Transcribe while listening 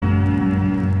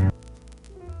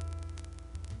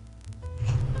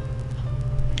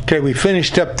Okay, we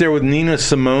finished up there with Nina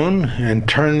Simone and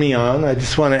Turn Me On. I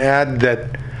just want to add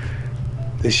that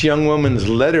this young woman's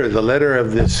letter, the letter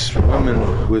of this woman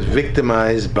who was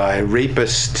victimized by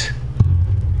rapist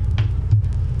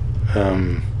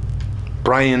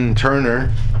Brian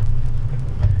Turner,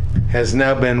 has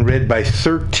now been read by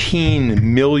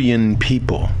 13 million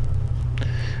people.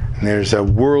 And there's a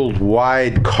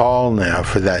worldwide call now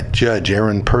for that judge,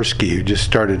 Aaron Persky, who just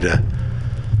started a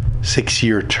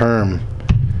 6-year term,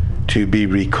 to be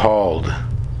recalled.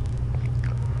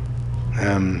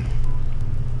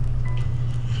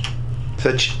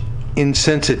 Such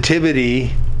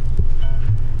insensitivity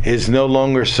is no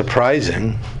longer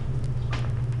surprising,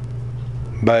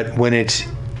 but when it's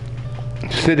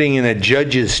sitting in a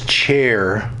judge's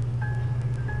chair,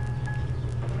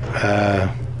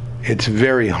 it's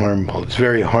very harmful. It's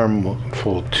very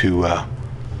harmful to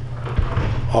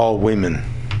all women.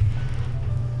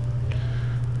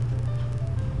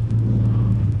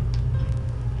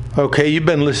 Okay, you've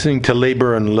been listening to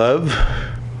Labor and Love.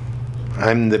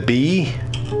 I'm the Bee,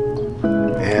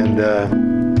 and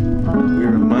we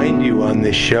remind you on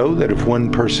this show that if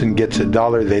one person gets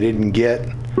 $1 they didn't get,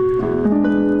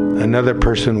 another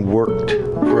person worked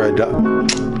for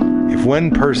if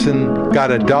one person got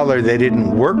 $1 they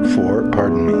didn't work for,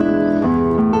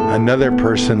 another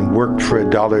person worked for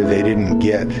 $1 they didn't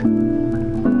get.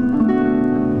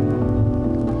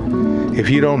 If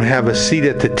you don't have a seat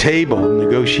at the table,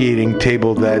 negotiating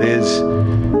table that is,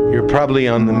 you're probably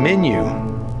on the menu.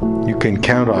 You can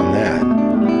count on that.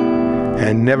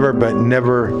 And never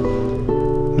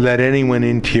let anyone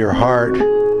into your heart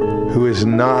who is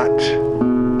not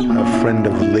a friend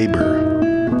of labor.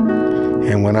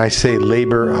 And when I say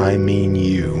labor, I mean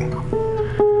you.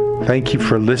 Thank you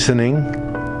for listening,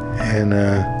 and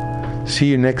see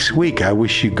you next week. I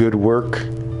wish you good work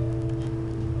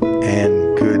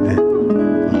and good luck.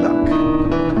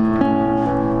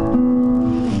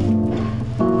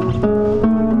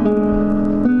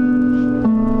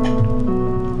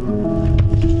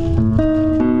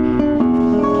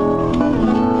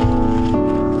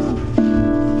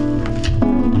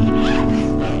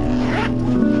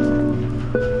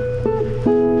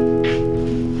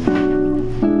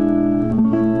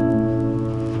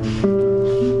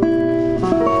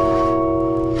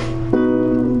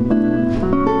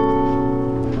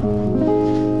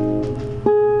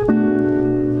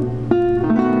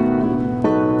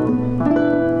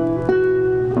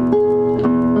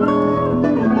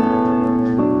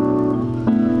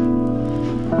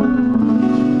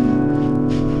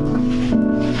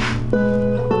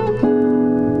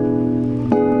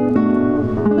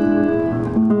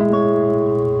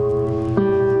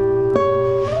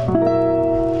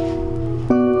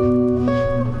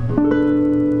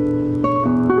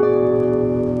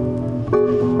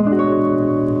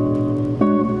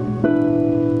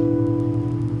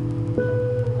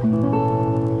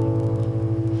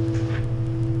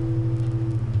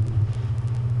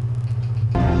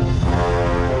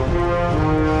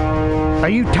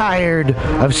 Tired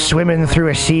of swimming through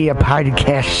a sea of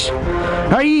podcasts?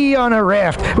 Are ye on a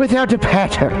raft without a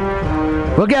paddle?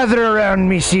 Well, gather around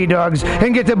me, sea dogs,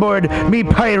 and get aboard me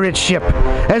pirate ship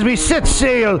as we set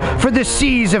sail for the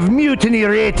seas of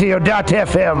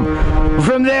MutinyRadio.fm.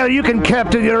 From there, you can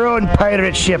captain your own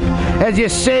pirate ship as you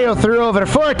sail through over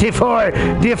 44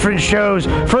 different shows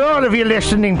for all of your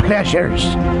listening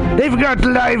pleasures. They've got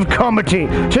live comedy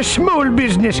to small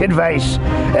business advice,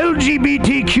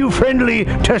 LGBTQ-friendly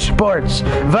to sports,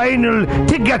 vinyl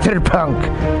to gutter punk.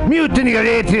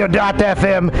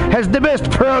 MutinyRadio.fm has the best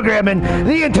programming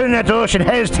the internet ocean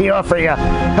has to offer you.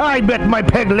 I bet my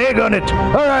peg leg on it,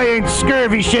 or I ain't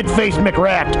scurvy shit-faced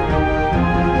McRat.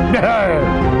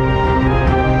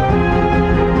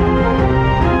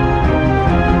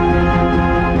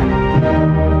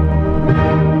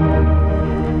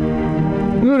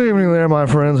 Good evening there, my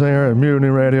friends here at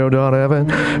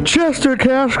MutinyRadio.fm. Chester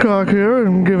Cashcock here,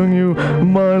 and giving you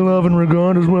my love and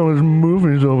regard as well as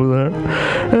movies over there.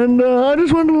 And I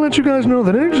just wanted to let you guys know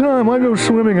that anytime I go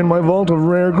swimming in my vault of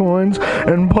rare coins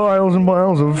and piles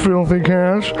of filthy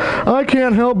cash, I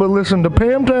can't help but listen to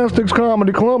Pamtastic's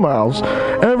Comedy Clubhouse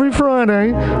every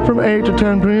Friday from 8 to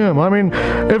 10 p.m. I mean,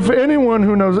 if anyone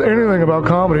who knows anything about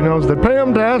comedy knows that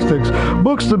Pamtastics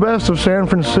books the best of San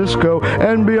Francisco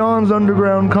and beyond's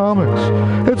underground comics.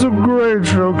 It's a great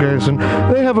showcase, and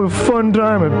they have a fun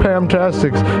time at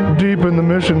Pamtastics deep in the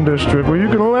Mission District, where you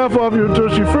can laugh off your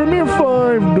tushy for a mere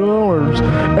 $5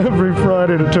 every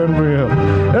Friday to 10 p.m.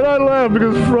 And I laugh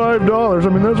because $5, I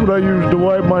mean, that's what I use to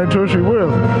wipe my tushy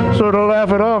with. So to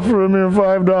laugh it off for a mere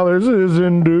 $5 is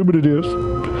indubitious.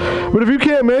 But if you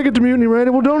can't make it to Mutiny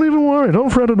Radio, well, don't even worry. Don't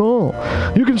fret at all.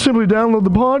 You can simply download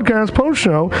the podcast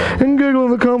post-show and giggle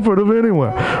in the comfort of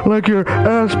anywhere, like your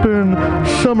Aspen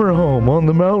summer home on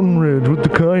the mountain ridge with the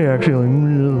kayak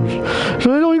sailing.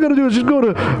 So all you got to do is just go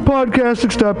to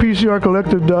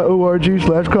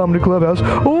podcastics.pcrcollective.org/Comedy Clubhouse,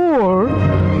 or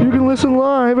you can listen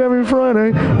live every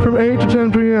Friday from 8 to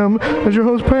 10 p.m. as your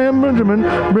host Pam Benjamin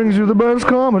brings you the best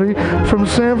comedy from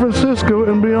San Francisco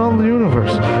and beyond the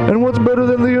universe. And what's better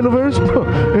than the universe?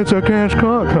 It's a cash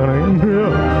cock, honey.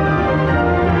 Yeah.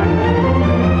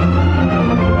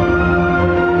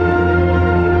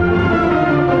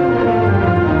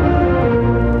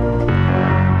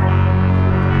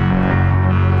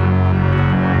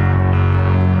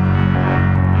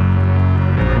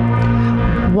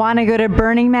 Want to go to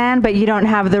Burning Man, but you don't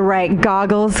have the right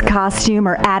goggles, costume,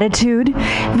 or attitude?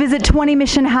 Visit 20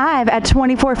 Mission Hive at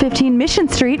 2415 Mission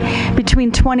Street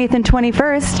between 20th and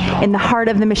 21st in the heart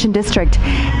of the Mission District.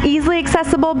 Easily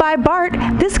accessible by BART,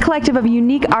 this collective of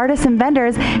unique artists and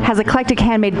vendors has eclectic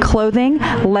handmade clothing,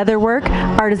 leatherwork,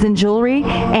 artisan jewelry,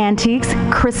 antiques,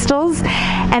 crystals,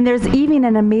 and there's even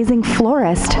an amazing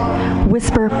florist.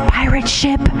 Whisper Pirate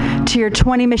Ship to your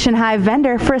 20 Mission Hive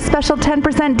vendor for a special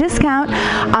 10% discount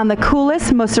on the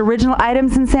coolest, most original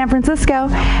items in San Francisco.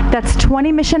 That's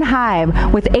 20 Mission Hive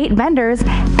with 8 vendors,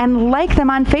 and like them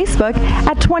on Facebook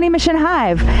at 20 Mission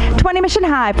Hive. 20 Mission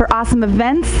Hive for awesome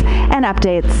events and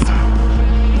updates.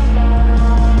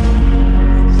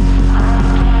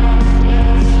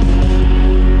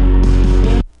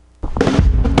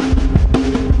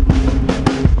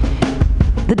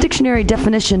 The dictionary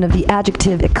definition of the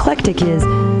adjective eclectic is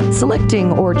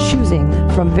selecting or choosing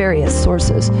from various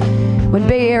sources. When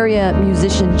Bay Area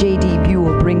musician J.D.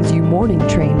 Buell brings you Morning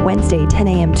Train Wednesday 10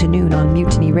 a.m. to noon on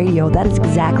Mutiny Radio, that is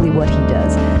exactly what he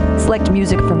does. Select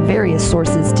music from various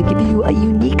sources to give you a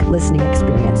unique listening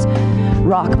experience.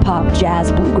 Rock, pop,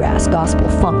 jazz, bluegrass, gospel,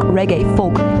 funk, reggae,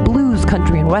 folk, blues,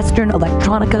 country and western,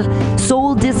 electronica,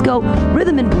 soul, disco,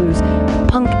 rhythm and blues,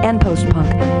 punk and post-punk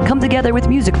come together with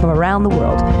music from around the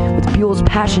world with Buell's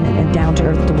passionate and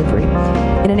down-to-earth delivery.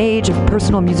 In an age of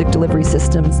personal music delivery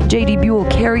systems, J.D. Buell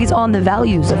carries on the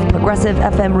values of progressive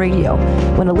FM radio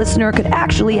when a listener could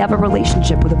actually have a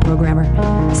relationship with a programmer,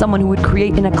 someone who would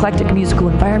create an eclectic musical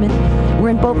environment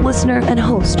wherein both listener and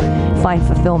host find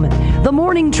fulfillment. The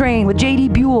Morning Train with J.D.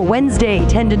 Buell, Wednesday,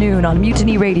 10 to noon on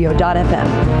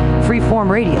MutinyRadio.fm. Freeform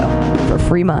radio for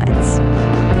free minds.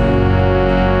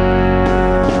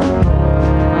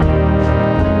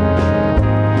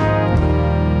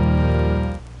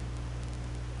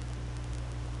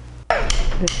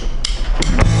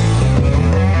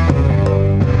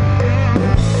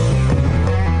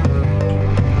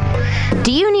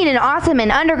 Do you need an awesome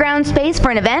and underground space for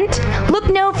an event? Look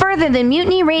no further than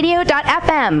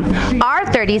MutinyRadio.fm. Our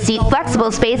 30-seat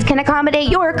flexible space can accommodate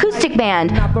your acoustic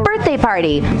band, birthday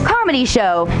party, comedy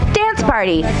show, dance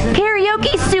party,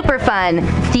 karaoke super fun,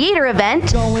 theater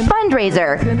event,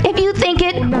 fundraiser. If you think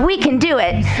it, we can do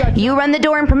it. You run the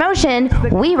door and promotion,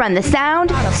 we run the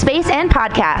sound, space, and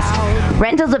podcast.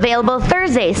 Rentals available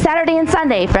Thursday, Saturday, and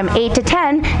Sunday from 8 to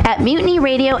 10 at Mutiny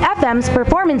Radio FM's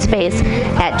performance space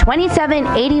at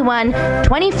 2781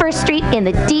 21st Street in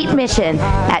the Deep Mission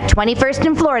at 21st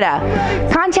in Florida.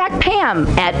 Contact Pam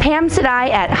at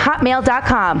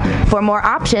pamsadai@hotmail.com for more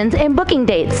options and booking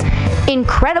dates.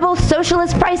 Incredible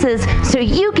socialist prices so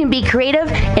you can be creative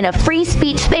in a free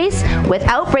speech space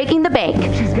without breaking the bank.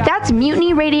 That's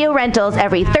Mutiny Radio Rentals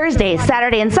every Thursday,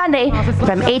 Saturday, and Sunday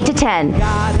from 8 to 10.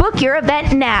 Book your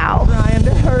event now. Trying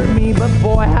to hurt me, but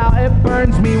boy, how it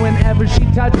burns me whenever she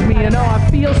touches me, and oh, I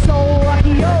feel so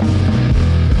lucky. Oh.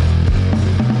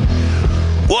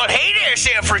 Well, hey there,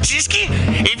 San Francisco.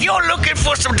 If you're looking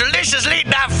for some delicious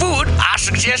late-night food, I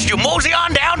suggest you mosey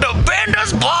on down to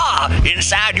Bender's Bar.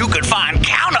 Inside, you can find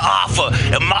counter offer,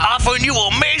 offering you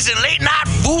amazing late-night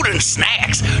food and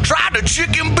snacks. Try the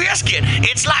chicken biscuit.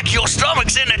 It's like your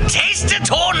stomach's in a tasty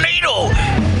tornado.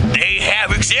 They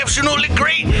have exceptionally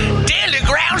great daily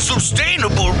ground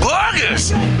sustainable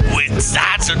burgers with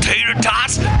sides of tater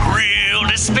tots, grilled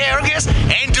asparagus,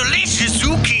 and delicious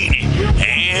zucchini,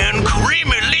 and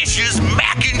creamy-licious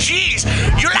mac and cheese.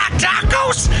 You like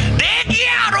tacos? They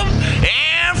got them.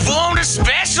 And from the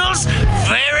specials,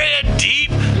 very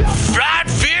deep fried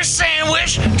fish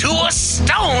sandwich to a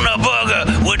stoner burger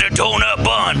with a donut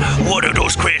bun. What are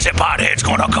those crazy potheads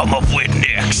gonna come up with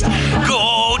next?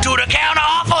 Go to the counter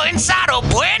offer inside of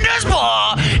Bender's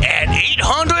Bar at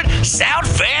 800 South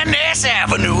Van Ness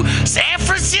Avenue, San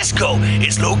Francisco.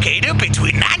 It's located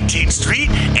between 19th Street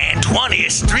and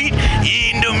 20th Street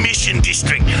in the Mission Mission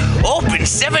District. Open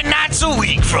 7 nights a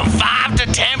week from 5 to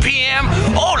 10 p.m.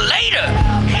 or later.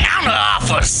 Counter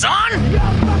offer, son.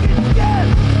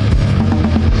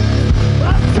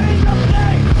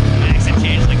 Accent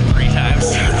changed like 3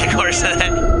 times throughout the course of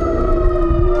that.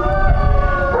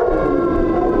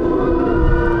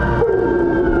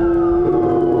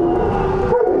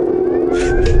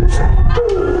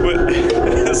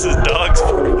 This is dogs.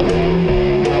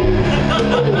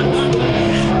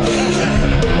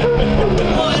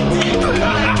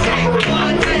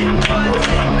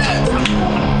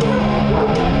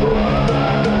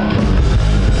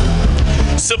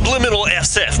 Subliminal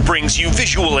SF brings you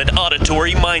visual and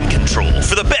auditory mind control.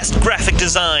 For the best graphic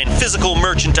design, physical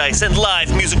merchandise, and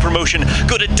live music promotion,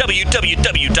 go to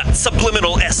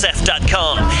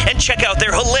www.subliminalsf.com and check out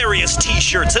their hilarious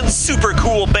t-shirts and super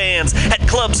cool bands at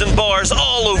clubs and bars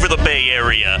all over the Bay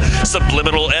Area.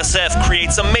 Subliminal SF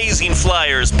creates amazing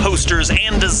flyers, posters,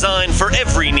 and design for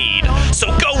every need. So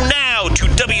go now to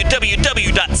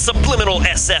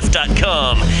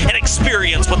www.subliminalsf.com and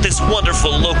experience what this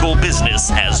wonderful local business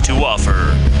has to offer.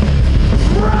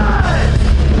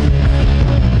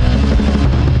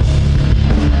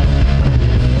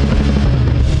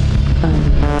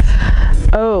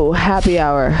 Oh, happy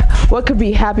hour. What could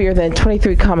be happier than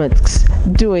 23 comics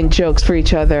doing jokes for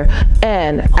each other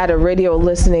and at a radio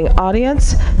listening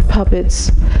audience? Puppets,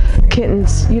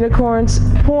 kittens, unicorns,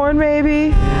 porn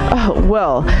maybe? Oh,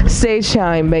 well, stage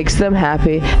time makes them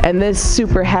happy, and this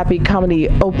super happy comedy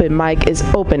open mic is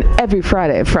open every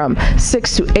Friday from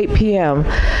 6 to 8 p.m.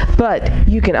 But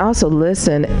you can also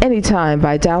listen anytime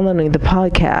by downloading the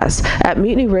podcast at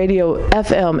Mutiny Radio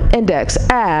FM Index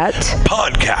at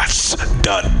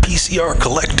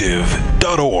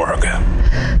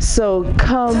podcasts.pcrcollective.org. So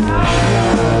come.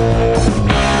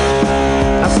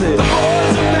 I said, The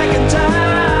boys are back in town.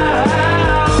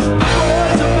 The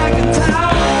boys are back in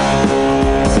town.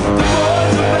 The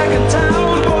boys are back in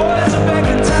town. The boys are back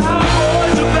in town. The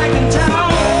boys are back in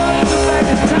town. The boys are back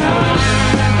in town.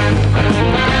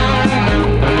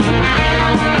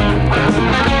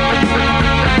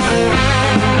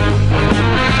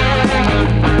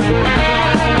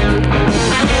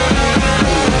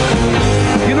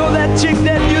 You know that chick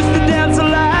that used to dance a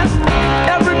lot?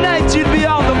 Every night she'd be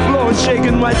on the floor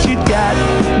shaking what she'd got.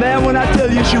 Man, when I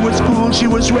tell you she was cool, she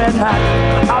was red hot.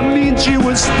 I mean, she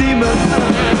was steaming.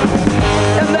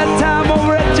 And that time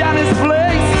over at Johnny's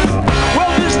place,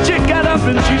 well, this chick got up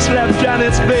and she slapped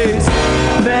Johnny's face.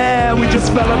 Man, we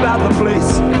just fell about the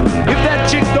place. If that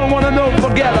chick don't want to know,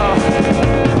 forget her.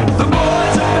 The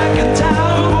boys are back in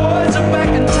town. The boys are back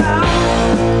in town.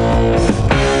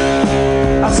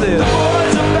 I said, the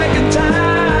boys are back in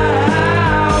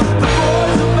town. The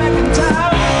boys are back in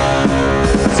town.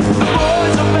 The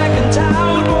boys are back in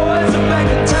town. The boys are back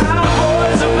in town. The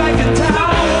boys are back in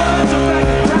town. The boys are back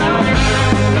in town.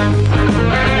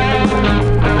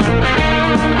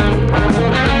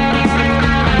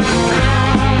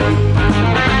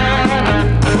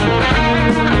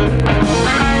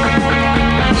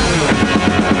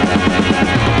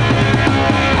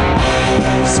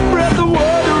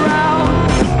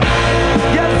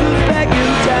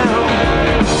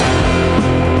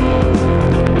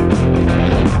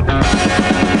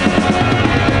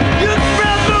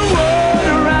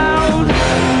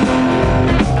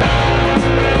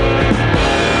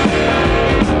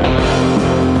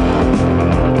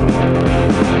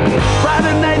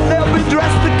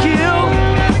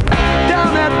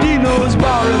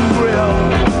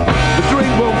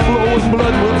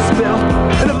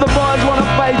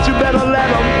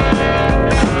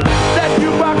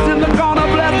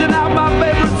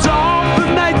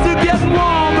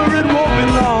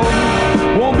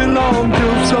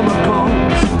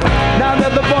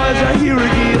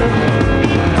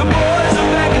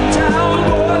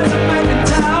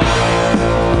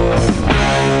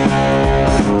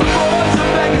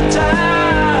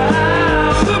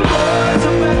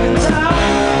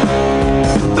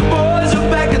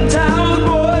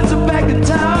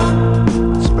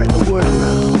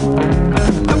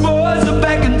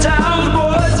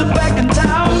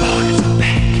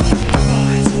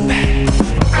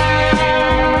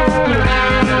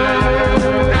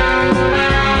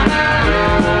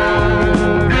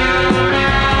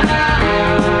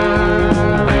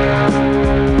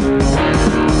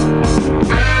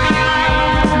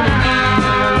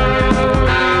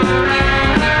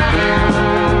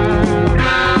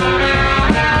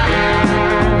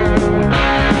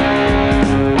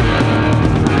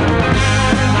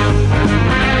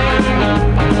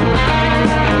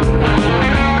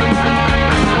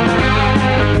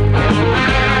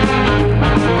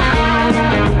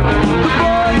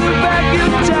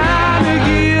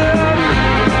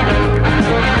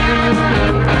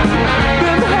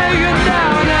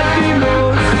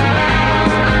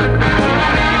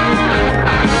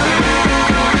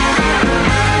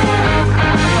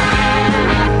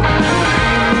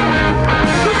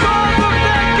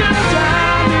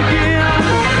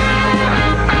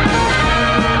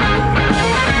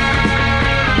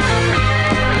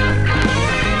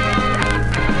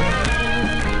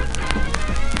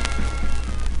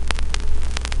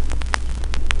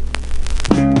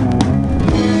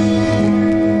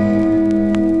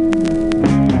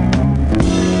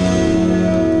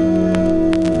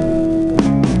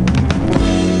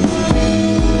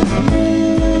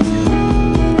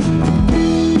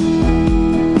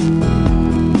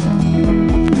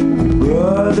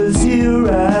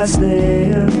 I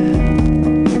stand,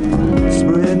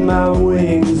 spread my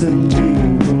wings and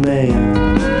take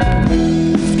command.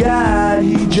 God,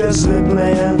 he justly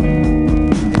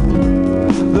planned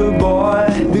the boy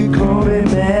become a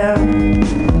man.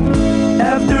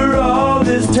 After all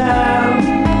this time,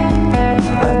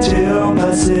 I tell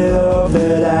myself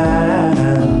that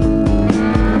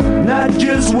I'm not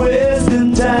just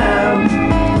wasting time.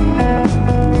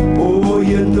 Oh,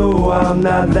 you know I'm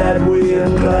not that way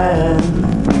inclined.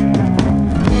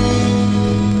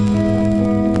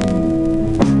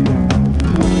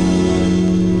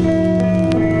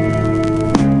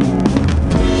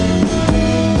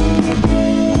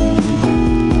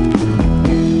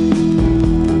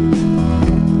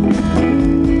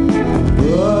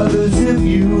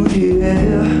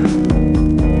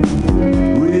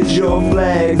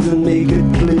 Flags and make it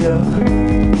clear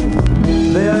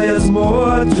there is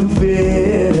more to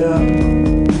fear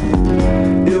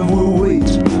if we wait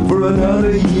for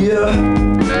another year.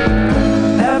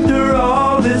 After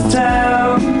all this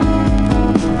time,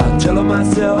 I tell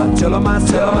myself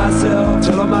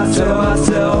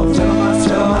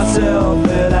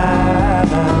that I'm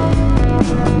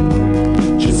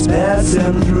just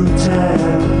passing through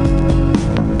time.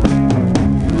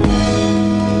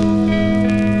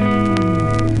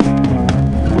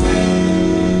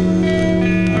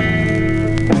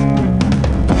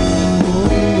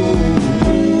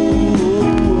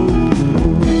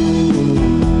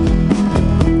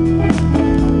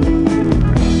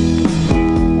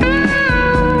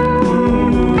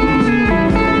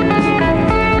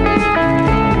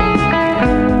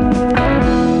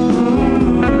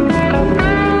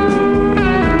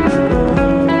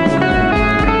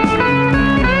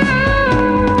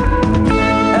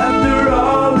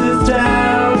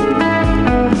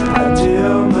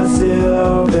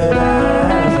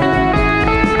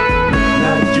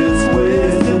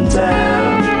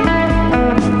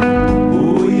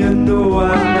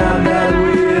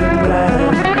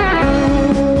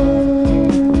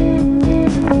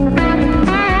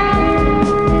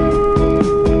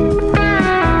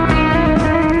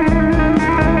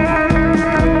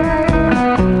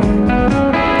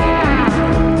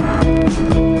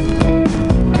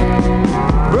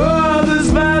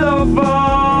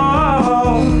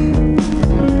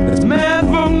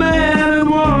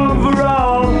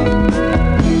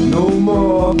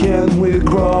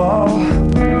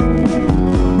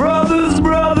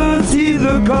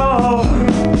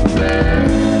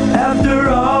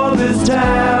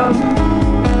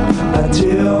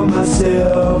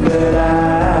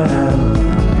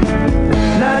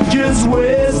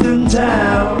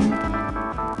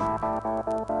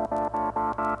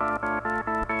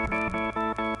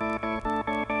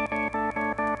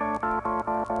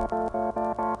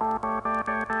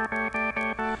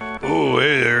 Oh,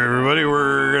 hey there, everybody.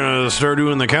 We're going to start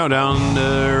doing the countdown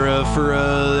for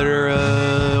their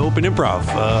open improv.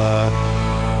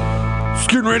 Just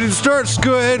getting ready to start. So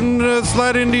go ahead and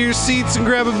slide into your seats and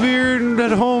grab a beer and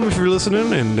at home if you're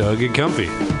listening and get comfy.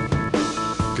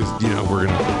 Because, you know,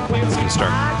 it's going to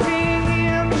start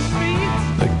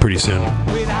like pretty soon.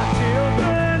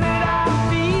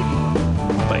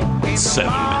 Like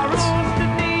 7 minutes.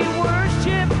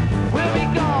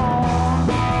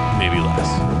 Maybe less.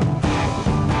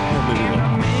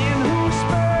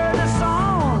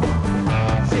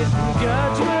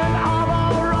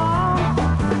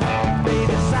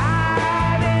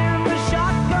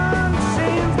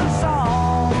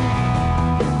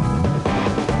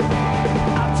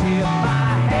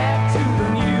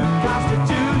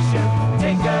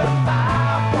 Take a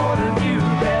bow for the new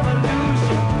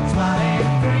revolution. Smiling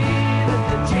free with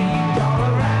the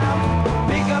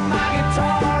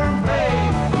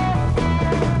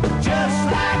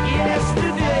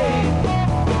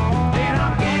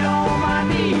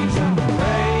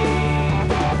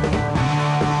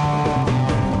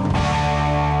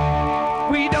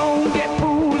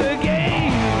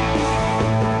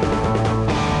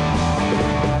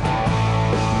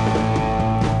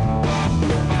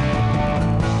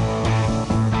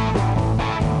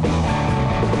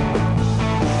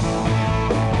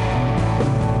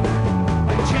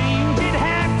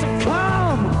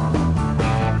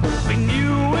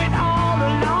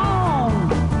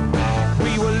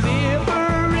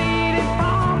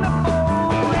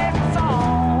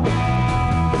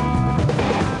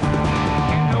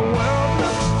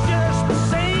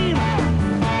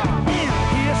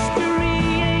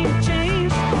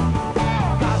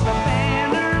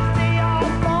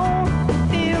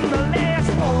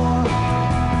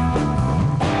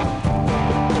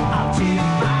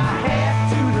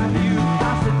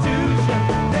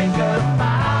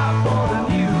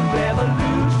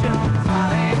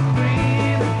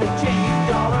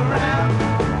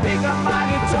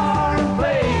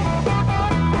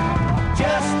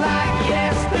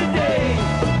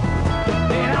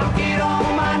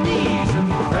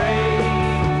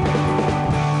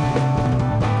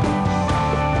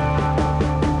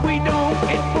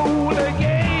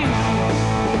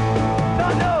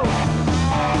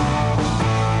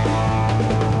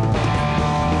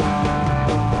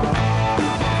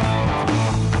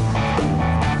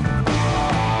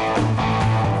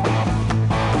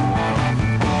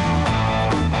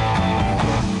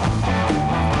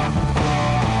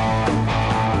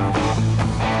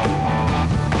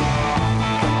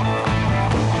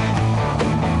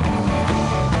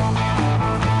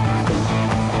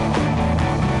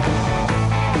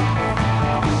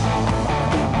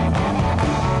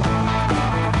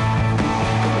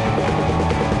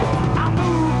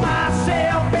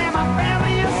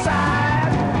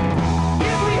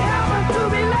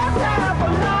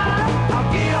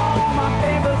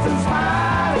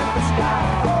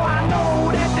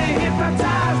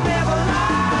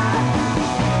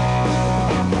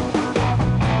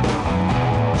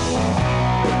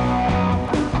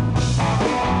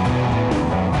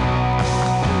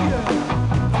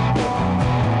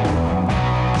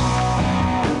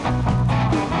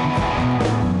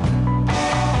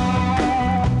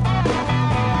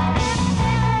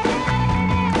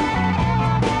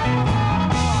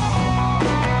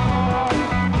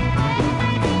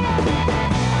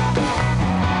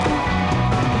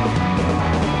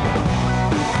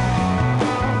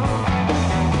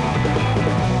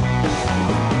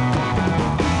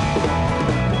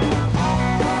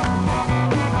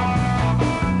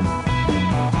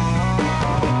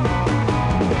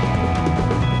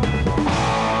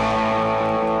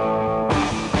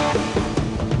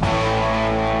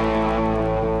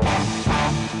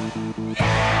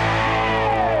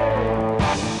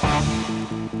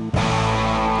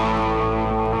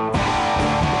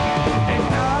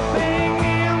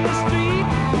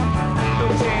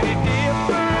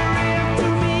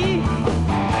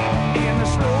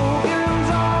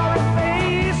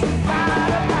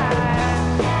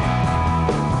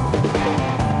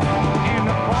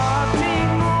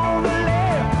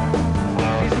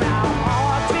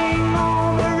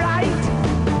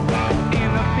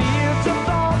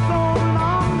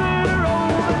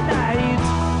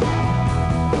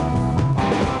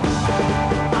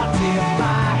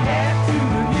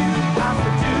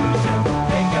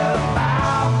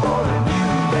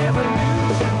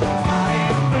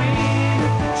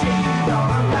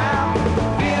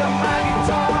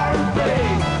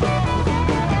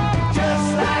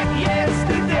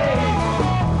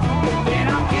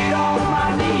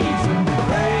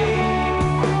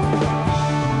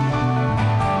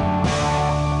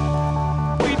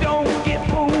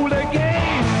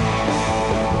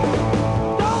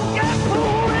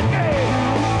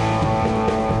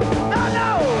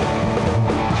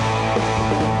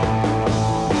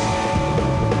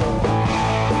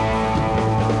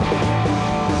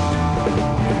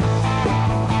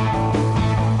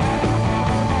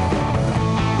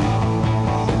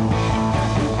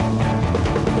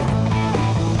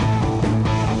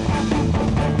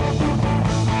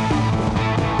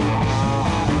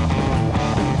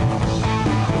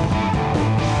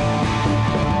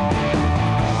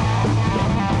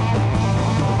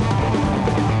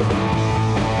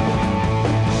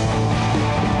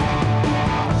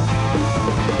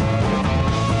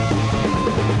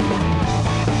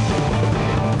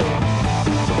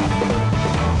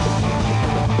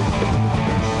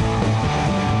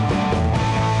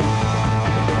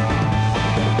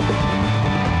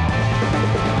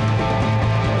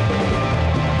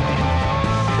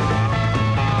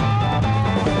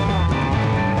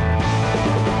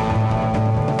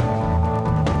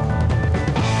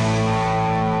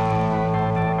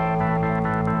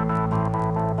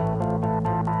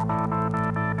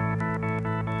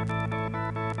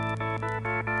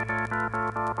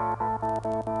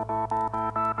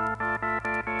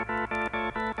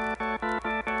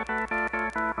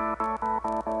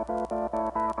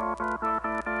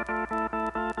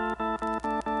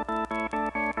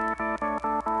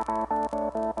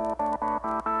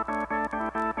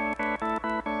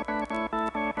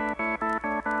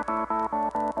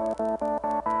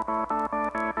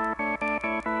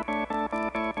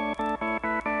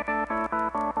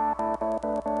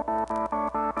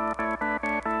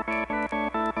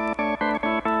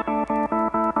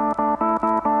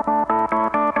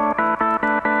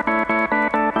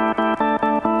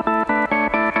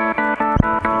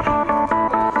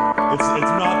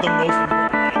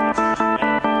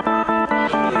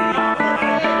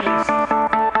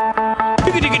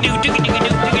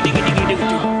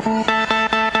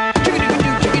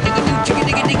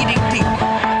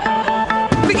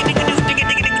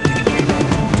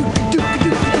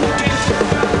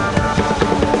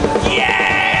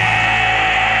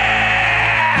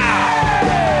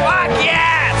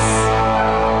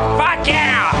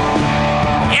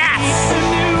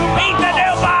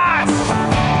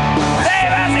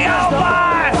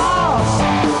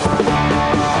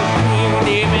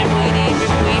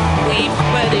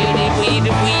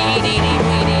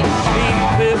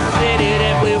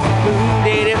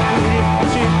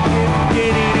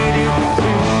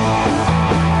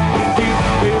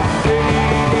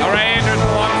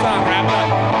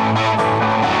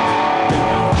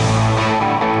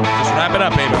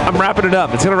wrapping it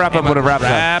up. It's going to wrap up when it wraps up.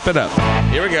 Wrap it up.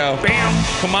 Here we go. Bam.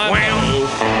 Come on. Wow.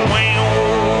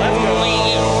 Let's go.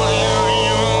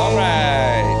 All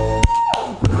right.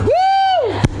 Woo!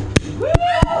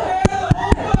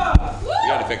 You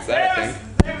got to fix that, I think.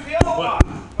 What?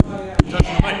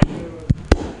 Touching the mic.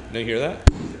 Did you hear that?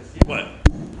 What?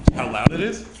 How loud it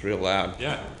is? It's real loud.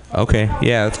 Yeah. Okay.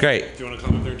 Yeah, that's great. Do you want to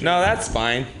come up there too? No, that's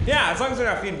fine. Yeah, as long as they're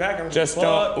not feeding back. Just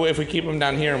don't. If we keep them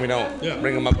down here and we don't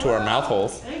bring them up to our mouth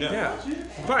holes. Yeah.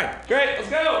 Fine. Great. Let's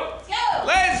go. Let's go.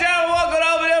 Ladies and gentlemen, welcome to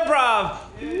Open Improv.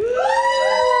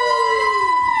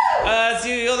 It's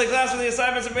the only class where the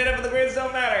assignments are made up and the grades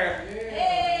don't matter.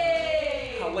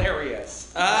 Yay!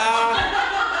 Hilarious.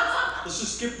 Let's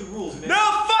just skip the rules, man. No,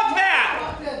 fuck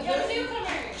that! You're a newcomer.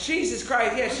 Jesus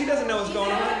Christ. Yeah, she doesn't know what's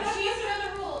going on. She used to know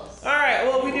the rules. All right,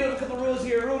 well, we do have a couple rules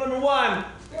here. Rule number 1,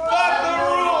 fuck the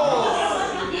rules.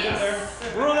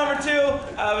 Rule number 2,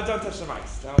 don't touch the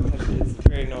mics. Don't touch it. It's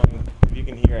very annoying. If you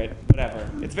can hear it, whatever.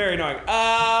 It's very annoying.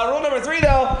 Rule number 3,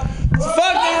 though, is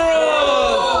fuck the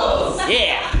rules.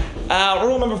 Yeah.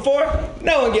 Rule number 4,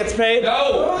 no one gets paid.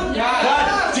 No.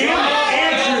 God damn it,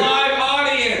 Andrew. Live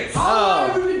audience. How long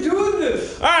have we been doing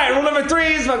this? All right, rule number 3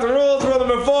 is fuck the rules. Rule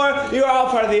number 4, you are all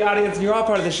part of the audience and you're all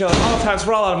part of the show at all times.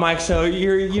 We're all on mic, so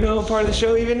you're part of the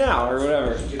show even now or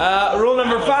whatever. Rule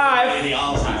number 5. I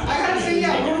gotta say,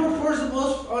 yeah, rule number 4 is the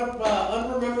most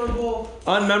unmemorable.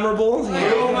 Unmemorable.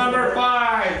 Rule number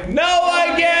 5. No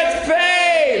one gets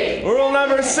paid. Rule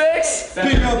number 6.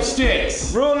 Pick up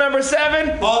sticks. Rule number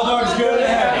 7. All dogs go to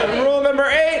heaven. Rule number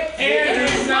 8.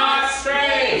 Andrew's not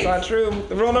straight. It's not true.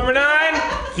 Rule number 9.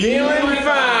 Feeling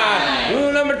fine.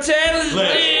 Rule number 10. Let's do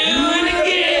it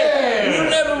again. Rule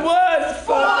number 1.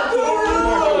 Fuck the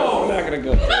rules. We're not gonna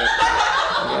go through it.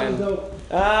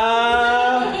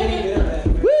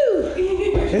 Woo!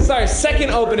 This is our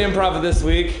second open improv of this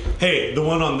week. Hey, the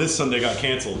one on this Sunday got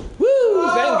canceled. Woo!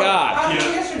 Thank God. How was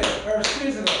it yesterday? Or 2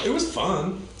 days ago? It was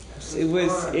fun. It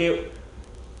was. We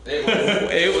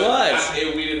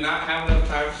did not have enough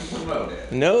time to promote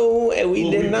it. No, we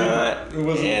did not. It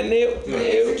wasn't. And it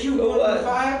was.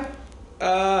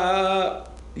 5?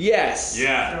 Yes.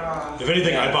 Yeah. If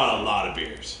anything, I bought a lot of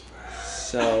beers.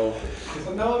 So.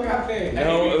 So no one got paid.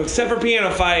 No, except for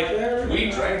Piano Fight. We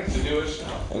drank to do a show.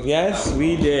 Yes,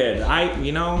 we did. Hey,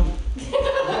 you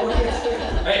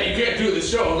can't do the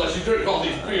show unless you drink all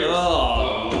these beers.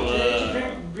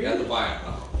 You have to buy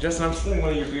them. Justin, I'm stealing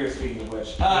one of your beers, speaking of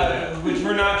which. Which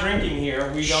we're not drinking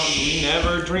here. We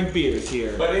never drink beers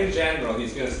here. But in general,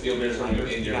 he's gonna steal beers from you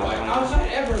in your life. Outside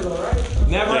ever, though, right?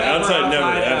 Never, Yeah, ever, outside,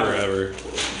 never, ever. ever.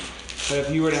 But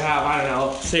if you were to have, I don't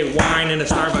know, say wine in a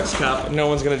Starbucks cup, no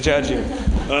one's gonna judge you.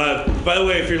 By the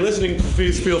way, if you're listening,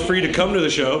 please feel free to come to the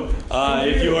show.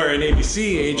 If you are an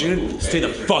ABC agent, stay the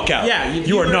fuck out. Yeah,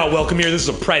 you are not welcome here. This is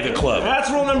a private club. That's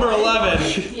rule number 11.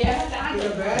 Yeah,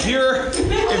 If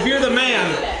you're the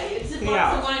man. it's a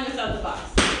box of wine without the box.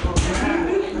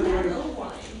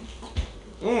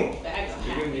 You're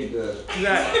gonna need the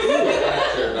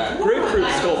Grapefruit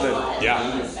sculpted.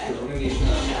 Yeah. We're gonna need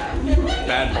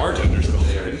Bad bartenders though.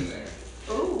 they're in there.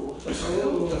 That's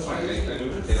fine.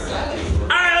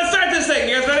 Alright, let's start this thing.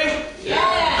 You guys ready?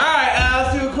 Yeah. Alright,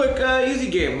 let's do a quick easy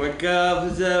game. Like,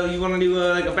 you want to do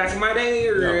like a Back in My Day?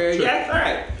 Or, sure. Yeah?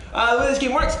 Alright. The way this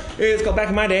game works is called Back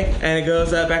in My Day, and it goes,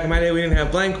 Back in my day we didn't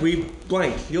have blank, we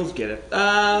blanked. You'll get it.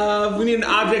 We need an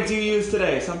object you use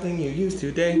today. Something you used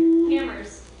today.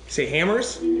 Hammers. Say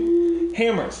hammers?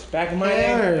 Hammers. Back in my day.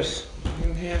 Hammers.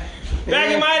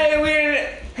 Back in my day we didn't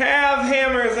have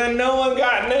hammers and no one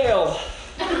got nailed.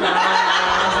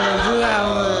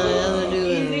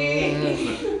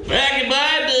 Back in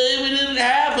my day, we didn't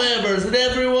have hammers and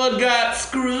everyone got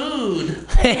screwed.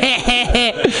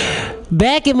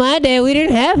 Back in my day, we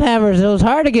didn't have hammers. It was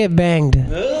hard to get banged.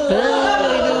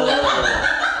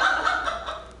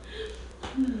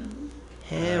 Hammers.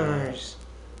 Hammers.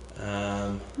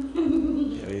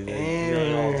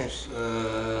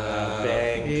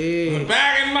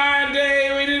 Back in my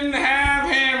day, we didn't have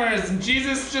hammers, and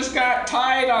Jesus just got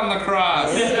tied on the cross.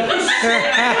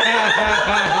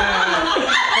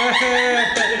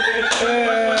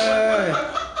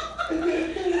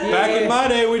 Back in my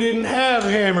day, we didn't have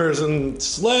hammers, and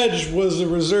sledge was a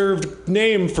reserved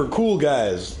name for cool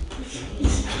guys.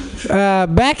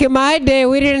 Back in my day,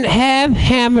 we didn't have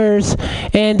hammers,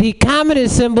 and the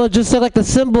communist symbol just looked like the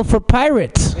symbol for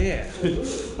pirates. Yeah.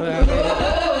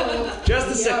 Just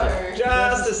a sickle.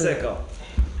 Just a sickle.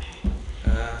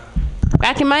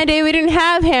 Back in my day, we didn't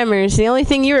have hammers. The only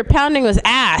thing you were pounding was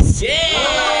ass.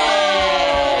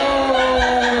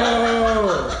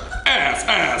 Ass,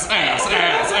 ass, ass,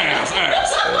 ass, ass,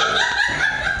 ass.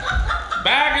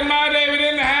 Back in my day, we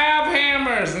didn't have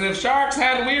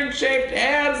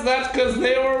because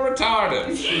they were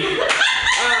retarded.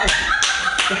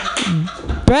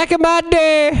 Back in my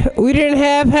day, we didn't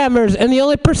have hammers, and the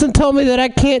only person told me that I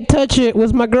can't touch it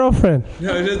was my girlfriend.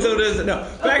 No.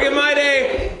 Back in my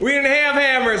day, we didn't have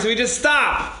hammers. We just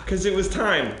stopped because it was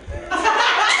time.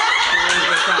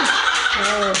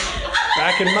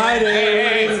 Back in my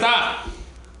day. Hey, stop.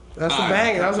 That's a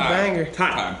banger. That was a banger.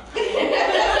 Time.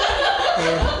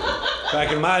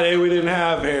 Back in my day, we didn't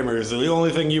have hammers. The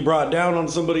only thing you brought down on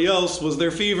somebody else was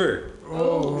their fever.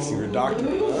 Oh. Because you were a doctor.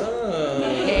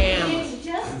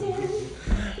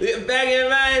 Back in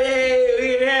my day, we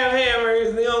didn't have hammers,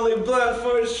 and the only blunt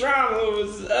force trauma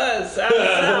was us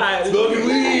outside. Smoking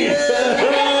weed.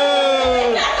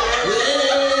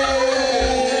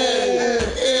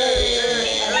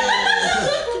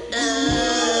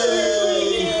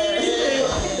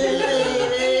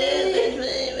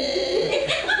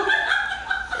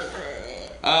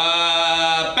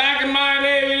 Back in my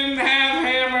day, we didn't have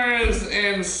hammers,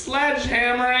 and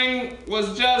sledgehammering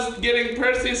was just getting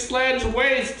Percy Sledge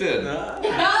wasted.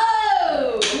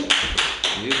 Oh!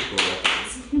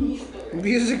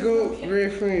 Musical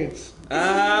reference. Is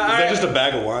that just a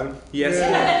bag of wine? Yes.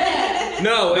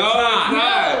 No, it's not.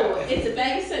 No, it's a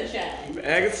bag of sunshine.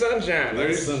 Bag of sunshine.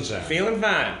 There's sunshine. Feeling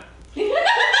fine.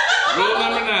 Rule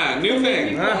number 9, new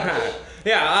thing.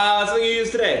 Yeah, something you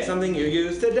use today. Something you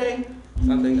use today.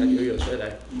 Something that you use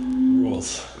today.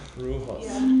 Rules. Rules.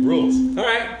 Yeah. Rules. All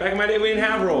right. Back in my day, we didn't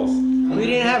have rules. We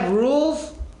didn't have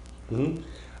rules? Mm-hmm.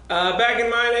 Back in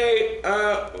my day,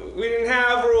 we didn't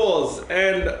have rules,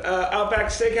 and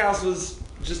Outback Steakhouse was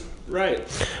just right.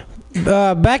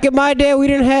 Back in my day, we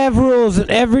didn't have rules, and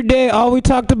every day all we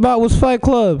talked about was Fight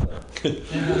Club. Hey,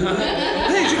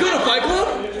 did you go to Fight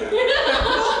Club?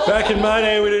 Back in my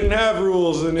day, we didn't have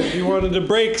rules, and if you wanted to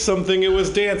break something, it was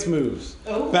dance moves.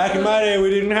 Oh. Back in my day, we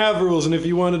didn't have rules, and if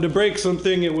you wanted to break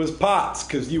something, it was pots,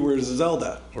 because you were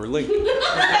Zelda or Link. That's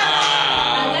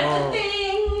a thing.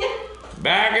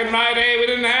 Back in my day, we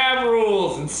didn't have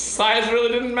rules, and size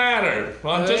really didn't matter.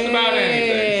 Well, just about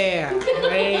anything. Yeah.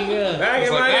 Very good. Back It's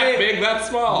in like my that day, big, that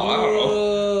small. I don't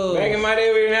know. back in my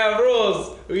day, we didn't have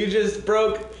rules. We just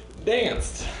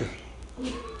danced.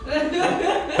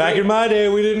 Back in my day,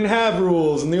 we didn't have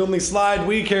rules, and the only slide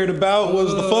we cared about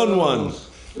was the fun one.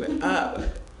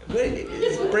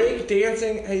 Is break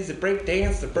dancing? Is it break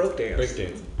dance or broke dance? Break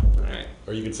dance. All right.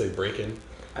 Or you could say break-in.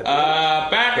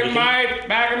 Back in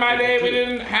my day, we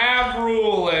didn't have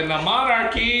rule, and the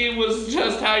monarchy was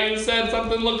just how you said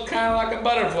something looked kind of like a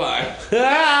butterfly.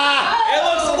 It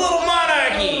looks a little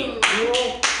monarchy. Yeah,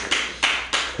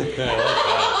 I like that.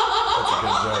 That's a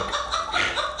good joke.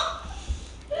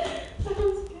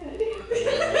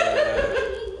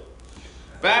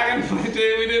 Back in my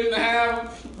day, we didn't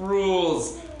have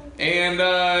rules. And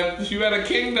if you had a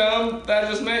kingdom, that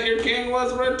just meant your king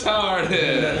was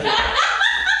retarded.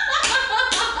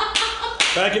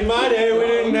 Back in my day, we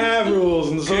didn't have rules,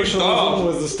 and socialism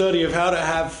was the study of how to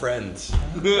have friends.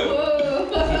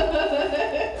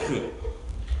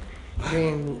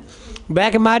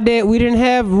 Back in my day, we didn't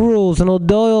have rules, and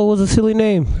O'Doyle was a silly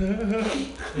name.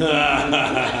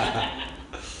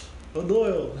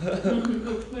 O'Doyle.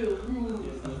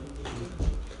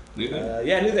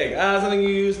 Yeah, new thing. Something you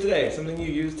use today. Something you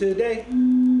use today.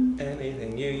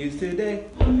 Anything you use today.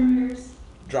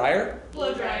 Dryer?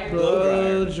 Blow dryer.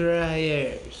 Blow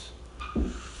dryers.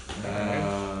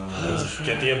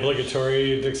 Get the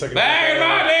obligatory Dick Second. Back in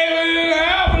my day, we didn't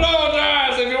have blow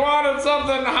dryers. If you wanted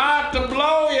something hot to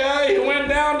blow you went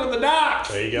down to the dock.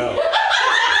 There you go.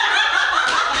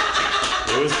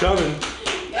 It was coming.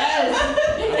 Yes.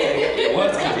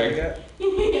 What's coming?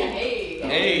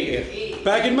 Hey.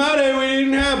 Back in my day, we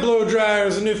didn't have blow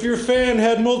dryers, and if your fan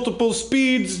had multiple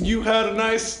speeds, you had a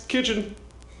nice kitchen.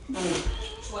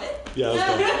 What? Yeah,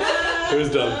 it was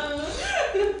dumb.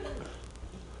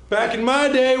 Back in my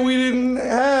day, we didn't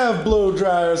have blow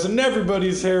dryers, and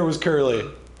everybody's hair was curly.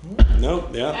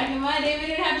 Nope, yeah. Back in my day, we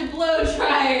didn't have to blow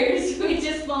dryers. We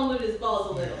just folded his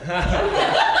balls a little.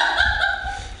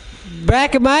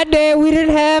 Back in my day, we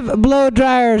didn't have blow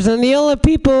dryers, and the only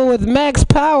people with max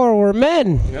power were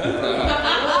men.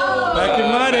 Back in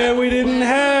my day, we didn't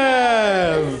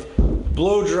have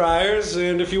blow dryers,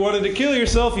 and if you wanted to kill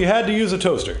yourself, you had to use a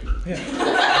toaster.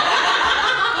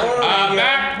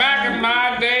 Back in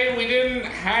my day, we didn't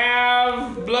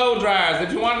have blow dryers.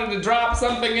 If you wanted to drop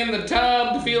something in the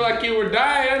tub to feel like you were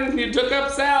dying, you took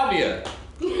up salvia.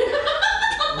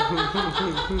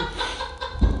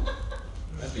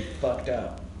 That'd be fucked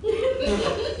up.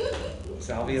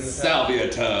 Salvia in the tub. Salvia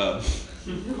tub.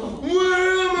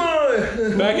 Where am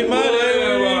I? Back in my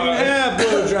day, we didn't have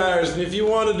blow dryers, and if you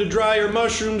wanted to dry your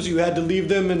mushrooms, you had to leave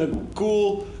them in a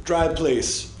cool, dry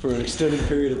place for an extended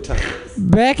period of time.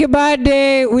 Back in my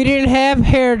day, we didn't have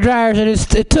hair dryers, and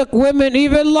it took women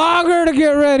even longer to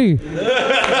get ready. No,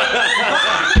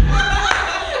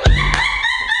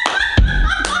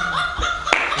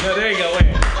 there you go.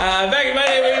 Wait. Back in my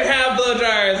day, we didn't have blow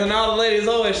dryers, and all the ladies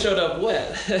always showed up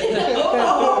wet. Because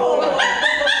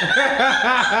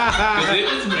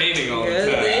it was raining all the time.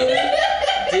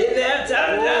 Didn't have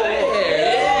time to dye their hair.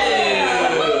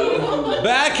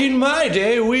 Back in my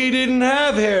day, we didn't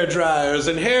have hair dryers,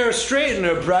 and hair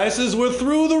straightener prices were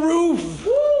through the roof.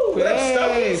 Woo!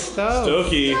 Hey,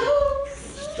 Stokey.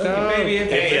 Stokey, baby.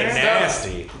 Hey, you're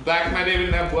nasty. Back in my day, we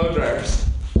didn't have blow dryers.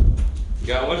 You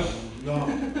got one? No.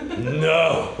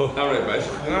 All right, bud.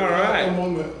 All right.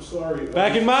 One moment. I'm sorry.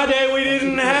 Back in my day, we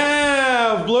didn't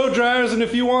have blow dryers, and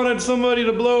if you wanted somebody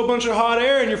to blow a bunch of hot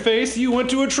air in your face, you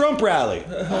went to a Trump rally.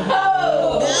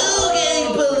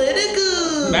 Getting political.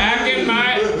 Back in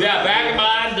my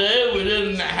day, we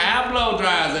didn't have blow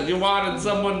dryers. If you wanted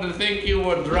someone to think you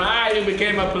were dry, you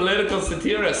became a political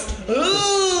satirist.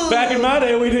 Back in my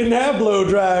day, we didn't have blow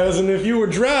dryers, and if you were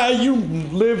dry, you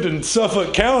lived in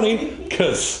Suffolk County,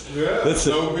 because that's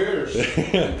it. No beers.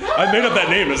 I made up that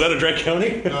name. Is that a dry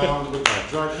county? No,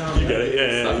 dry county. You get it?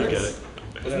 Yeah, you get it.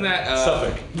 Isn't that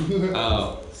Suffolk?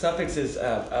 Suffix is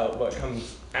what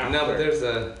comes after. No, but there's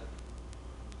a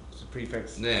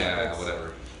prefix. Yeah, suffix,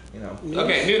 whatever. You know.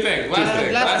 Okay, new thing.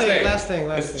 Last thing.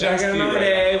 It's Back just in you my there.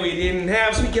 day, we didn't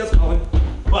have sweet girls calling.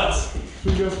 Butts.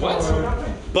 What?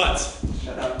 Butts.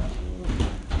 Shut up.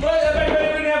 Back in my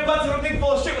day, we didn't have butts. I don't think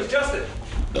full of shit was Justin.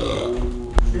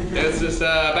 It's just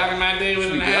back in my day we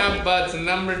didn't have butts, and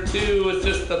number 2 was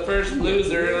just the first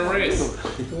loser in a race.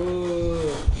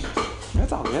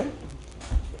 That's all good.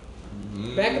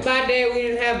 Back in my day, we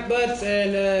didn't have butts,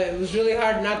 and it was really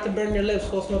hard not to burn your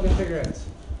lips while smoking cigarettes.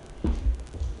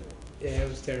 Yeah, it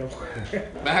was terrible.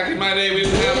 Back in my day we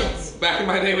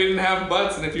didn't have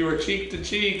butts, and if you were cheek to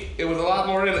cheek, it was a lot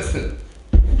more innocent.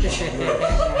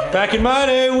 Back in my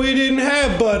day, we didn't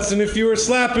have butts, and if you were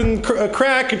slapping a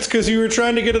crack, it's because you were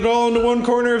trying to get it all into one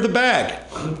corner of the bag.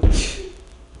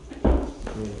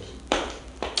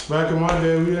 Back in my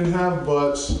day, we didn't have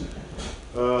butts.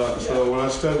 So when I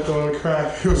stepped on the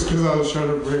crack, it was because I was trying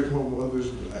to break my mother's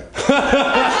back.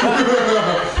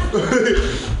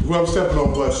 Well, I'm stepping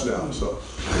on butts now, so.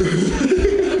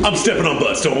 I'm stepping on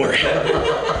butts, don't worry.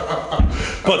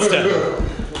 Butt stepping.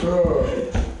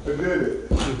 I did it.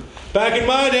 Back in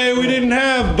my day, we didn't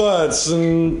have butts,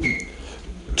 and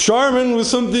charming was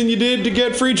something you did to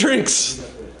get free drinks.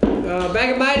 Back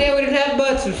in my day, we didn't have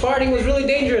butts, and farting was really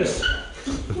dangerous.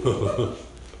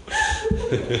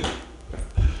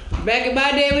 Back in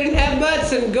my day, we didn't have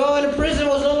butts, and going to prison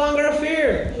was no longer a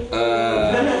fear.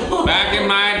 Back in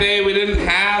my day we didn't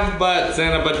have butts,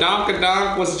 and a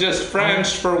badonkadonk was just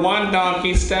French for one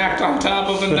donkey stacked on top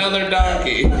of another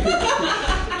donkey.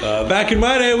 Back in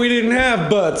my day, we didn't have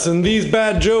butts, and these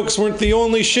bad jokes weren't the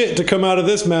only shit to come out of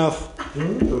this mouth.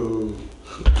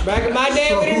 Back in my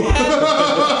day, we didn't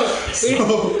have...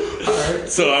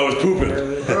 So I was pooping.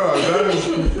 That is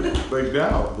like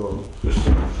now, though.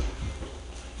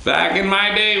 Back in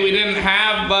my day we didn't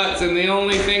have butts, and the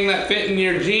only thing that fit in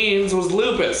your jeans was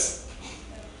lupus.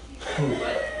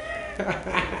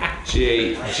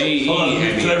 G-E-N-E.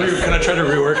 Can I try to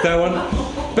rework that one?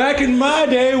 Back in my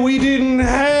day, we didn't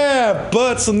have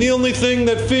butts, and the only thing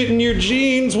that fit in your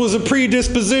genes was a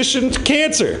predisposition to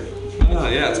cancer. Oh,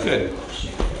 yeah, it's good.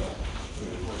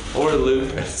 Or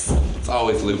lupus. It's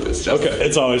always lupus. Okay,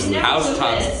 it's always lupus. House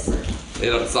tons.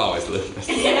 It's always lupus.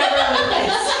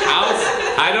 House,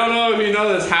 I don't know if you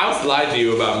know this, House lied to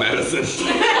you about medicine.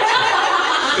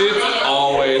 It's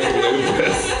always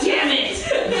lupus. Damn it!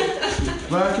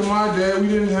 Back in my day, we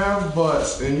didn't have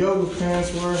butts, and yoga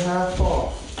pants were half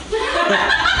off.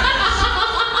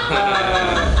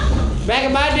 Back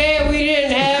in my day, we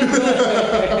didn't have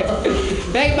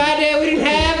Back in my day, we didn't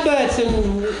have butts,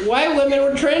 and white women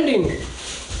were trending.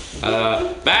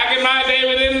 Back in my day,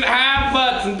 we didn't have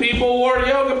butts, and people wore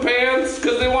yoga pants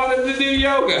because they wanted to do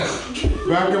yoga.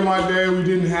 Back in my day, we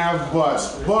didn't have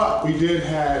butts, but we did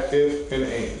have if and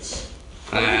ands.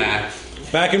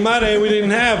 Back in my day, we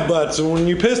didn't have butts, and when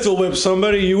you pistol whip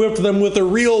somebody, you whipped them with a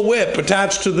real whip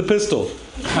attached to the pistol.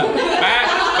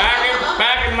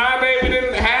 Back in my day, we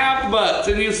didn't have butts,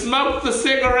 and you smoked the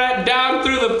cigarette down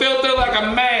through the filter like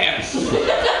a man.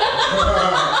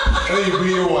 And you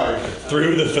beat your wife.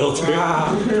 Through the filter.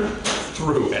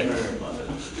 Through it.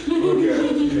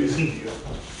 Okay.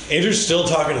 Andrew's still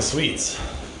talking to Sweets.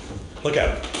 Look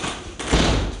at him.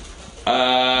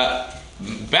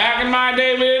 Back in my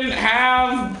day, we didn't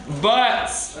have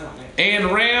butts,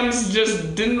 and rams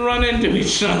just didn't run into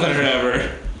each other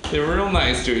ever. They were real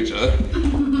nice to each other.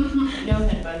 No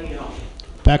head bunny at all.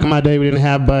 Back in my day, we didn't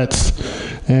have butts,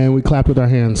 and we clapped with our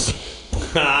hands.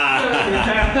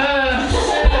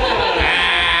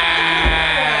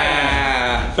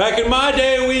 Back in my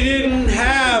day, we didn't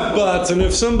have butts, and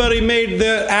if somebody made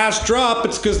the ass drop,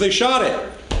 it's because they shot it.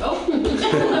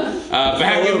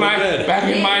 Back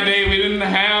in my day, we didn't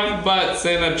have butts,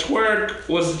 and a twerk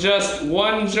was just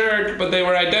one jerk, but they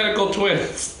were identical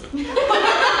twins.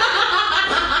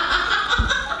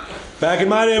 Back in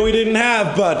my day, we didn't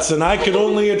have butts, and I could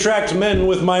only attract men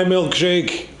with my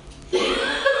milkshake.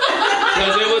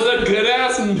 Because it was a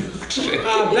good-ass milkshake.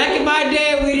 Back in my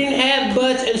day, we didn't have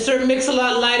butts, and Sir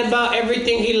Mix-a-Lot lied about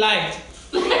everything he liked.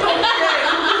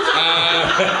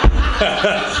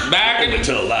 Back in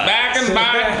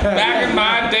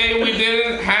my day, we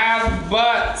didn't have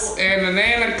butts, and an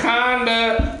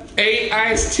anaconda ate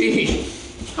iced tea.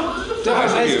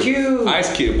 Ice Cube. Ice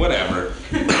Cube, whatever.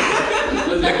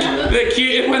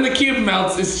 When the cube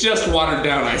melts, it's just watered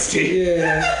down iced tea.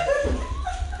 Yeah.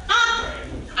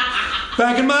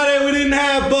 Back in my day, we didn't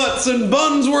have butts, and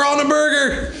buns were on a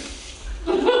burger.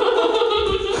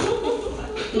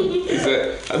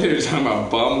 I thought you were talking about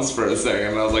bums for a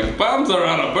second. I was like, bums are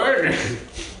on a burger.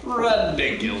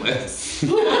 Ridiculous.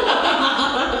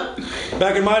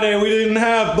 Back in my day, we didn't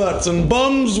have butts, and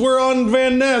bums were on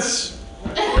Van Ness.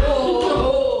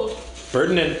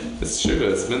 Ferdinand. It's true.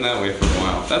 It's been that way for a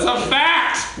while. That's a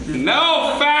fact.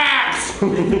 No facts.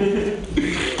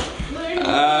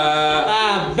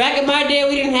 Back in my day,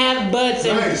 we didn't have butts,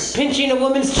 and pinching a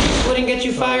woman's cheeks wouldn't get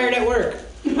you fired at work.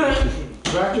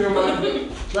 Back in my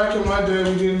day,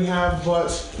 we didn't have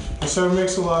butts. And Sir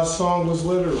Mix-a-Lot's song was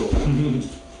literal.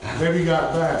 Then we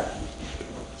got back.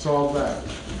 It's all back.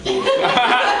 Maybe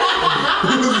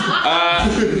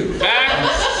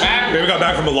we got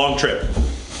back from a long trip.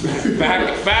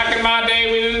 Back in my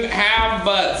day, we didn't have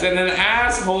butts, and an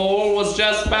asshole was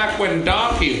just back when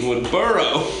donkeys would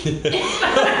burrow.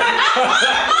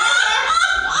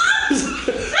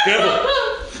 Careful.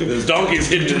 There's donkeys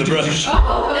hidden in the brush.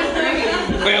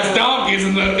 There's donkeys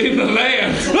in the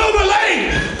land. Oh, my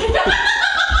leg!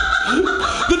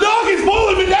 The donkey's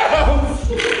pulling me down!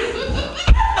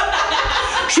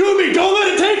 Shoot me! Don't let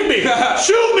it take me!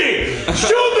 Shoot me!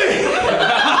 Shoot me!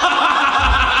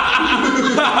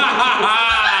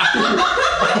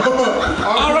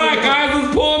 All right, guys,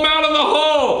 let's pull him out of the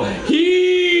hole.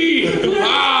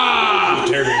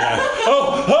 Tear me now.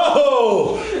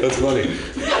 Oh! That's funny.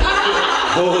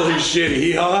 Holy shit,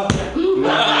 hee-haw.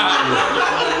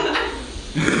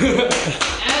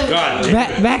 God.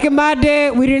 Back in my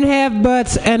day, we didn't have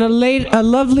butts, and a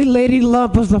lovely lady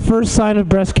lump was the first sign of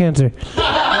breast cancer.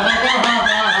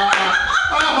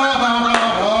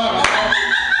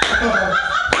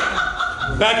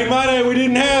 Back in my day, we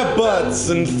didn't have butts,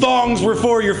 and thongs were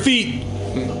for your feet.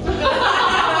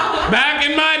 Back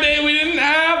in my day, we didn't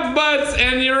have butts,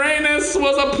 and Uranus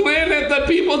was a planet that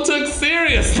people took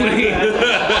seriously.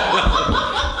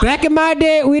 Back in my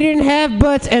day, we didn't have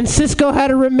butts, and Cisco had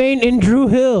to remain in Drew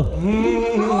Hill.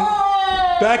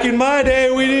 Back in my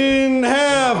day, we didn't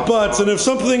have butts, and if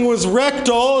something was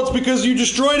rectal, it's because you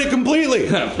destroyed it completely.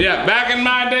 Yeah, back in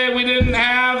my day, we didn't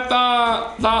have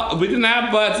we didn't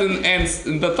have butts,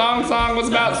 and the thong song was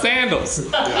about sandals.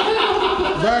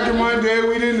 Back in my day,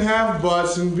 we didn't have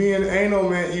butts, and being anal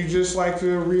meant you just like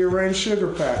to rearrange sugar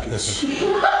packets.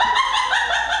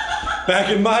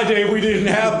 Back in my day, we didn't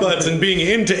have butts, and being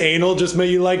into anal just meant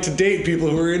you like to date people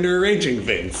who were into arranging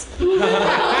things.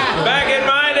 Back in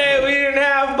my day, we didn't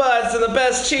have butts, and the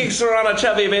best cheeks were on a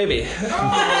chubby baby.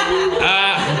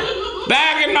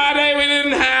 Back in my day, we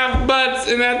didn't have butts,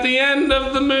 and at the end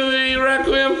of the movie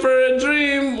Requiem for a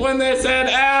Dream, when they said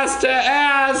ass to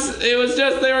ass, it was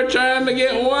just they were trying to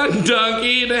get one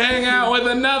donkey to hang out with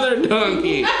another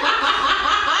donkey.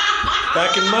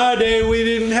 Back in my day, we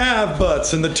didn't have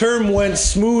butts, and the term went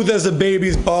smooth as a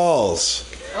baby's balls.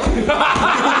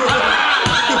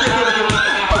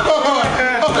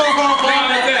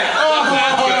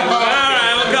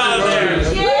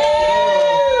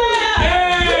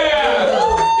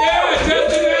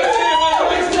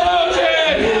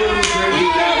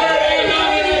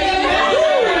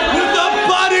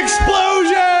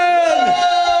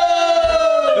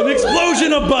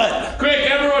 A butt. Quick,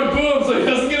 everyone boom so he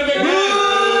doesn't get a big head.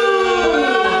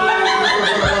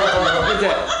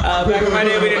 Back in my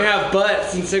day, we didn't have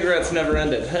butts and cigarettes never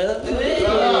ended. Huh? We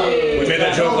made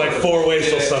that joke like 4 ways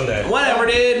till Sunday. Whatever,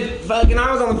 dude. Fucking,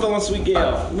 I was on the phone with Sweet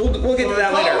Gale. We'll get to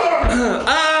that later.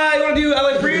 You want to do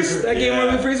LA Freeze? That game where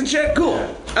we freeze and shit? Cool.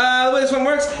 the way this one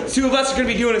works, the two of us are going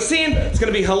to be doing a scene. It's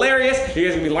going to be hilarious. You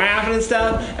guys are going to be laughing and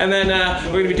stuff. And then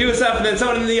we're going to be doing stuff, and then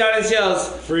someone in the audience yells,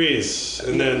 freeze.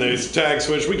 And then there's tag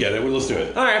switch. We get it. Let's do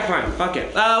it. All right, fine. Fuck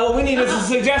it. What we need is a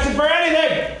suggestion for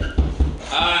anything.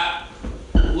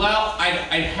 Well,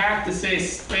 I'd have to say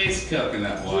space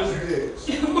coconut water.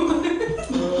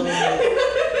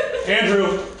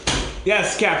 Andrew.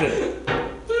 Yes, Captain.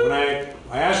 When I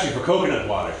asked you for coconut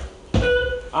water.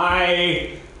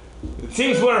 It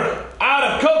seems we're out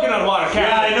of coconut water, Captain.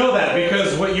 Yeah, I know that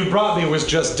because what you brought me was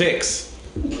just dicks.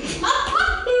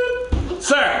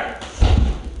 Sir,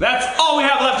 that's all we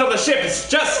have left on the ship is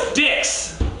just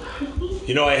dicks.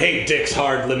 You know I hate Dick's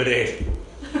Hard Lemonade.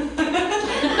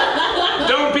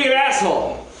 Don't be an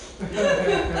asshole.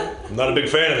 I'm not a big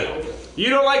fan of it. You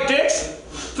don't like dicks?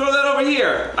 Throw that over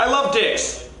here. I love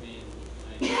dicks.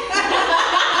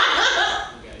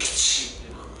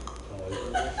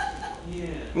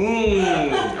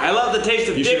 I love the taste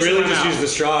of You dicks. should really in my just mouth. use the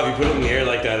straw. If you put it in the air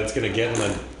like that, it's gonna get in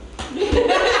the...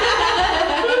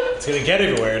 It's gonna get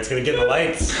everywhere. It's gonna get in the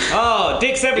lights. Oh,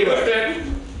 dicks everywhere.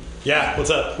 Yeah, what's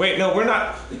up? Wait, no, we're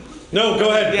not. No, go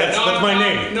ahead. Yeah, that's my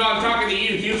name. No, I'm talking to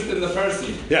you, Houston the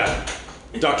person. Yeah,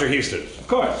 Dr. Houston. Of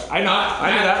course. I know.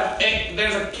 I knew that.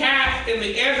 There's a cat in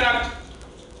the air duct.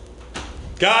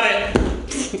 Got it.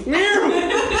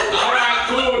 Alright,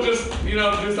 cool. Just,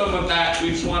 do something with that. We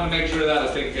just want to make sure that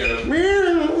was taken care of.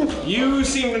 You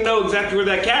seem to know exactly where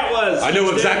that cat was. I know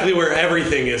exactly where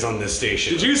everything is on this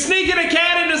station. Did you sneak in a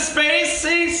cat into space?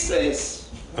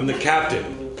 I'm the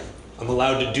captain. I'm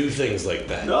allowed to do things like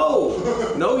that. No,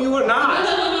 you are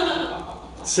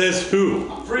not. Says who?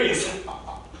 Freeze.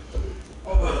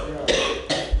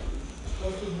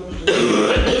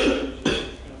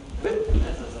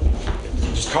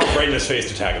 Just cough right in his face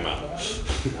to tag him out.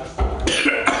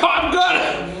 I'm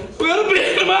gonna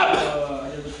beat him up.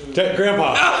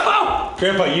 Grandpa.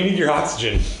 Grandpa, you need your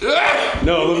oxygen.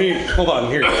 No, let me. Hold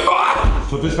on. Here.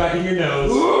 Put this back in your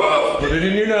nose. Put it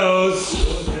in your nose.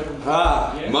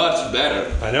 Much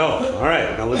better. I know. All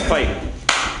right, now let's fight.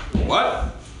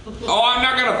 What? Oh, I'm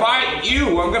not gonna fight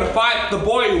you. I'm gonna fight the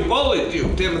boy who bullied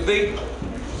you, Timothy.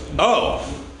 Oh.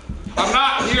 I'm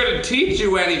not here to teach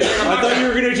you anything. I thought you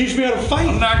were going to teach me how to fight.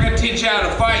 I'm not going to teach you how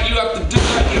to fight. You have to do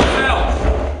it yourself.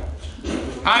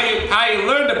 How you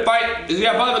learn to fight is you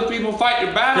have other people fight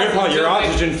your battles. Grandpa, your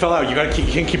oxygen fell out. You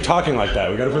can't keep talking like that.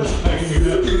 We got to put this back in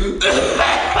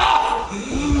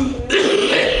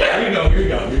your nose. Here you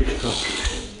go.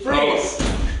 Freeze.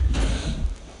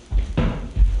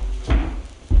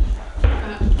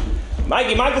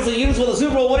 Mikey Michael's a use with a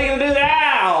Super Bowl. What are you going to do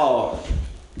now?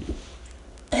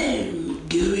 I'm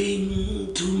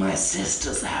going to my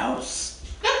sister's house.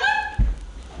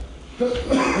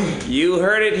 You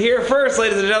heard it here first,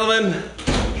 ladies and gentlemen.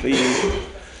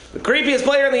 The creepiest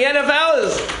player in the NFL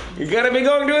is you're going to be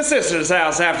going to his sister's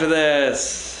house after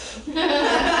this.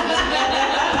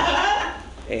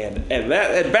 and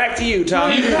back to you,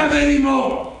 Tom. Do you have any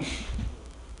more?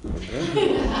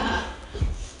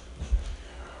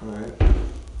 All right.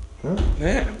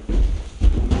 Yeah.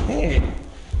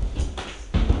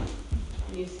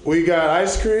 We got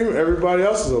ice cream. Everybody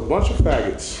else is a bunch of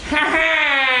faggots. Ha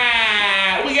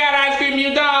ha! We got ice cream,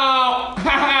 you don't. Ha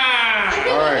ha!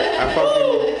 All right.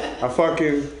 I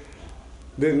fucking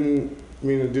didn't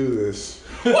mean to do this.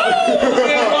 It was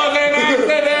an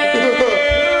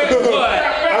accident. What?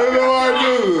 I don't know why I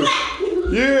do this.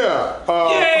 Yeah.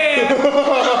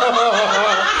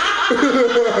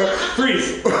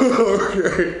 Freeze.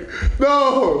 Okay.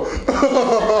 No.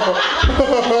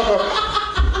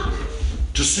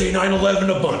 Just say 9/11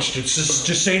 a bunch.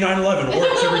 Just say 9/11. It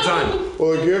works every time.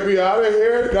 Well, get me out of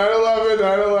here. 9/11,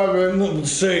 9/11.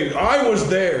 Say, I was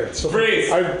there. So freeze.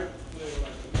 And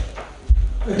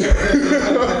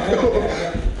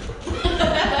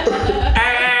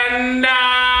I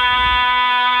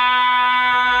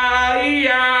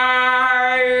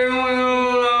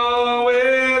will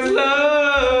always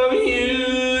love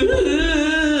you.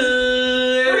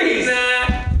 Freeze.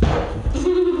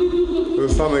 The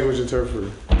sign language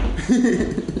interpreter.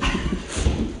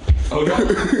 Oh no. I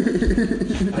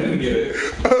didn't get it.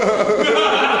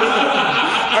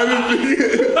 I didn't think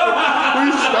it.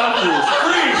 Please stop this.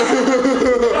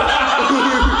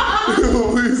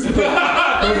 Please stop.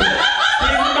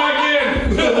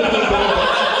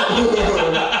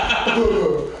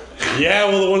 Yeah,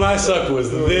 well, the one I sucked was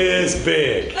this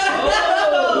big.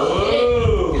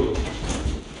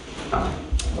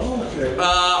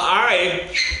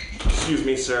 Alright. Excuse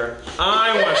me, sir.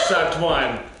 I once sucked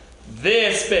one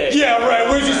this big. Yeah, right.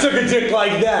 Where'd you suck a dick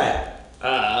like that?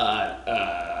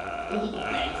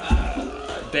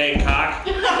 Bangkok.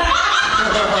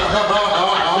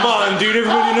 Come on, dude.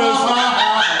 Everybody knows.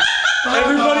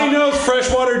 Everybody knows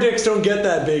freshwater dicks don't get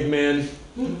that big, man.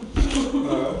 You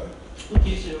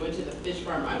should have went to the fish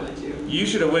farm I went to. You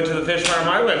should have went to the fish farm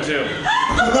I went to.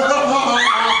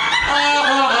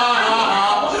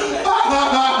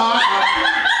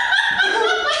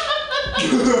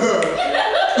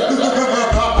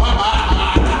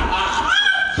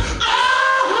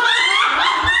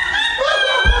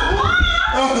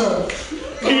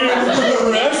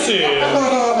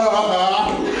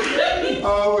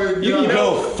 You can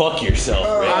go fuck yourself,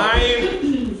 man.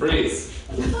 I'm freeze.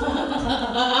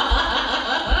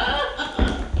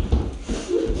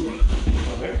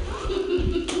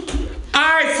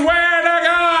 I swear to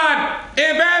God,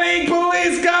 if any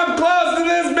police come close to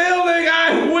this building,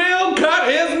 I will cut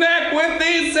his neck with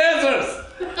these scissors.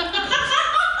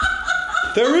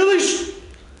 They're really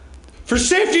for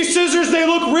safety scissors, they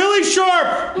look really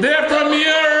sharp. They're from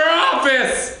your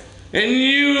office. And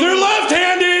they're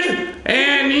left-handed.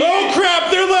 And oh crap,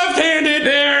 they're left-handed.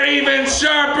 They're even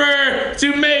sharper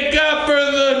to make up for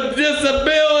the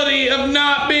disability of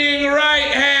not being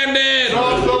right-handed.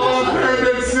 Not the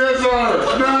left-handed scissors.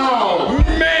 No.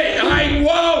 I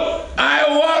won't.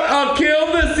 I'll kill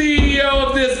the CEO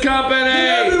of this company.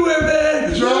 Everywhere,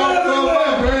 man. Drop the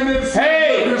left-handed scissors.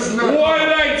 Hey, No. what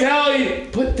did I tell you?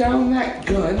 Put down that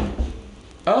gun.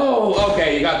 Oh,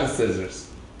 okay, you got the scissors.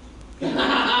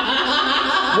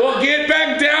 We'll get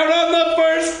back down on the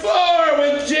first floor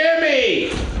with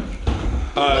Jimmy.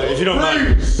 If you don't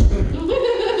mind.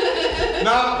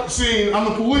 Not seen. I'm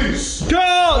the police. Go!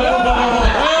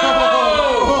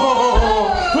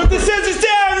 Oh! Put the scissors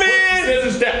down, man! Put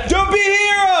the scissors down. Don't be a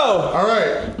hero! All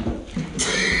right.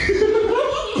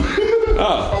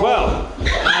 Oh, well.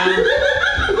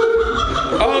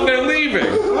 Oh, they're leaving.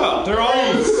 Oh, they're all...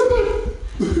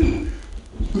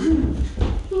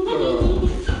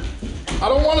 I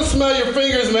don't want to smell your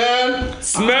fingers, man.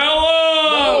 Smell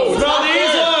them! No, smell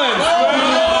these ones!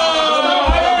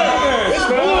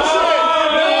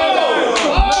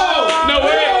 No,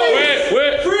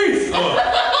 wait. Freeze!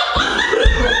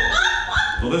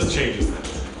 Well, this changes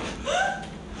things.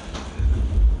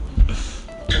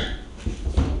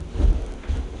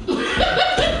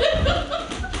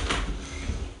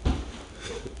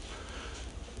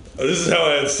 This is how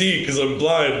I see because I'm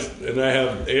blind and I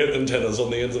have ant antennas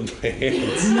on the ends of my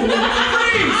hands.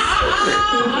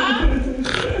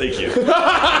 Thank you.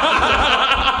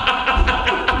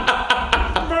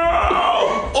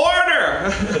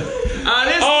 Order!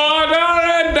 Order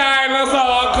and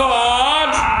dinosaur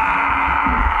court!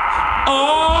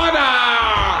 Order!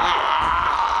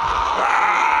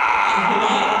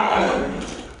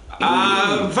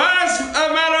 First, a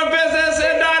matter of business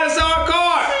in dinosaur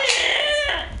court.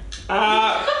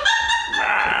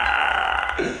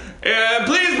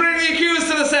 Please bring the accused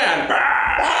to the stand.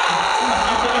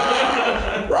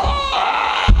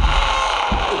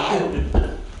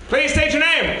 Please state your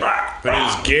name. My name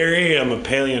is Gary. I'm a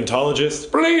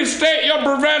paleontologist. Please state your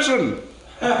profession.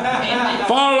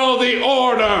 Follow the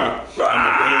order. I'm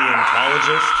a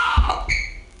paleontologist.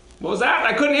 What was that?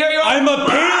 I couldn't hear you. I'm a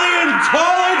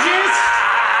paleontologist.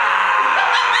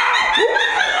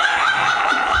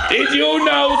 Did you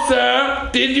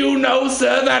know,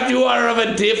 sir, that you are of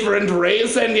a different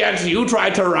race and yet you try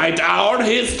to write our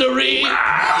history?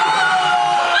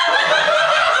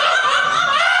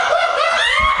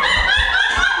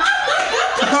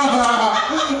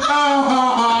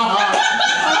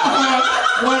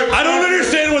 I don't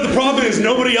understand what the problem is.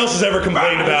 Nobody else has ever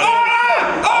complained about it.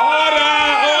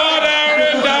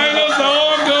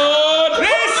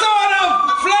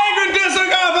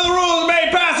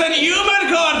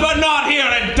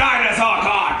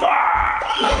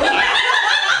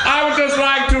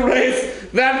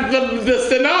 That the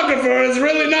stenographer is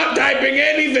really not typing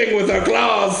anything with her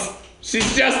claws.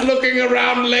 She's just looking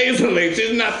around lazily.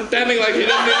 She's not pretending like she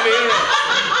doesn't even hear it.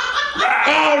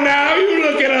 Oh, now you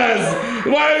look at us.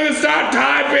 Why don't you start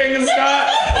typing and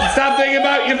stop thinking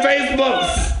about your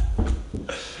Facebooks?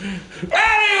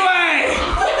 Anyway!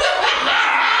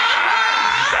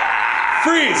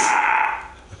 Freeze!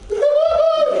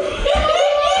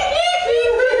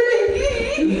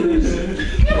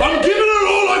 I'm giving it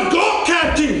all I've got,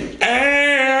 Captain!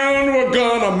 And we're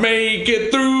gonna make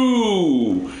it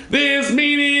through this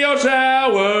meteor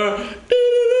shower.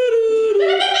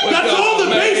 That's all the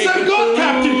bass I've got,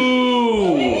 Captain!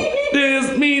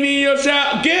 This meteor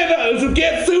shower.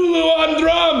 Get Zulu on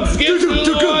drums! Get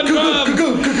Zulu on drums!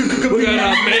 We're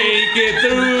gonna make it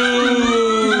through.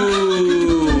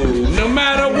 No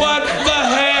matter what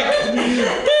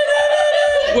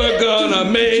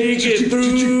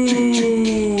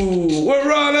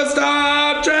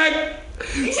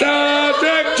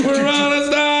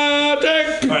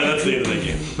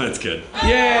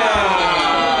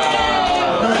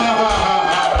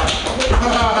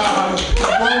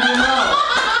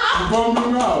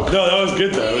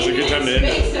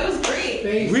man. Space, that was great.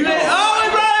 We brought it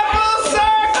full circle!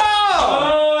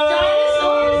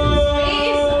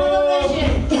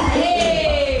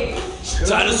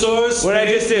 Dinosaurs. What did I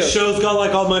just do? The show's got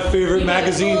like all my favorite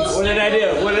magazines. What did I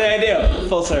do?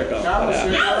 Full circle.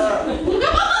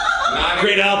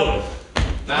 Great album.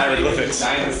 Hieroglyphics.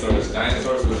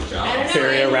 Dinosaurs with John.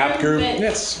 Feria rap group.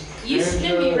 Yes. You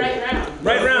spin me right round.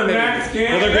 Right round, baby. Next game.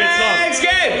 Another great song. Next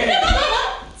game.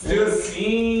 Let's do a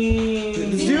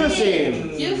scene. Let's do a scene.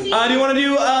 Do you want to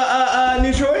do a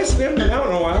new choice? We haven't done that one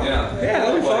in a while. Yeah. Yeah,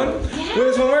 that'll be fun. When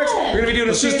this one works, we're gonna be doing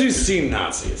a Let's just do Scene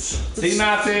Nazis. Scene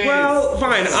Nazis. Well,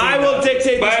 fine. I will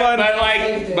dictate this one.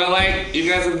 But like, you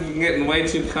guys are getting way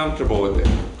too comfortable with it.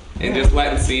 And just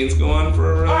letting scenes go on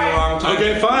for a really long time.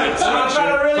 Okay, fine. I'm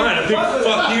trying to really Fine, a big fuck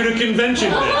fuck you to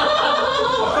convention then.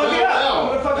 Fuck it up. I'm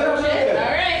gonna fuck it up.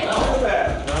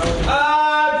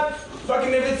 Alright.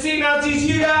 Fucking if it's Scene Nazis,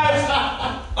 you guys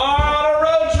are on a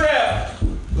road trip.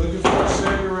 Looking for a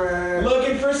cigarette.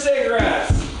 Looking for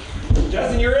cigarettes.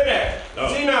 Justin, you're in it.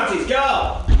 Oh. Scene Nazis,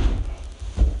 go.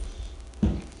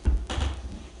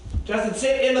 Justin,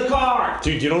 sit in the car.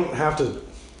 Dude, you don't have to.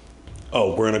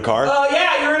 Oh, we're in a car?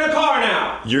 Yeah, you're in a car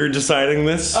now. You're deciding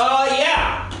this?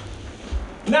 Yeah.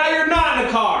 Now you're not in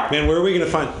a car. Man, where are we gonna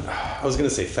find? I was gonna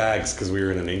say fags because we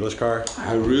were in an English car.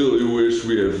 I really wish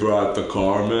we had brought the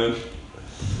car, man.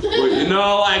 But you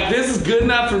know, like, this is good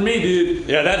enough for me, dude.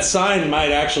 Yeah, that sign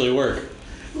might actually work.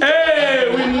 Hey,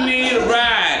 we need a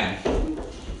ride.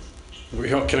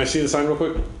 Can I see the sign real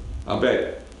quick? I'll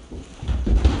bet.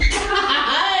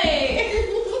 Hi.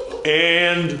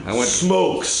 And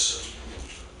smokes.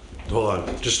 Hold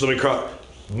on, just let me cross.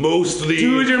 Mostly.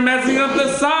 Dude, you're messing up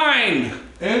the sign.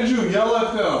 Andrew, yell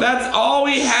at them. That's all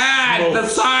we had. Smokes. The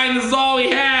sign is all we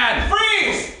had.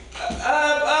 Freeze!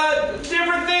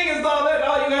 Different thing is all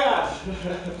you had.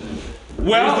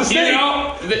 Well, Here's the you steak.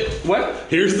 know, what?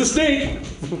 Here's the steak.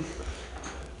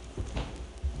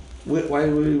 Why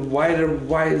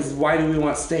do we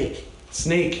want steak?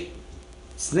 Snake.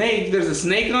 Snake? There's a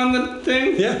snake on the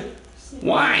thing? Yeah.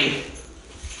 Why?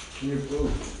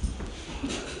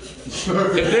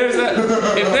 If there's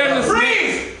a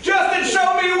Freeze! Justin,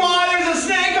 show me why there's a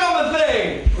snake on the thing.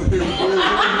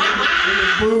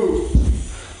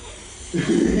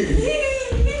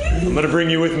 I'm gonna bring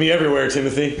you with me everywhere,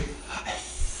 Timothy.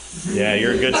 Yeah,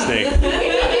 you're a good snake.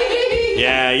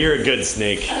 Yeah, you're a good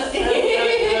snake.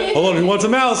 Hold on, who wants a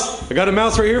mouse? I got a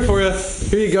mouse right here for you.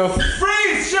 Here you go.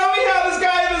 Freeze! Show me how this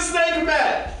guy and the snake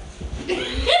met.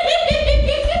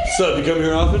 So, you come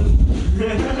here often?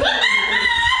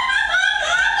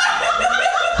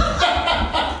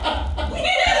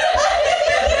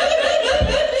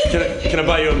 Can I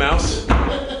buy you a mouse?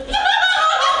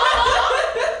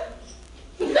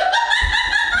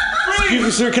 Excuse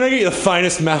me, sir, can I get you the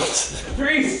finest mouse?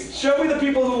 Freeze! Show me the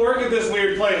people who work at this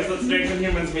weird place that snakes and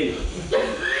humans meet.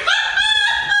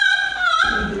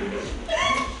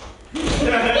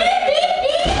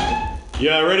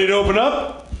 Yeah, ready to open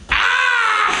up?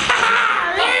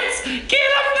 Let's get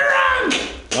them drunk!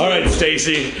 All right,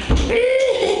 Stacy.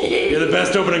 You're the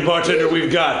best opening bartender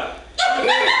we've got.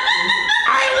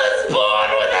 I was born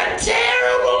with a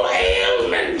terrible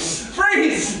ailment.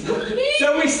 Freeze!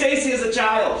 Show me Stacy as a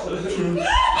child.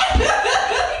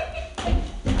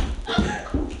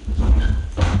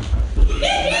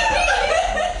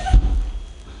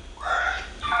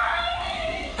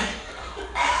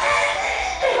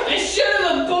 I should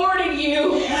have aborted you.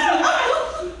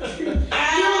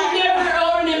 You'll never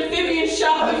own an amphibian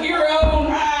shop of your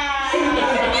own.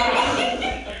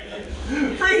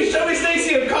 Freeze! Show me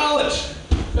Stacy in college.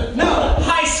 No,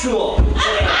 high school.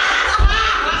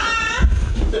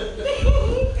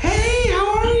 Hey, how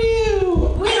are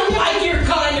you? We don't like your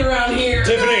kind around here.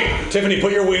 Tiffany,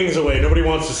 put your wings away. Nobody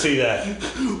wants to see that. Can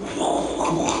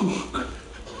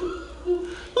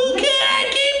I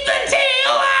keep the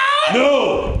tail out?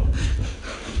 No!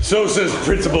 So says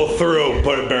Principal Thorough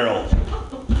Barrel.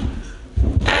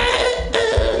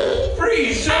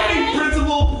 Freeze! Show me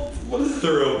Principal. What is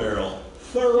Thorough Barrel.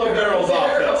 Thorough Barrel's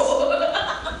office.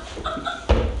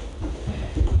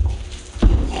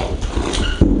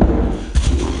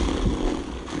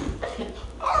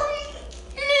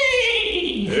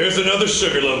 There's another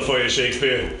sugar lump for you,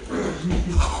 Shakespeare.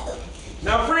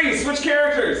 Now freeze! Switch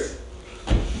characters.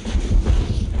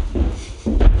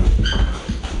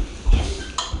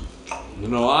 You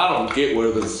know, I don't get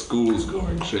where the school's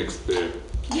going, Shakespeare.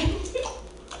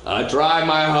 I try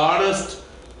my hardest.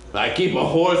 I keep a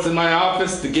horse in my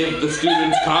office to give the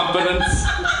students confidence.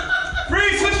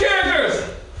 Freeze! Switch characters.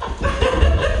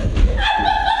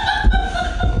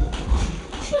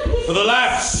 For the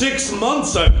last 6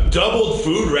 months, I've doubled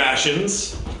food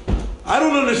rations. I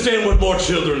don't understand what more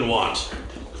children want.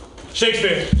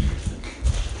 Shakespeare,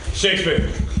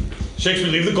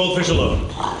 leave the goldfish alone.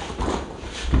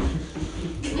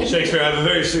 Shakespeare, I have a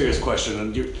very serious question,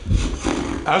 and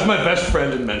as my best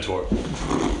friend and mentor,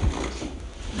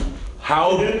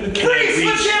 how can Freeze!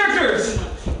 Switch characters!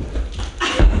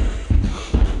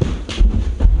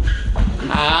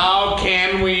 How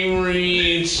can we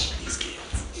reach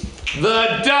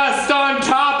the dust on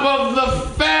top of the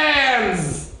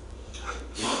fans?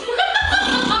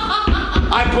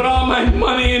 I put all my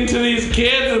money into these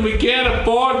kids and we can't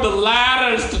afford the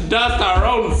ladders to dust our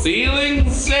own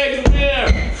ceilings,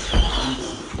 Shakespeare.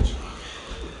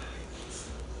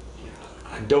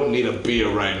 I don't need a beer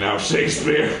right now,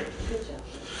 Shakespeare.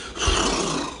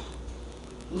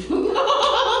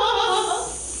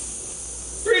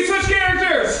 Three switch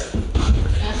characters!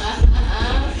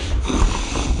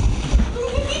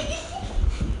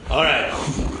 All right.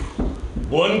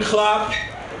 1 clap,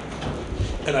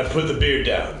 and I put the beer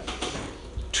down.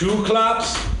 2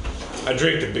 claps, I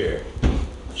drink the beer.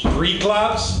 3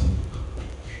 claps,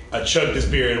 I chug this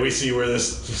beer, and we see where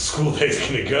this school day's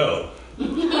gonna go. Hey,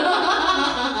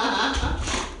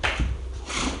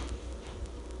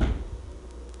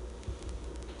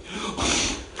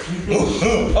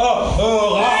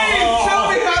 tell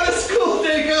me how the school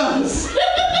day goes!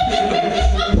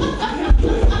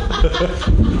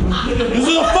 This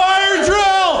is a fire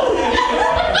drill!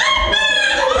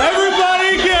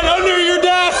 Everybody get under your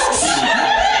desks!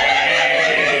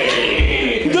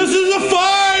 This is a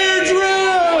fire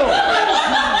drill!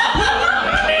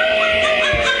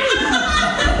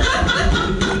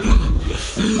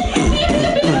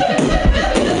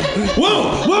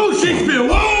 Whoa, Shakespeare,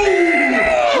 whoa!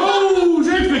 Whoa,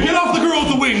 Shakespeare, get off the girl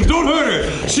with the wings, don't hurt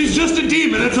her. She's just a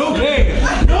demon, it's okay.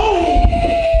 No!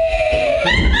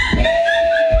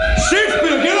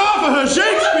 Shakespeare, get off of her!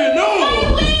 Shakespeare, no!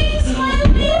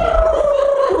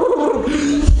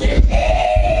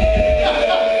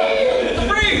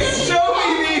 Freeze! Show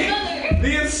me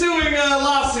the ensuing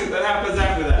lawsuit that happens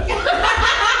after that.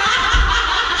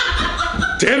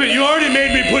 Damn it, you already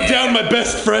made me put down my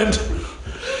best friend.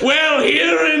 Well,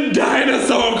 here in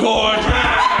Dinosaur Court,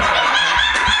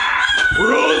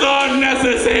 rules aren't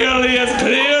necessarily as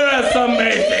clear as some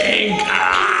may think.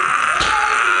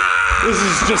 This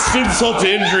is just insult to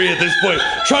injury at this point.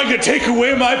 Trying to take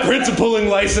away my principaling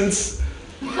license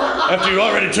after you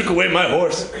already took away my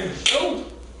horse.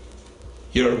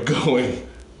 You're going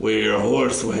where your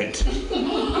horse went.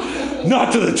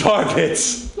 Not to the tar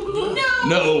pits.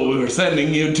 No, we're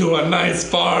sending you to a nice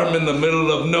farm in the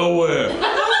middle of nowhere.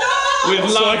 With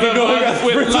lots of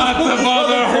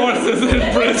other horses and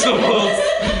principals.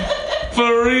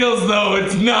 For reals though,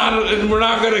 we're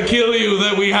not gonna kill you,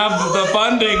 that we have the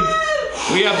funding.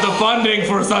 We have the funding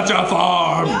for such a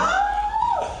farm.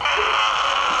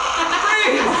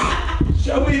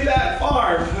 Show me that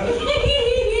farm.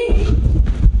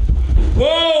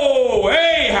 Whoa,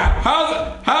 hey,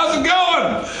 how's it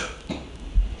going?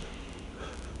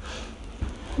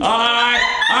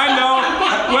 I know.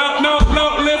 Well, no,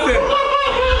 listen,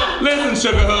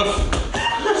 Sugarhoof.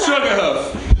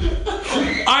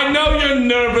 I know you're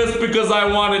nervous because I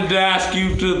wanted to ask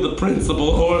you to the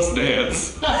principal horse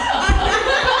dance.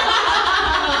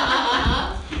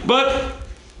 But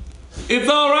it's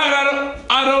all right.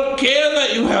 I don't care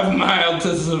that you have mild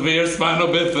to severe spinal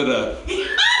bifida.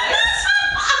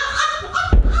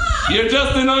 You're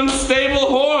just an unstable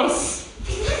horse.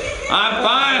 I'm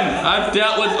fine. I've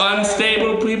dealt with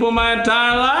unstable people my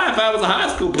entire life. I was a high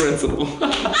school principal.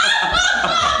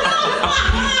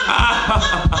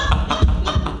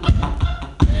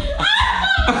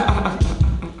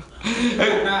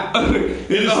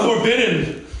 It is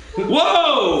forbidden.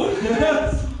 Whoa!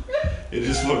 It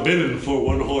is forbidden for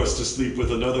one horse to sleep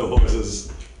with another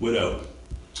horse's widow.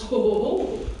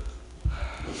 Oh.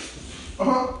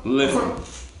 Listen.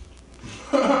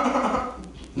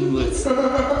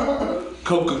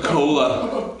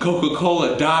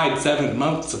 Coca-Cola died 7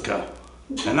 months ago.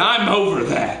 And I'm over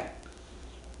that.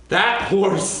 That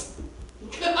horse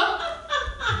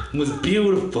was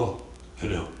beautiful. I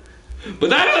know.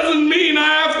 But that doesn't mean I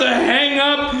have to hang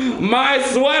up my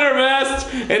sweater vest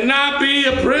and not be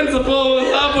a principal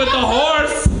in love with the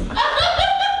horse.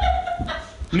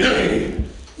 Nay.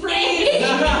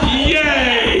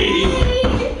 Yay!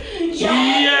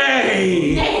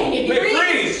 Yay! Wait,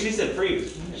 freeze! She said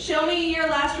freeze. Show me your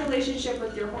last relationship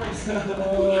with your horse.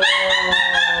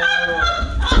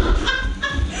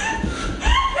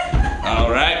 All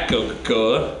right,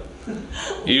 Coca-Cola.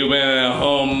 You've been at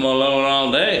home alone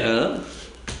all day, huh?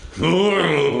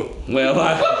 Well,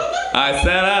 I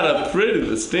set out a pretty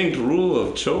distinct rule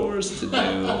of chores to do.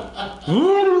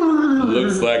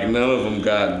 Looks like none of them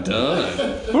got done.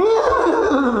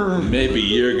 Maybe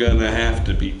you're gonna have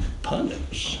to be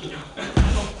punished.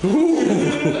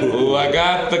 Ooh, I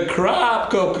got the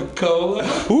crop, Coca-Cola.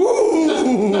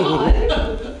 Ooh.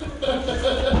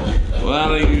 Why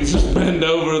don't you just bend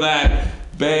over that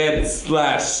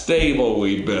bed/stable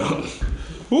we built?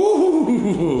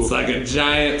 Ooh, it's like a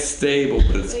giant stable,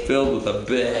 but it's filled with a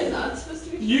bed. Not supposed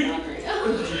to be You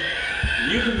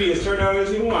can be as turned on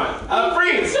as you want.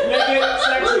 Freeze! Make it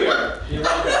sexier. You're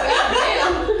welcome.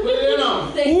 Put it in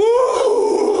them.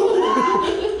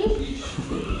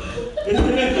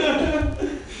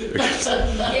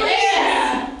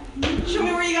 Yeah! Show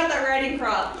me where you got that riding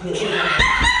crop.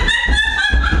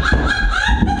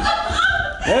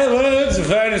 Hey, well, it's the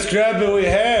finest crop that we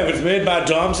have. It's made by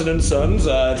Thompson and Sons.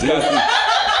 It's got the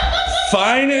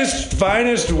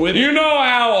finest whip. You know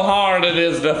how hard it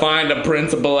is to find a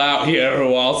principal out here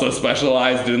who also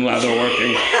specialized in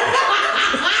leatherworking.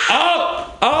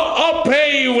 I'll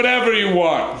pay you whatever you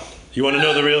want. You want to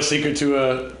know the real secret to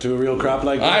a real crop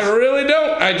like this? I really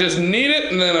don't. I just need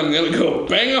it, and then I'm gonna go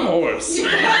bang a horse.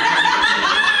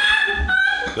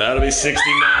 That'll be 69.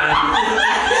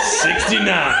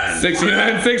 69.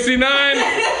 69.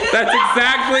 That's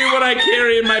exactly what I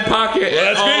carry in my pocket. Well,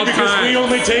 that's at great all because times. we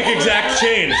only take exact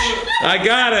change. I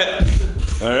got it.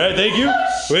 All right, thank you.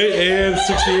 Wait, and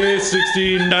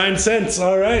 69 cents.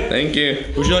 All right. Thank you.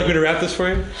 Would you like me to wrap this for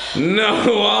you?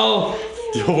 No,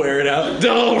 You'll wear it out?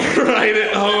 I'll write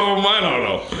it home. I don't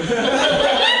know.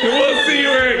 We'll see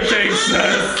where it takes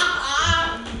us.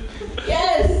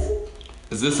 Yes!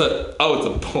 Is this a... Oh, it's a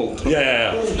bolt.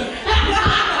 Yeah.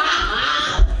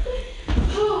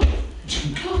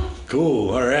 Cool.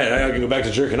 All right, I can go back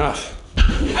to jerking off. And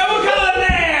we'll call it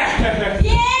there!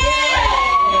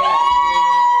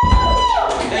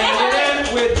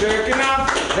 And with jerking off,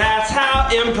 that's how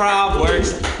improv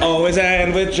works. Always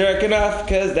end with jerking off,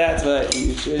 because that's what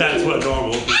you should That's do. what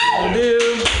normal people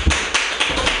do.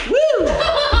 Woo!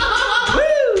 Woo!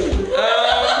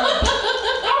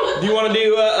 Do you want to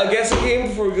do a guessing game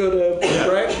before we go to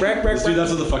break? Let's do That's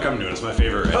What the Fuck I'm Doing. It's my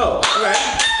favorite. Right? Oh, okay.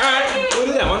 Alright, we'll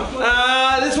do that one.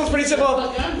 This one's pretty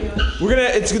simple.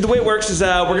 The way it works is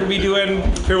we're gonna be doing...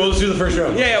 Here, we'll just do the first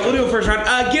round. Yeah, we'll do a first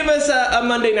round. Give us a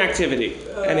mundane activity.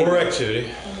 Or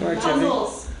activity.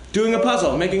 Puzzles. Doing a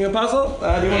puzzle. Making a puzzle?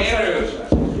 Do you want to start?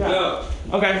 Yeah.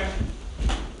 Okay.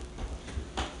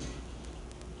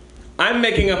 I'm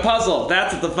making a puzzle.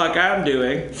 That's what the fuck I'm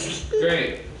doing.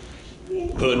 Great.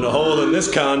 Putting a hole in this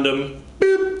condom.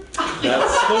 Boop.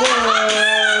 That's the one.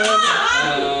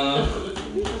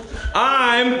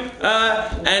 I'm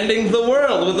ending the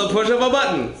world with the push of a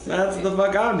button. That's what the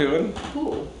fuck I'm doing.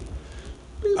 Cool.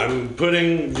 I'm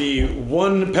putting the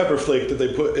one pepper flake that they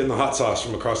put in the hot sauce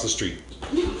from across the street.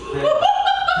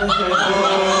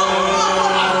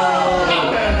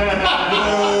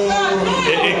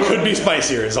 It could be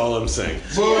spicier, is all I'm saying.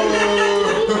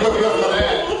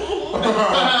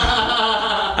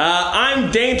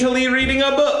 I'm daintily reading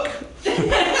a book.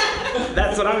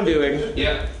 That's what I'm doing.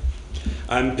 Yeah.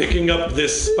 I'm picking up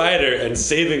this spider and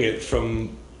saving it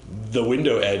from the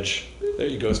window edge. There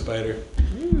you go, spider.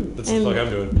 That's the fuck I'm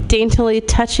doing. Daintily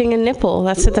touching a nipple.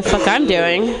 That's what the fuck I'm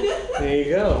doing. There you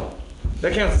go.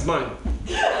 That counts as mine.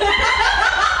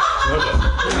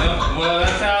 Well,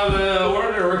 that's how the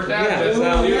order worked out. Yeah, that's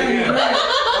how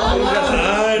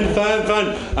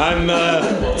Fine. I'm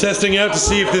testing out to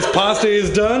see if this pasta is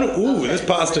done. Ooh, this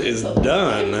pasta is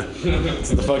done. That's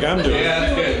what the fuck I'm doing. Yeah,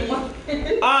 that's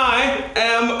good. I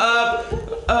am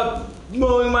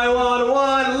mowing my lawn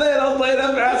one little blade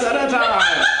of grass at a time.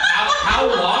 How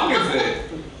long is it?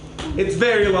 It's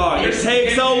very long. It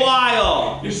takes a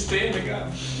while. You're standing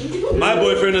up. My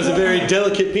boyfriend has a very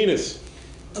delicate penis.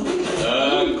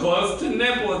 Close to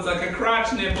nipple. It's like a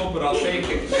crotch nipple, but I'll take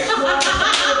it.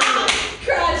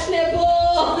 Crotch nipple!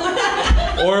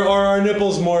 Or are our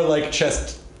nipples more like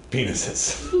chest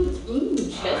penises? Ooh,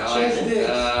 chest.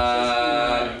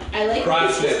 I like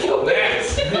crotch nipple.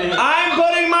 Next. I'm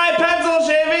putting my pencil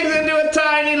shavings into a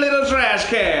tiny little trash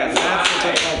can. That's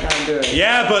what the fuck I'm doing.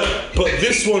 Yeah, but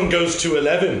this one goes to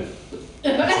 11.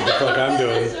 That's what the fuck I'm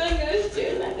doing. This one goes to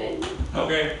 11.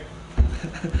 Okay.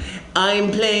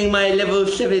 I'm playing my level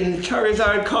 7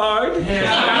 Charizard card.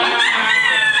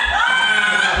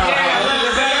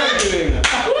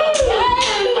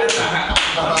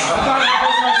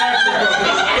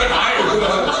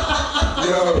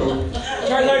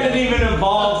 Charizard didn't even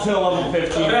evolve till level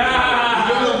 15.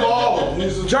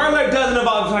 Charizard doesn't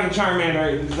evolve until like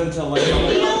Charmander until like.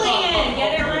 Julian,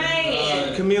 get it right.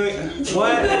 chameleon.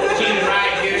 What? She's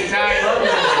right, get it tight.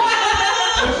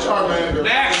 Charmander.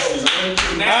 Next.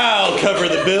 I'll cover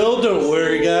the bill, don't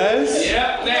worry, guys.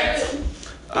 Yep, next.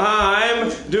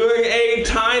 I'm doing a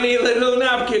tiny little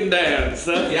napkin dance.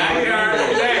 Yeah, you are.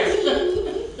 Next.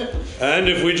 And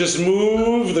if we just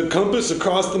move the compass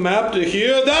across the map to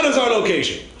here, that is our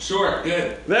location. Sure,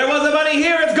 good. There was a bunny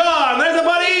here, it's gone. There's a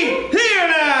bunny here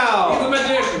now. He's a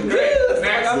magician. Great.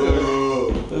 Next.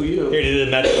 Oh, you. Here, did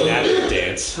the magic napkin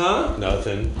dance. Huh?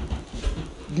 Nothing.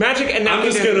 Magic and I'm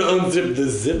napkin just dance. gonna unzip the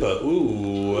zipper.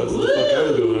 Ooh, that's what the fuck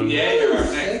I'm doing. Yeah, you are.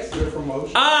 Next. Good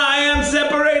promotion. I am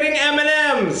separating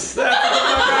M&Ms. That's what the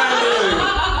fuck I'm doing.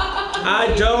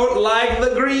 I don't like the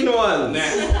green ones.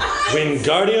 Next.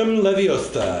 Wingardium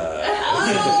Leviosa.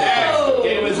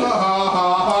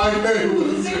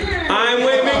 I'm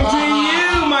waving to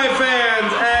you, my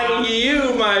fans, and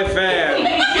you, my fans.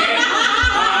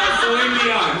 Celine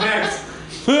Dion. Next.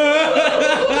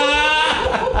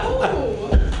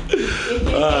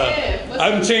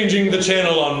 I'm changing the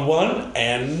channel on 1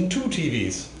 and 2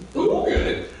 TVs. Ooh,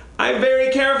 good. I'm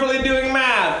very carefully doing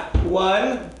math.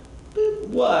 1, boop,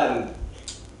 1.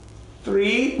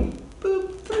 3,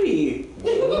 boop, 3.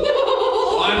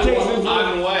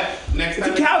 On what? Next time?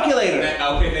 It's a calculator.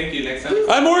 Okay, thank you. Next time.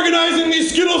 I'm organizing these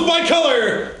Skittles by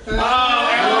color. Who's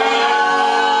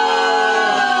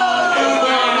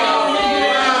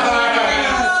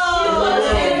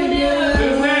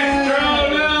next? Joe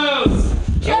knows.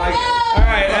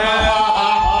 Alright,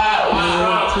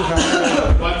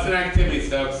 What's an activity,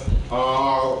 Stokes?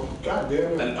 God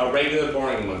damn it. A regular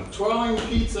boring one. Twirling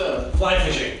pizza. Fly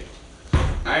fishing.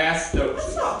 I asked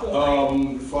Stokes.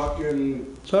 Fucking.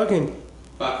 Dro,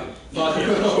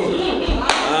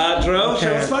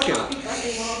 show us fucking.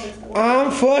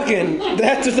 I'm fucking.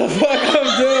 That's what the fuck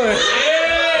I'm doing.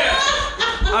 Yeah!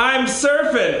 I'm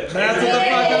surfing. That's what the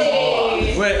fuck I'm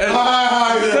doing. Wait,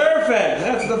 surfing.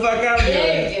 That's what the fuck I'm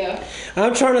doing.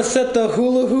 I'm trying to set the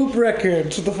hula hoop record.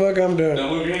 That's what the fuck I'm doing. Don't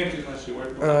move your hand too much. You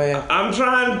work. Oh, yeah. I'm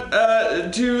trying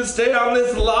to stay on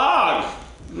this log.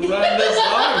 Run this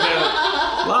log jam.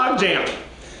 Log jam.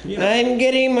 You know. I'm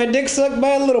getting my dick sucked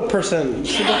by a little person.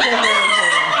 That's what the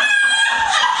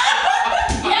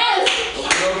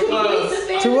fuck I'm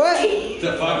doing. To what?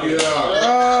 The fuck you are.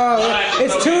 Oh,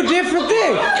 it's two different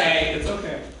things. Okay, it's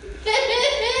okay.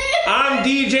 I'm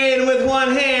DJing with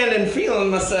one hand and feeling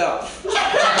myself.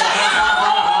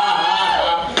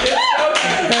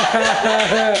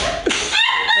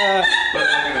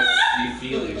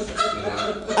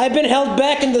 I've been held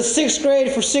back in the 6th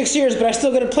grade for 6 years, but I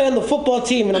still got to play on the football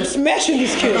team, and I'm smashing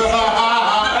these kids.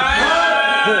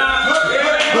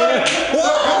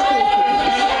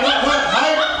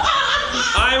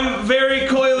 I'm very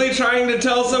coyly trying to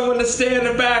tell someone to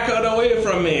stand back and away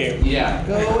from me. Yeah.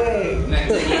 Go away.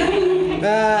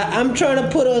 I'm trying to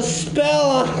put a spell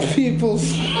on people.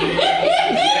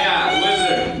 Yeah,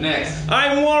 wizard. Next.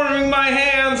 I'm warming my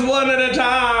hands one at a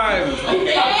time.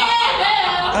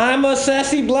 I'm a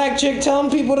sassy black chick telling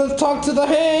people to talk to the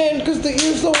hand because the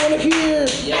ears don't want to hear.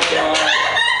 Yeah.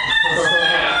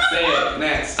 Say it.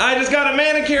 Next. I just got a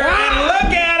manicure and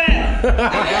look at it.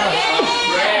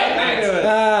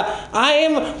 I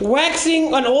am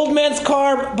waxing an old man's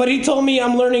car, but he told me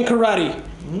I'm learning karate.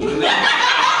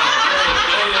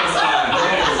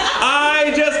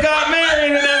 I just got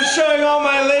married and I'm showing all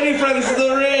my lady friends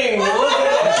the ring. Look at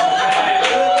it.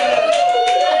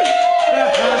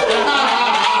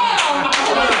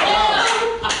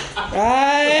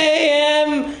 I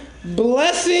am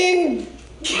blessing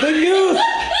the youth.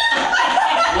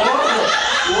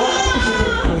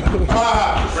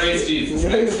 Praise Jesus.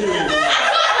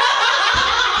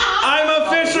 I'm a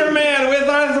fisherman with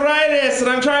arthritis and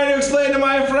I'm trying to explain to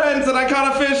my friends that I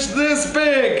caught a fish this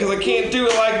big because I can't do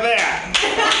it like that.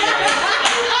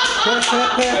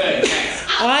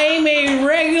 I'm a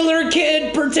regular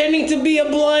kid pretending to be a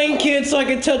blind kid so I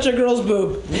can touch a girl's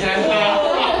boob.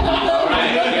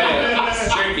 Alright, good.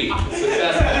 It's tricky.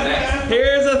 Successful. Next.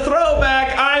 Here's a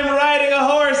throwback. I'm riding a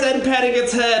horse and petting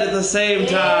its head at the same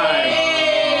time.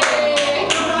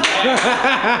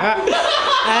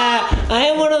 I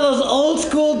am one of those old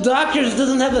school doctors who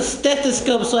doesn't have a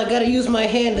stethoscope, so I gotta use my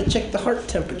hand to check the heart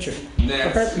temperature.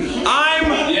 Next.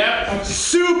 I'm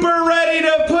super ready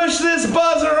to push this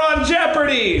buzzer on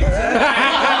Jeopardy.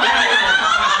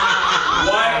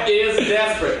 What is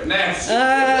desperate? Next.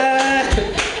 I'm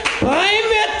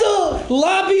at the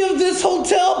lobby of this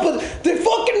hotel, but they're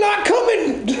fucking not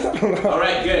coming.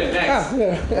 Alright, good. Next.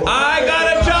 I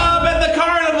got a job at the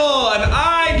carnival, and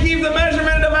I keep the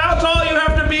measurement of how tall you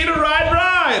have to be to ride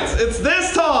rides. It's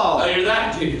this tall. Oh, you're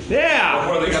that dude. Yeah.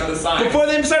 Before they got the sign. Before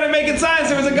they started making signs,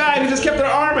 there was a guy who just kept their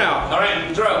arm out. All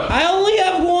right, Dro. I only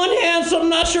have one hand, so I'm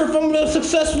not sure if I'm going to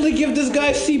successfully give this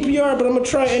guy CPR, but I'm going to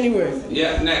try anyway.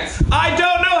 Yeah, next. I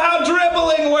don't know how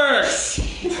dribbling works.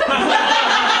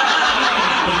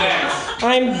 Next.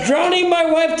 I'm drowning my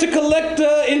wife to collect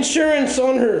insurance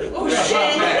on her. Oh, shit.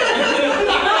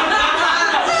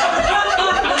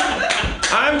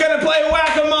 I'm going to play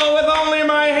whack-a-mole with only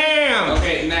my hand.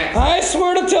 Okay, next. I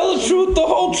swear to tell the truth, the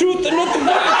whole truth, and nothing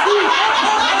but the truth.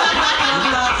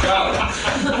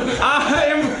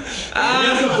 You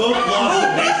guys have both lost the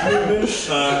base movement.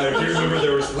 If you remember,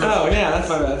 there was. Oh, yeah, that's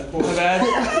my bad. My bad.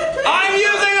 I'm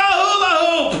using a hula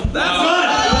hoop. That's fun.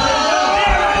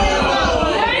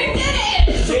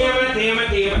 Damn it.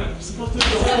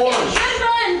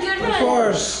 Good run. Of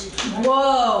course.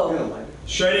 Whoa.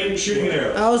 Shooting an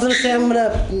arrow. I was going to say I'm going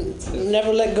to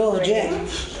never let go of Jack.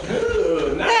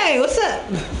 Hey, what's up?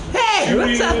 Hey,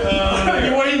 what's up? Are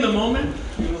you waiting the moment?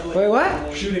 Wait,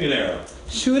 what? Shooting an arrow.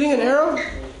 Shooting an arrow?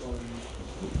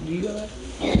 Do you got that?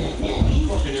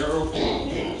 Fucking arrow.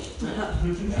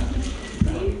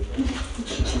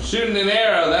 Shooting an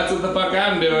arrow, that's what the fuck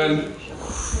I'm doing.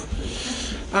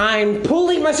 I'm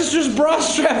pulling my sister's bra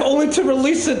strap only to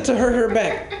release it to hurt her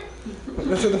back.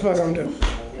 That's what the fuck I'm doing.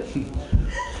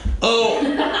 Oh,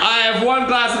 I have one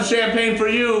glass of champagne for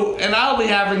you, and I'll be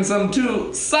having some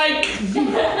too. Psych!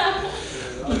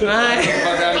 What the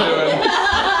fuck I'm doing?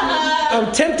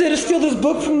 I'm tempted to steal this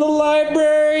book from the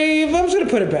library, but I'm just gonna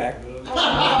put it back.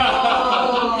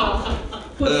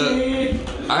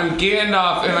 I'm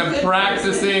Gandalf, and I'm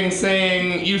practicing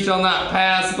saying "You shall not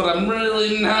pass," but I'm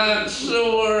really not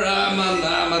sure. I'm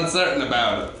uncertain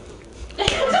about it.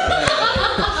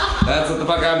 That's what the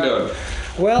fuck I'm doing.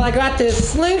 Well, I got this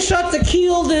slingshot to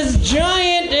kill this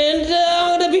giant, and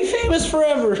I'm gonna be famous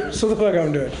forever. So the fuck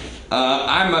I'm doing.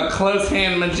 I'm a close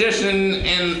hand magician,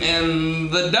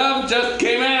 and the dove just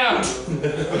came out.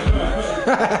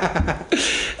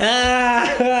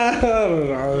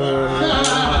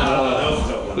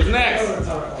 Who's next?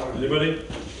 Anybody?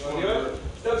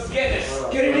 Stokes, get it.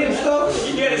 Get it in, Stokes.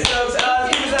 You get it, Stokes.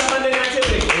 Give us that Monday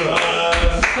activity.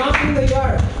 Stomp in the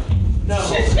yard. No.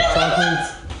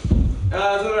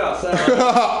 What else?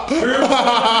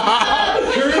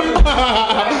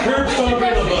 Curb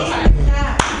stomping the bus.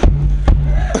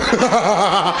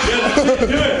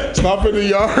 Stop in the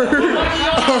yard.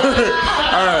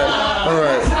 All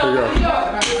right. Here we go.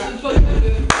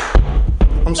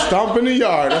 I'm stomping the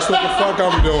yard. That's what the fuck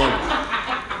I'm doing.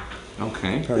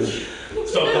 Okay.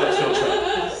 Stop.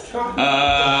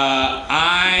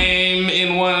 I'm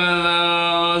in one of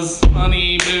those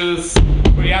money booths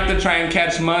where you have to try and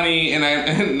catch money, and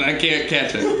I can't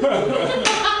catch it. That's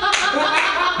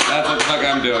what the fuck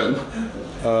I'm doing.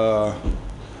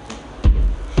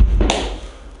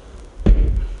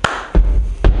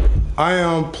 I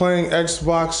am playing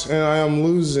Xbox and I am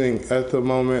losing at the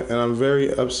moment, and I'm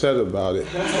very upset about it.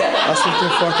 That's what the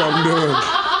fuck I'm doing.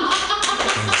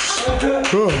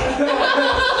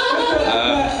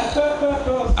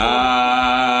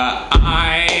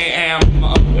 I am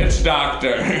a witch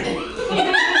doctor,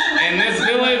 and this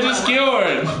village is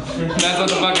cured. That's what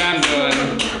the fuck I'm doing.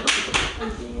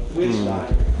 Witch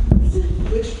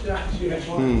doctor.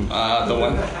 The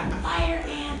one. Fire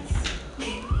ants.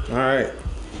 All right.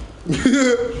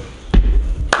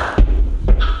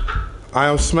 I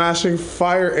am smashing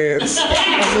fire ants.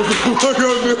 That's what the fuck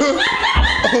I'm doing.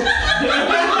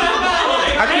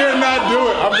 I cannot do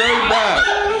it. I'm very bad.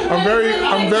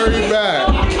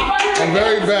 I'm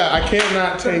very bad. I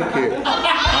cannot take it.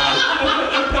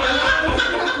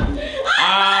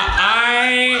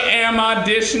 I am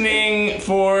auditioning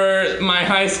for my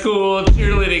high school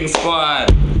cheerleading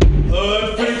squad.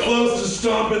 It's pretty close to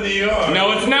stomping the yard.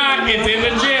 No, it's not. It's in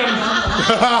the gym.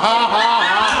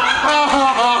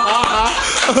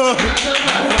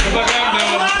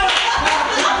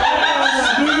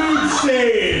 Smooth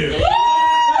save.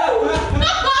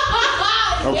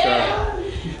 Okay.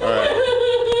 All right.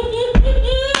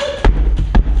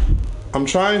 I'm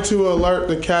trying to alert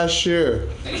the cashier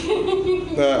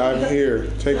that I'm here.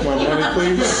 Take my money,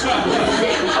 please.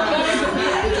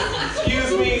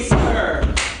 Excuse me, sir.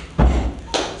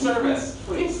 Service,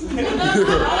 please.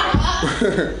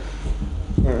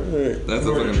 Alright. That's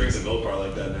We're gonna drink some milk bar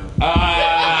like that now.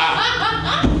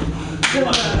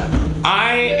 I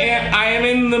am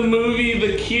in the movie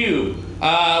The Cube,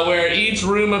 where each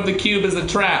room of the cube is a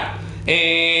trap,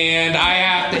 and I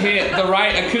have to hit the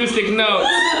right acoustic notes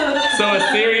so a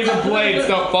series of blades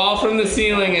don't fall from the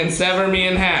ceiling and sever me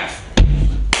in half.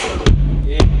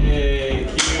 Yay,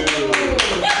 cute.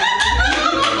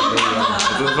 That's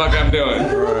what the fuck I'm doing.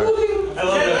 I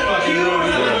love that fucking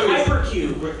movie.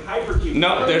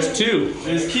 No, there's 2.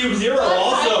 There's cube 0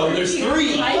 also. There's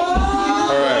 3. All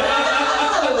right.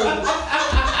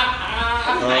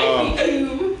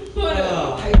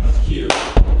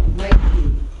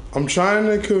 I'm trying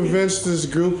to convince this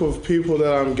group of people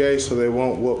that I'm gay so they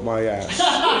won't whoop my ass.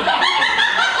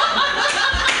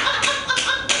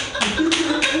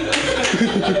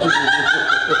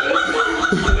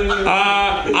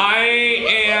 I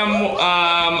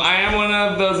am one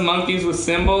of those monkeys with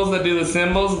cymbals that do the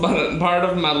cymbals, but part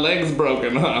of my leg's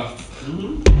broken off.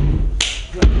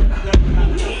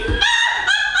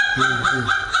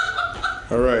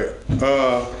 All right.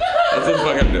 That's what the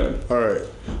fuck I'm doing. All right.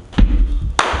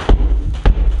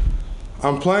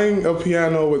 I'm playing a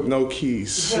piano with no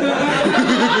keys. I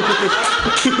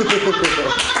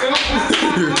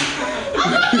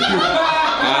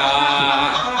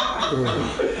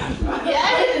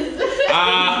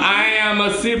am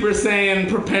a Super Saiyan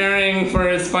preparing for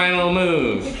his final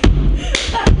move.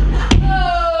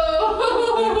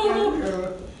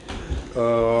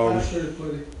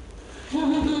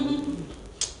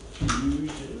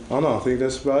 I don't know. I think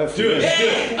that's about it. Do it.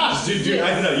 Just do it.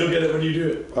 I know. You'll get it when you do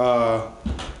it.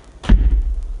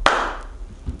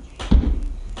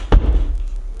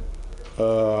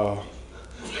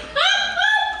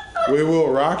 We will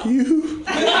rock you.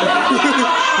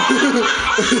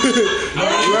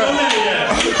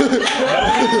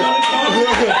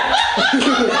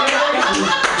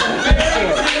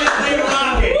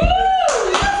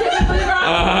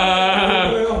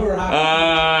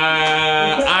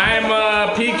 I'm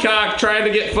a peacock trying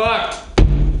to get fucked.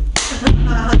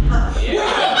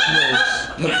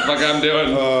 What the fuck I'm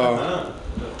doing?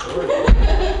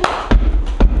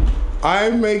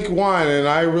 I make wine and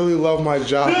I really love my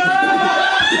job.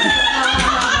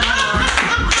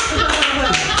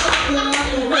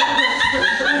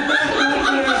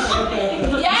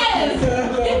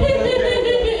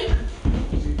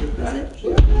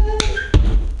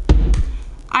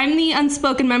 I'm the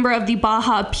unspoken member of the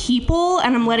Baja people,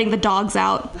 and I'm letting the dogs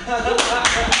out.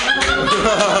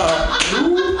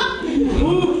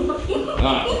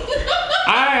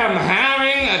 I am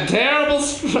having a terrible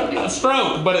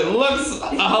stroke, but it looks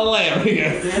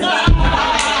hilarious.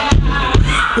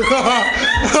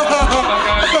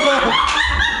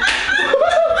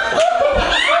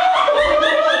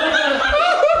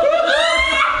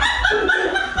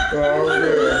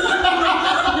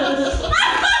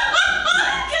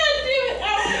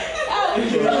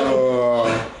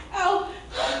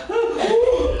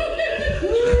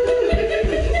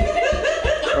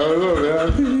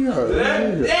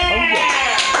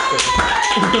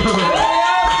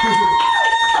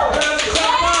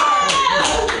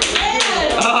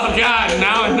 Oh God!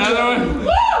 Now another one.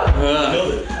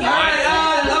 Alright,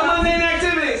 I'm on main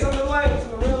activity. Something lame.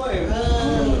 Something real lame.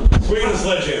 Swing the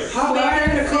sledgehammer. How about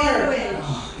in the car?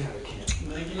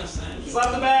 Slap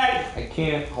the bag. I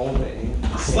can't hold it.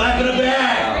 Slap in a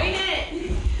bag. Bring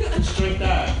it. Just drink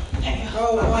that.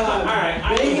 Oh, wow. Alright.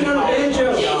 Banging on a banjo.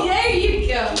 There you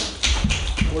go.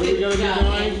 What are we gonna be doing?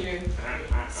 Andrew.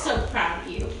 So proud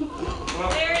of you.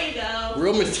 There you go.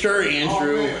 Real mature,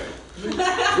 Andrew.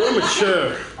 Real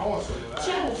mature. I want some of that.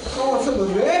 Just. I want some of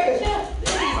that. There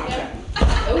you go.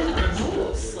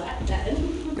 Oh, slap that.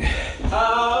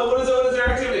 What is your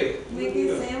activity? Making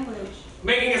a sandwich.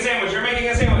 Making a sandwich. You're making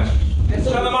a sandwich.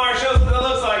 Show them our shows what it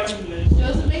looks like.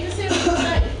 Joseph, make a sandwich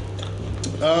tonight.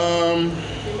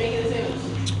 You're making a sandwich.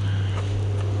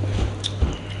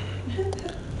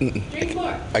 Drink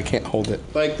more. I can't hold it.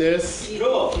 Like this?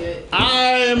 Cool.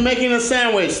 I am making a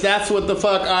sandwich. That's what the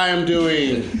fuck I am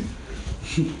doing.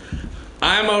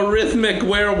 I'm a rhythmic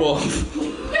werewolf. That's what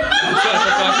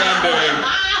the fuck I'm doing.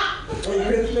 A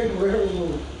rhythmic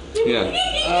werewolf. Yeah.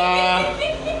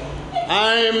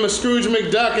 I'm a Scrooge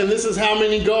McDuck, and this is how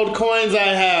many gold coins I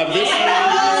have. This many.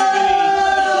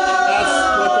 That's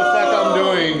what the fuck I'm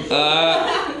doing.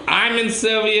 I'm in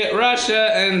Soviet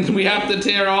Russia, and we have to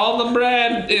tear all the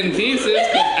bread in pieces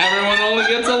because everyone only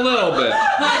gets a little bit.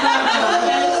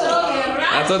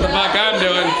 That's what the fuck I'm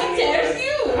doing.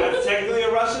 That's technically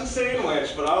a Russian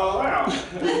sandwich, but I'll allow.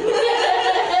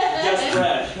 Just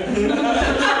bread.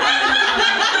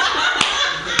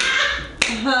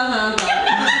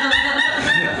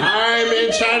 I'm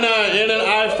in China in an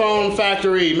iPhone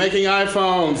factory making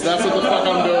iPhones. That's what the fuck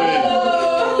I'm doing.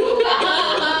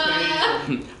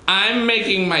 I'm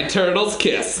making my turtles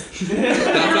kiss. That's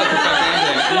what the fuck I'm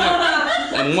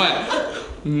doing. And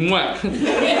what?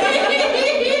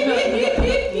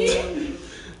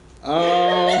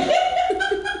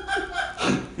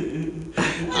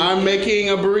 I'm making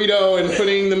a burrito and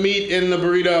putting the meat in the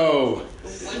burrito.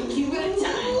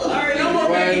 Alright, no more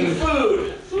making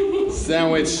food.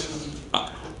 Sandwich.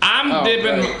 I'm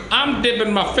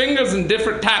dipping my fingers in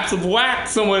different types of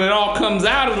wax, so when it all comes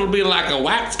out, it'll be like a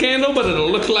wax candle, but it'll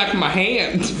look like my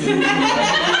hand.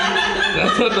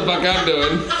 That's what the fuck I'm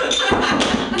doing.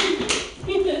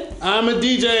 I'm a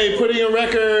DJ putting a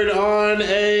record on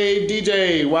a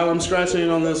DJ while I'm scratching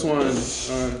on this one. That's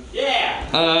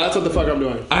what the fuck I'm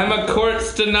doing. I'm a court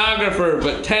stenographer,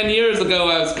 but 10 years ago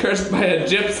I was cursed by a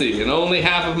gypsy, and only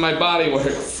half of my body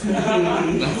works.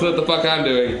 That's what the fuck I'm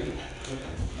doing.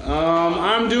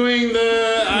 I'm doing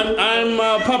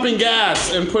I'm pumping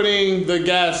gas and putting the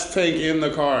gas tank in the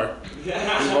car.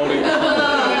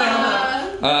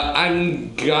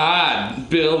 I'm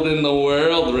God, building the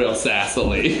world real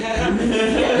sassily.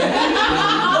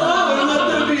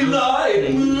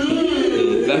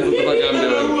 That's what the fuck I'm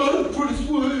doing.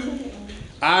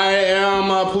 I am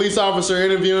a police officer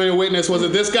interviewing a witness. Was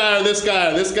it this guy or this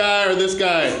guy? This guy or this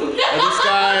guy? Or this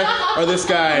guy or this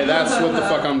guy? That's what the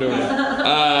fuck I'm doing.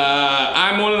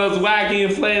 I'm one of those wacky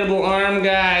inflatable arm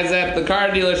guys at the car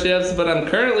dealerships, but I'm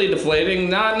currently deflating.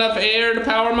 Not enough air to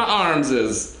power my arms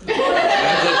is.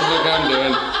 That's what the fuck I'm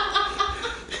doing.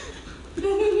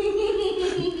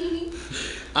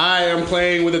 I am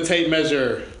playing with a tape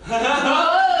measure.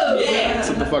 Oh, yeah. That's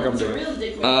what the fuck I'm doing.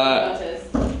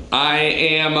 I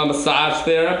am a massage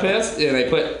therapist, and I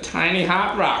put tiny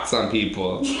hot rocks on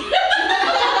people.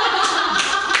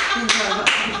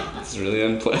 It's really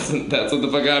unpleasant. That's what the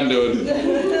fuck I'm doing.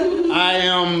 I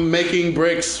am making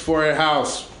bricks for a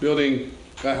house, building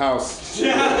a house.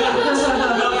 Not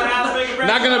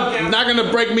gonna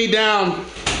break me down.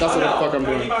 That's what the fuck I'm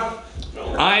doing.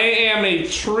 I am a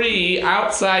tree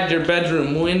outside your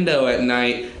bedroom window at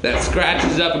night that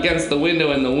scratches up against the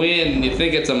window in the wind, and you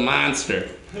think it's a monster.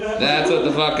 That's what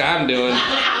the fuck I'm doing.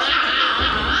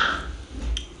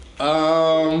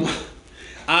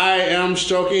 I am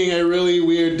stroking a really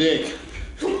weird dick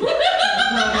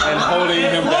and holding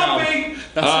him down.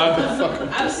 That's what the fuck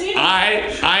I'm doing.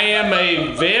 I am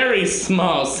a very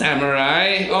small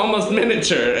samurai, almost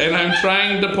miniature, and I'm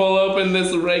trying to pull open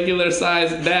this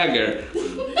regular-sized dagger.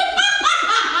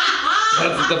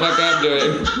 That's what the fuck I'm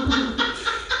doing.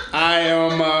 I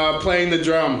am playing the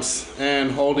drums and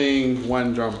holding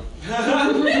one drum.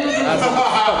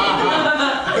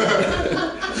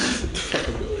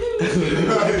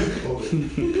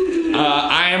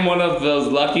 I am one of those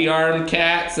lucky arm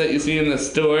cats that you see in the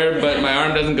store, but my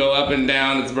arm doesn't go up and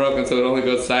down. It's broken, so it only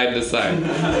goes side to side.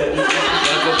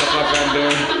 That's what the fuck I'm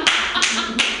doing.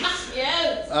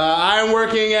 Yes. I'm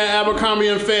working at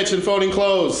Abercrombie & Fitch and folding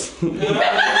clothes.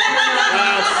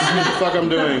 That's what the fuck I'm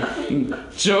doing.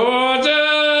 Georgia,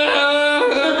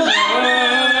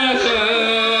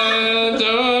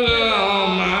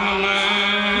 mama.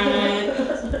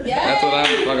 That's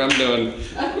what I'm doing.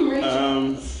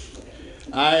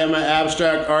 I am an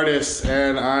abstract artist,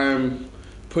 and I'm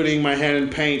putting my hand in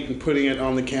paint and putting it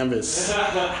on the canvas.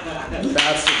 That's what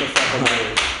the fuck I'm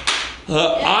doing.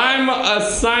 I'm a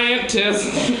scientist,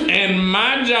 and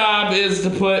my job is to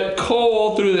put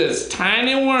coal through this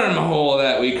tiny wormhole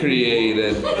that we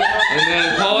created, and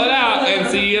then pull it out and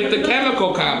see if the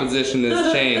chemical composition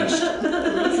has changed.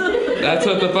 That's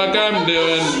what the fuck I'm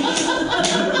doing.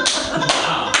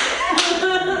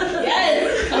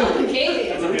 Yes, complicated.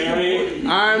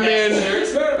 I'm in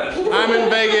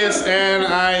Vegas, and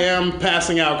I am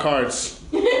passing out cards.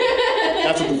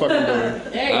 That's what the fuck I'm doing.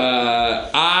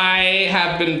 I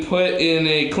have been put in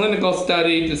a clinical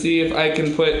study to see if I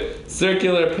can put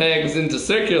circular pegs into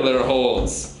circular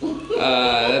holes.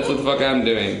 That's what the fuck I'm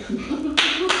doing.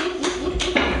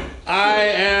 I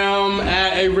am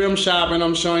at a rim shop, and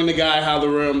I'm showing the guy how the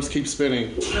rims keep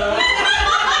spinning. That's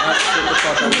what the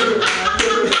fuck I'm doing.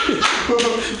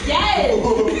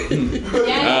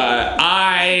 Yes.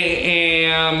 I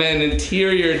am an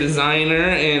interior designer,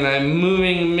 and I'm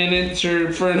moving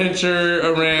miniature furniture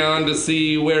around to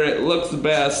see where it looks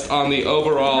best on the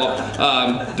overall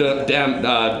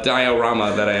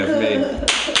diorama that I have made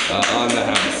on the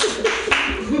house.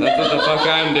 That's what the fuck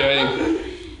I'm doing.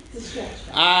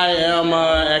 I am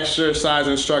an exercise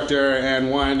instructor,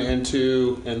 and 1 and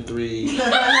 2 and 3. All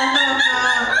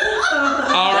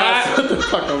right. That's what the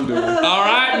fuck I'm doing. All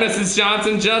right, Mrs.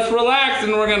 Johnson, just relax,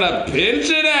 and we're gonna pinch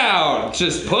it out.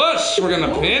 Just push. We're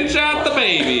gonna pinch out the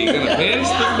baby. Gonna pinch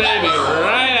the baby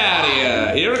right out of you.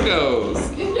 Here it goes.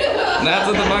 And that's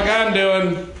what the fuck I'm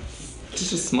doing.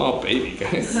 Just a small baby,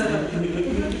 guys.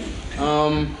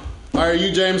 Are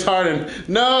you James Harden?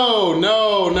 No.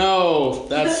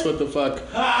 That's what the fuck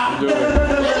I'm doing.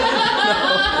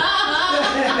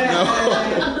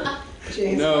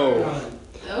 No.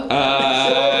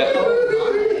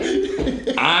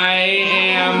 I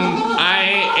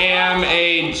am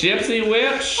gypsy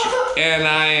witch, and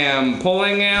I am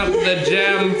pulling out the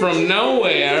gem from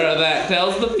nowhere that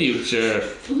tells the future.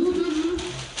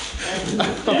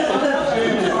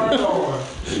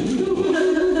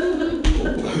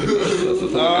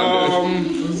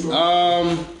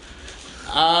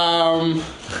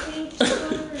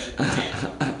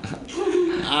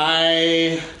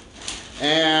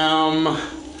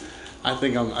 I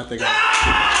think I'm.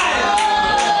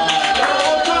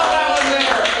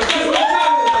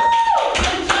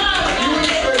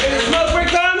 Smoke break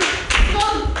time?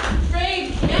 Break,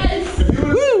 yes.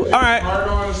 Woo! All right.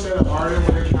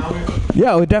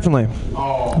 Yeah, definitely.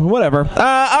 Whatever. All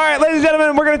right, ladies and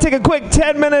gentlemen, we're going to take a quick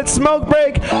 10-minute smoke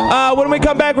break. When we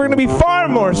come back, we're going to be far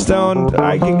more stoned.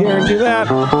 I can guarantee that.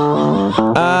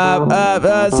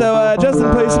 So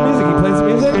Justin, play some music. You play some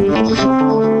music?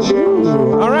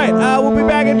 All right, we'll be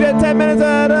back in 10 minutes.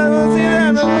 We'll see you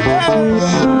then.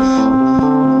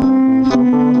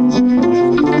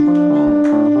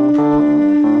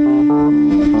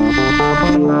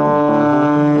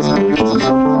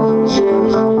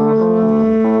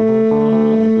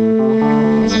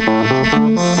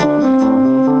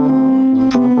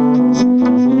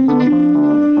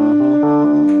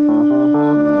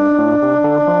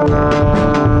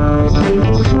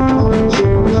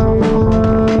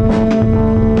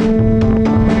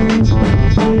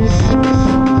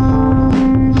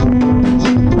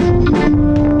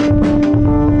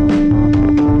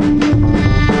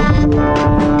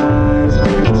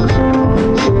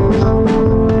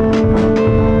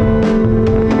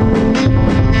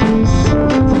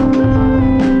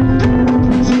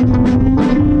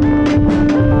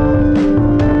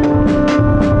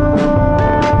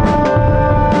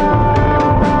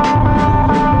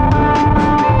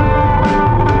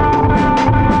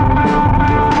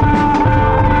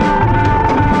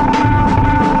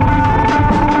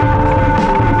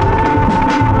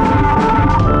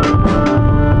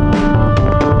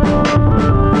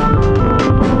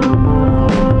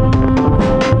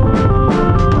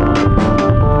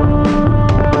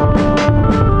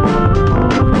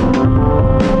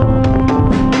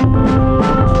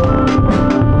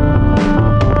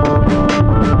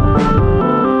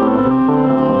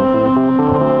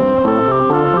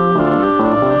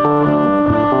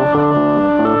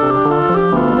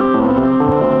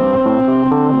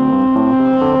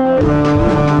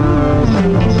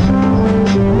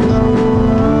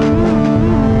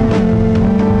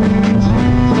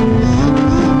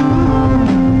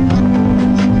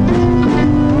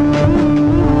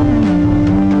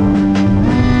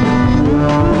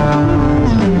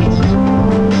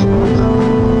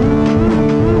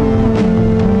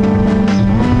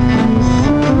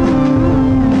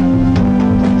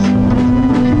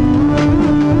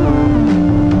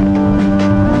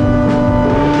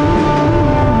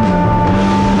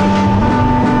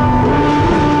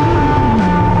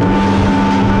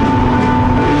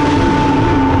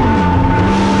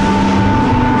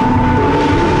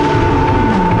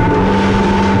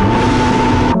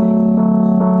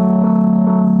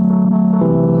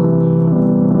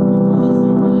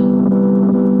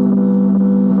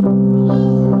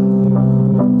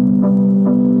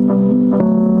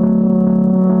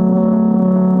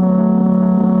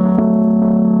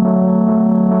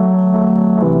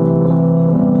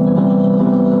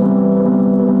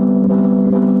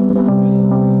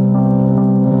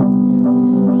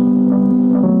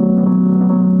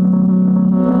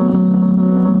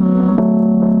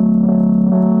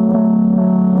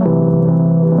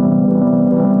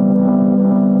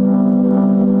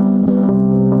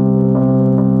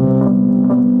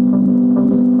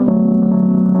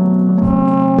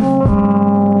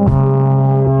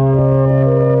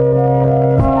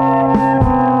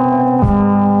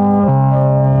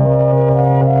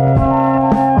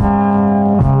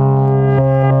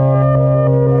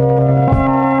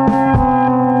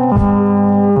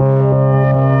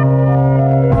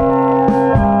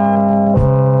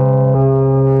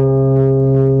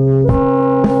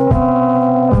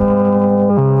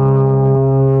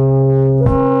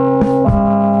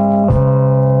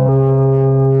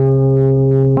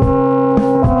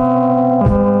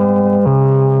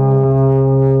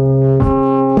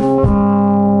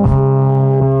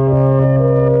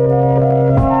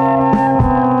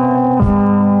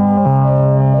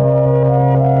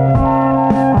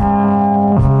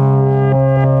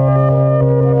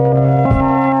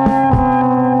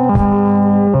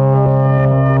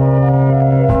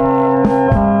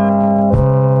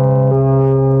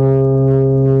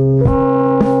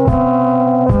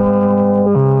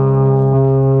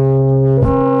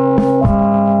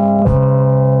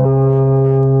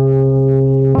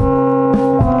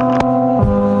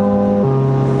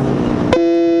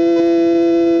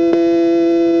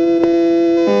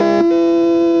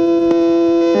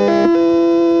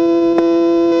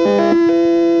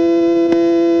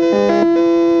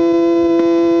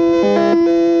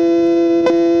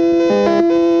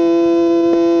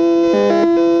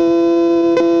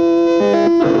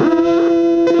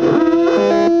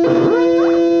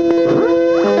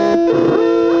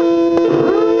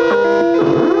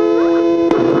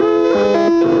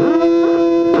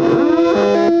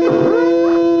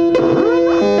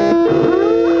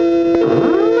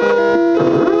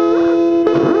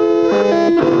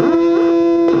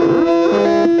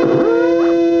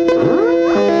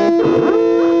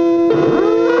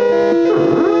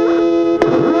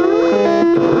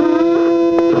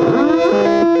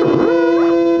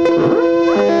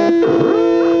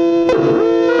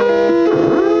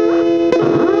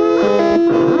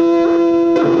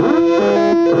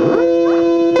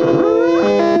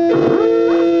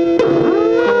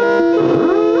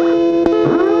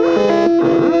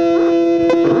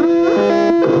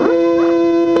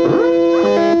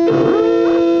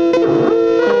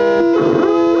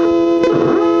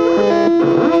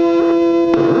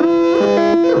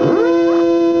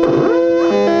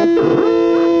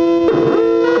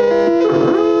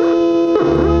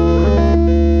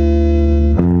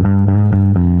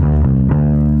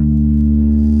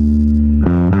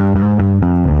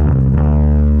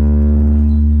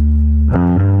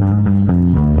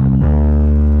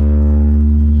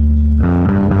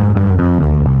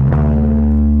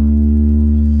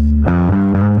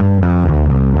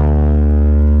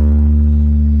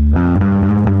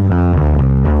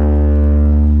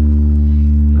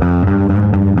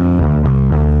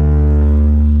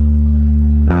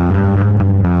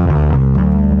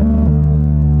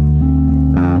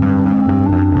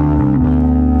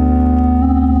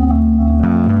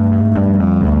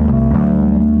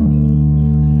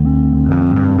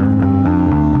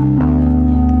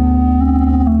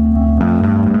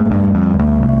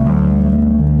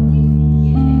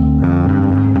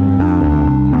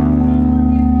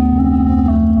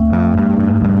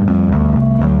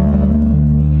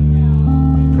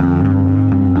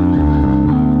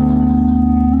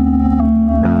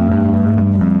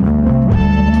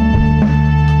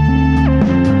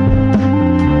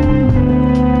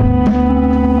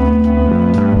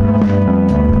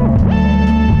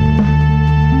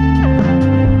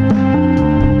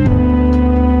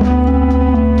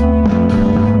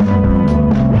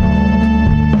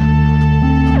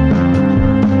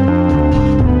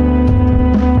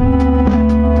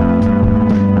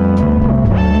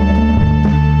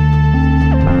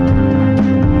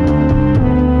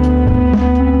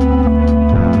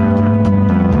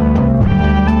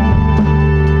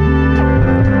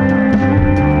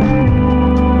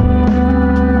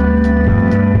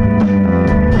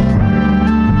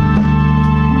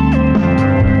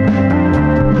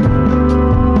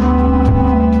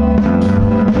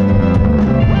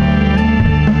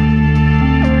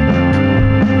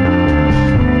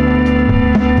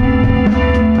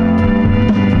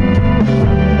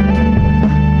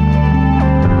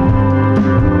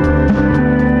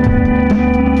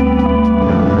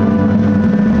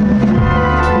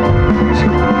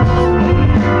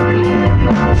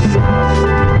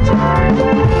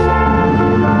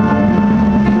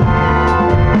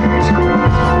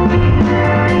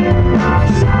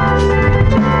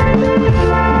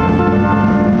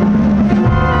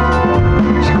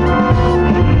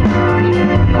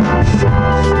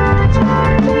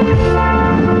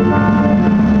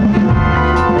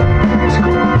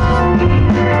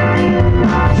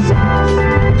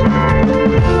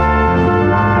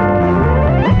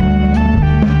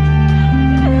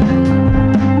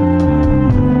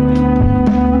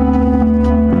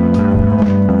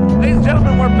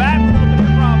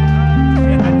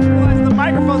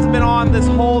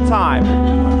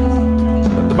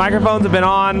 Microphones have been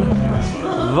on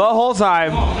the whole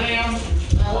time.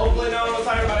 Hopefully no one was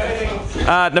talking about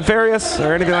anything nefarious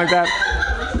or anything like that.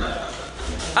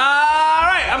 All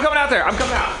right, I'm coming out there. I'm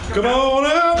coming out. Come on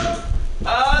out.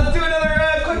 Let's do another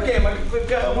quick game, like a quick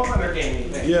 100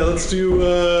 game. Yeah, let's do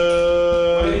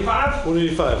 185?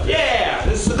 185. Yeah,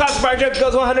 this is the classic bar joke.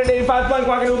 Goes 185 blank,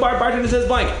 walking to a bar, bartender says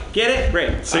blank. Get it?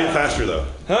 Great. Say it faster, though.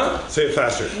 Huh? Say it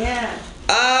faster. Yeah.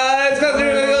 It's classic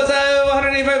goes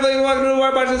 185 blank, walking to a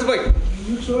bar, bartender says blank.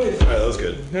 Good choice. All right, that was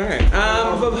good. All right.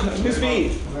 New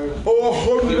speed. The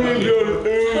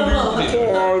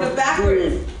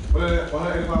backwards.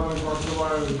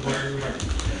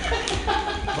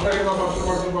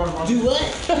 Do what?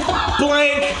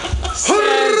 Blank.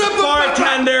 Says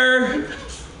bartender.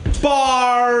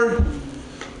 Bar.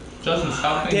 Justin,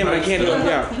 stop. Damn it, I can't do it.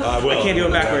 Yeah. I can't do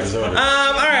it backwards. All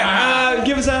right.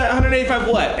 Give us 185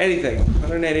 what? Anything.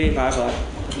 185 what?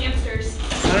 Hamsters.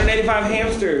 185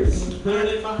 hamsters.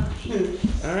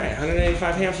 185. All right.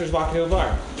 185 hamsters walking to a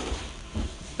bar.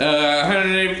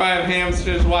 185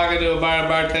 hamsters walking to a bar.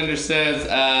 Bartender says,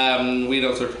 we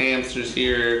don't serve hamsters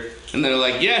here. And they're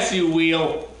like, yes, you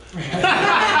will.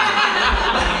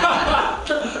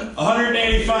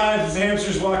 185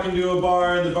 hamsters walk into a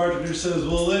bar, and the bartender says,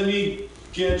 well, let me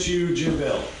get you Jim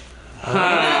Bell.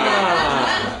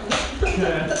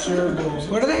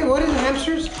 What are they? What is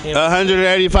hamsters?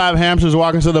 185 hamsters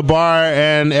walk into the bar,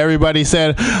 and everybody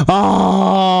said, oh.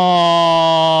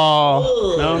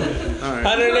 No? All right.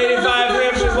 185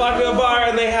 hamsters walk to a bar,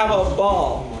 and they have a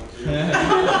ball.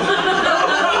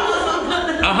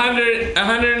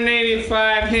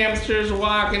 185 hamsters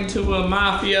walk into a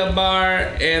mafia bar,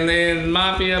 and then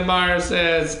mafia bar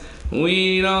says,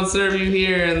 we don't serve you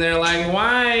here. And they're like,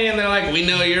 why? And they're like, we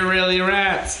know you're really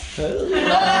rats.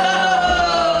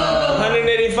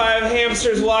 185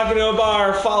 hamsters walk into a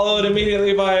bar, followed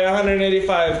immediately by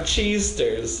 185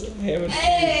 cheesters.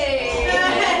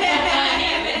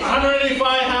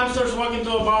 185 hamsters walk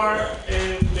into a bar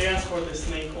and they ask for the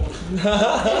snake oil.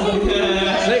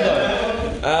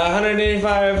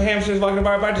 185 hamsters walking to a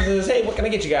bar. Bartender says, hey, what can I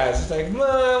get you guys? It's like,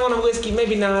 I want a whiskey,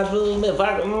 maybe not. I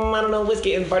don't know,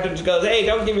 whiskey. And the bartender just goes, hey,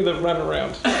 don't give me the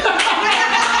runaround.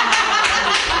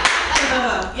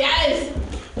 Yes.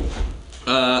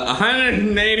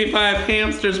 185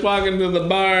 hamsters walk into the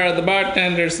bar. The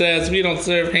bartender says, we don't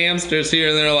serve hamsters here.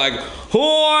 And they're like,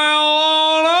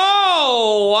 oh,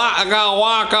 no, waka,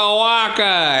 waka,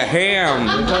 waka, ham.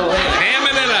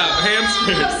 Hamming it up,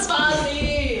 hamsters.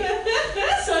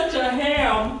 Such a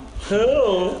ham.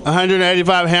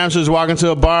 185 hamsters walk into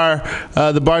a bar.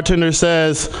 The bartender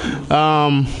says,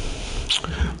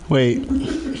 wait.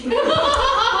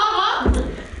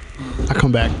 I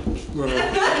come back.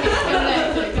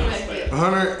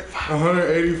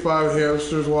 185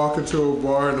 hamsters walk into a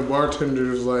bar, and the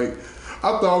bartender is like,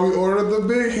 I thought we ordered the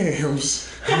big hams.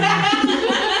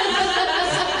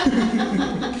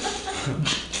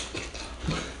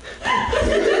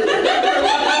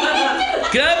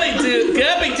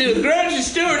 Coming to a grocery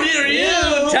store near you,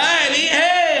 tiny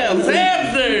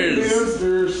hamsters.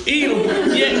 Eat 'em.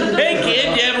 Yeah. Hey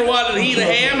kid, you ever wanted to eat a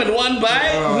ham in one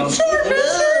bite?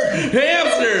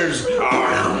 Hamsters.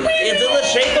 It's in the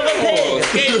shape of a pig.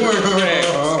 Skateboard trick.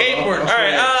 Skateboard. All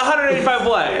right, 185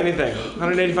 what? Anything.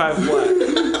 185 what?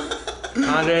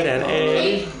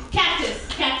 180.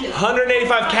 Cactus.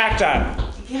 185 cacti.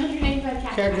 185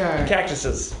 cactus.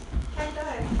 Cactuses.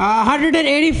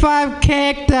 185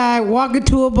 cacti walk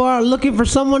into a bar looking for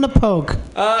someone to poke.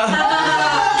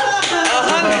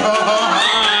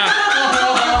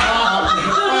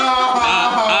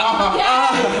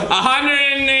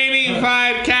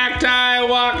 185 cacti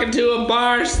walk into a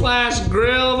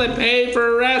bar/grill. They pay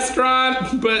for a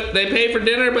restaurant, but they pay for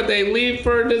dinner, but they leave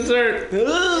for dessert.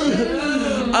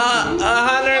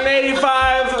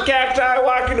 185 cacti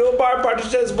walk into a bar. Bartender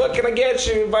says, what can I get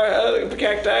you? The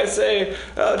cacti say,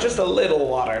 just a little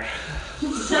water. No,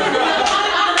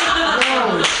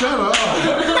 shut up.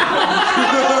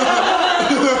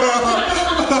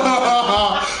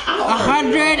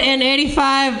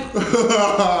 185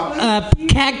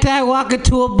 cacti walk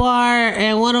into a bar,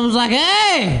 and one of them's like,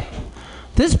 hey,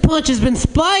 this punch has been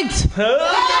spiked.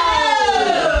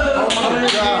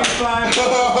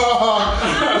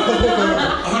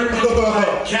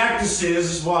 185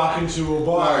 cactuses walk into a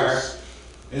bar. Nice.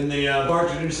 And the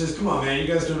bartender says, come on, man, you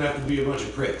guys don't have to be a bunch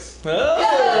of pricks.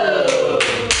 No,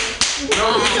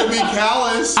 you can be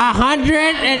callous.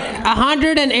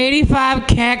 185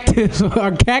 cactus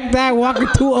or cacti walk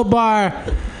into a bar.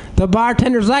 The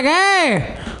bartender's like,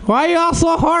 hey, why are you all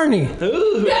so horny?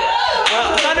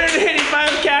 185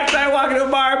 185 cacti walk into a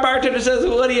bar. Bartender says,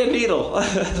 "What do you needle?" I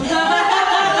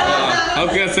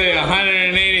was gonna say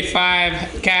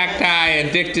 185 cacti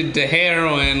addicted to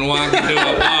heroin walk into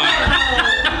a bar.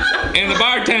 And the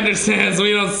bartender says,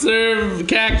 "We don't serve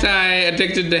cacti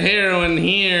addicted to heroin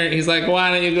here." He's like,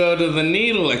 "Why don't you go to the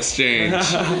needle exchange?"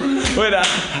 Wait,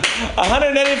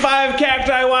 185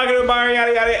 cacti walk into a bar,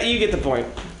 yada yada. You get the point.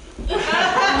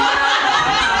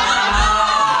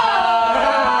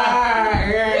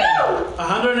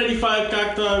 185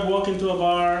 cacti walk into a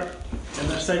bar and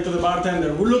they say to the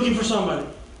bartender, "We're looking for somebody."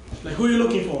 Like, who are you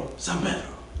looking for? San Pedro.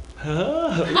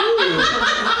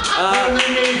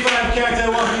 185 cacti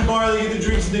walk in the bar, they get the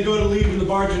drinks and they go to leave, and the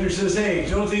bartender says, "Hey,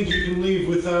 don't think you can leave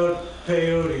without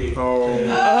peyote." Oh,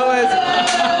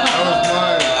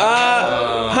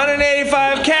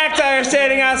 185 cacti are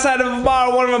standing outside of a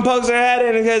bar. One of them pokes their head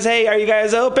in and goes, "Hey, are you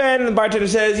guys open?" And the bartender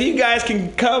says, "You guys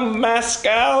can come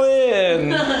mescal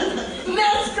in."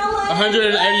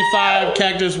 185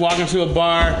 cactus walk into a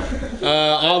bar.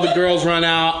 All the girls run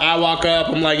out. I walk up.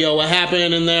 I'm like, "Yo, what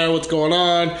happened in there? What's going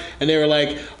on?" And they were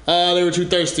like, "They were too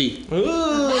thirsty."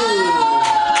 Ooh.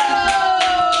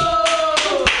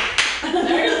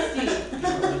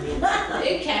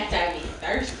 Big cacti be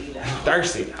thirsty though.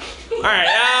 Thirsty. All right.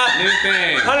 New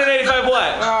thing. 185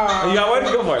 what? You got one?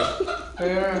 Go for it.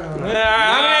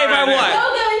 185 what?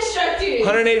 Yoga instructors.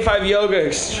 185 yoga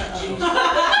instructors.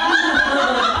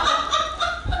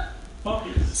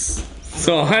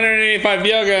 So 185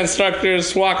 yoga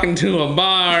instructors walk into a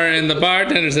bar, and the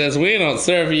bartender says, "We don't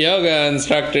serve yoga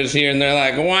instructors here." And they're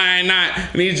like, "Why not?"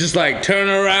 And he's just like,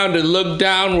 "Turn around and look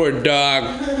downward, dog."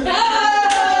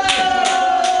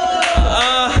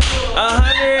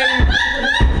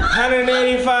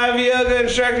 185 yoga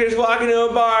instructors walk into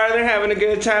a bar. They're having a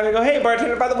good time. They go, "Hey,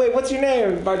 bartender, by the way, what's your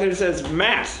name?" The bartender says,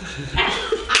 "Matt."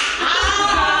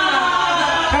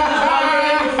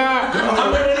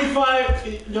 185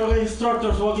 yoga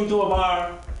instructors walk into a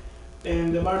bar,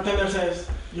 and the bartender says,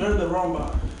 "You're in the wrong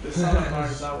bar. The salad bar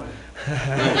is that way."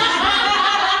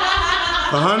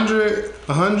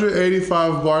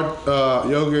 185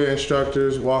 yoga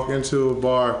instructors walk into a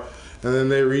bar, and then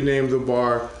they rename the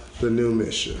bar the New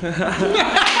Mission.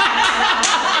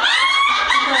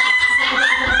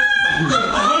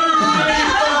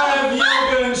 185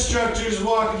 yoga instructors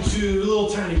walk into a little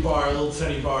tiny bar, and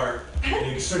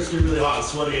it starts to get really hot and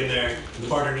sweaty in there. And the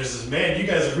bartender says, "Man, you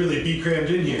guys are really be crammed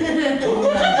in here."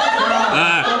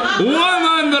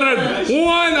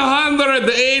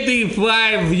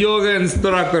 185 yoga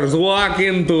instructors walk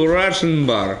into Russian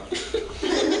bar.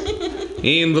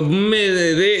 And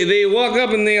they walk up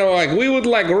and they're like, "We would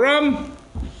like rum."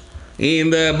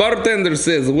 And the bartender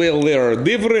says, "Well, there are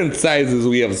different sizes.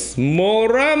 We have small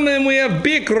rum and we have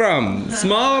big rum.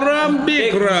 Small rum,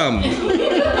 big rum."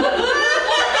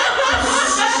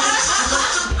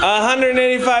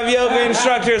 185 yoga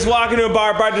instructors walk into a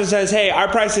bar. Bartender says, "Hey, our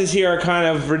prices here are kind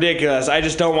of ridiculous. I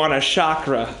just don't want a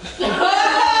chakra."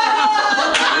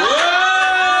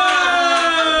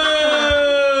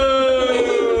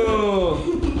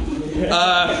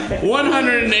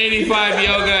 185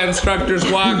 yoga instructors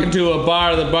walk into a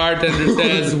bar. The bartender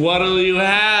says, "What'll you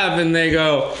have?" And they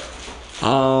go,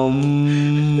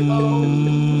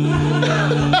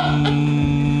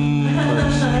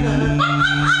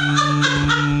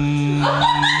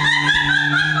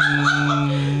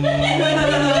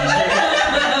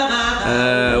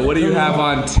 "What do you have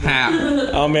on tap?"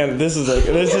 Oh man, this is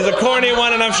a corny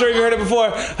one, and I'm sure you've heard it before.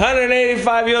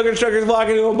 185 yoga instructors walk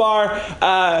into a bar,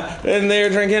 and they're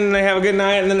drinking, and they have a good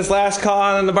night, and then it's last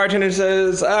call, and the bartender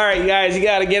says, "All right, you guys, you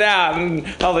gotta get out." And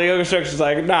all the yoga instructors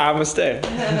are like, "Nah, I'm gonna stay."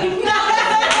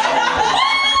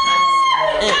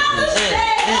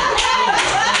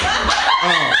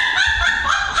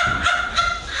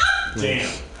 Damn.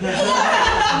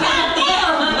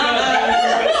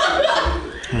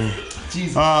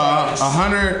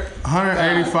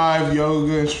 185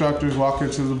 yoga instructors walk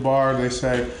into the bar. They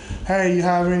say, "Hey, you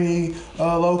have any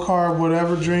low carb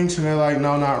whatever drinks?" And they're like,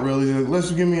 "No, not really." They're like,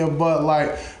 "Let's give me a Bud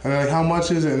Light." And they're like, "How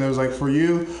much is it?" And it was like, "For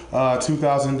you,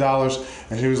 $2,000."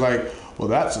 And she was like, "Well,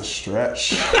 that's a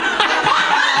stretch."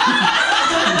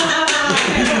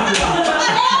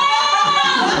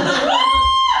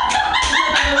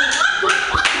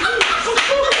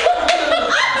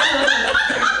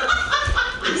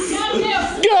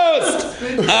 Ghost!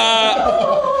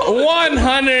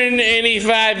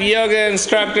 185 yoga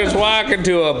instructors walk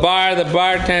into a bar. The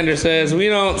bartender says, "We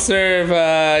don't serve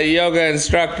yoga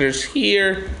instructors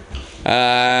here."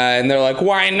 And they're like,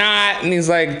 "Why not?" And he's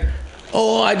like,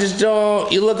 "Oh, I just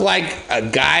don't. You look like a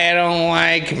guy I don't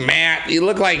like, Matt. You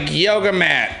look like Yoga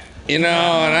Matt, you know,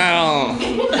 and I don't."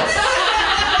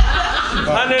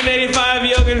 185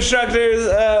 yoga instructors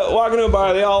walk into a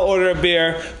bar. They all order a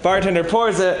beer. Bartender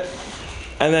pours it,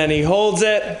 and then he holds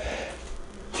it,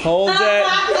 breathes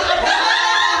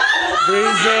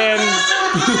in,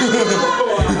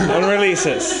 and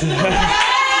releases.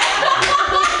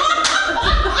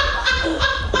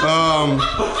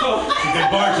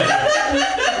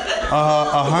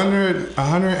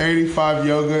 185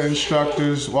 yoga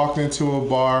instructors walked into a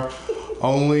bar.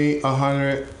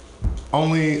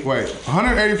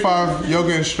 185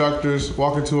 yoga instructors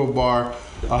walk into a bar.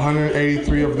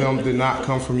 183 of them did not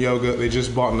come from yoga. They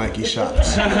just bought Nike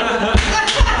shops.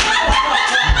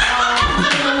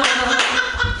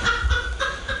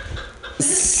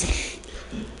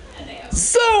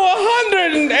 So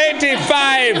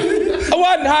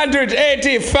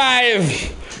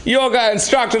 185 yoga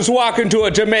instructors walk into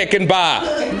a Jamaican bar.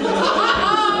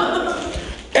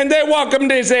 And they walk up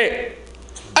and they say,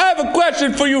 I have a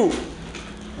question for you.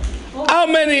 How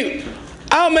many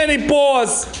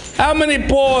pours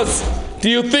do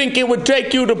you think it would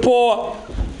take you to pour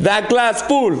that glass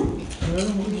full?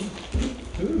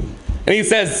 And he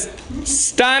says,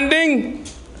 standing,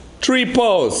 3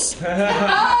 pours.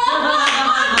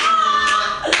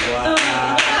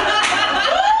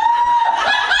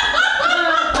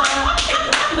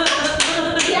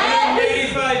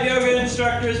 Yoga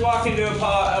instructors walk into a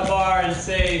bar and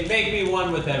say, make me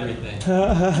one with everything.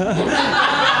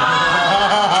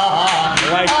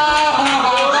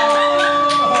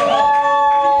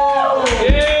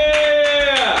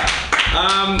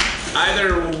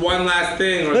 Either one last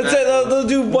thing or Let's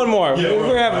do one more.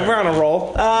 Yeah, we're on a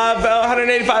roll.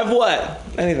 185 what?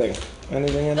 Anything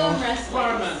at all?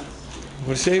 Firemen. What'd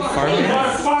you say? Firemen?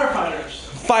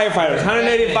 Firefighters.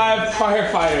 185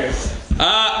 firefighters.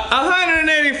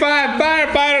 185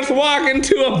 firefighters walk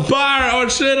into a bar, or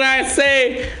should I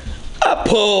say, a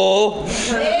pool.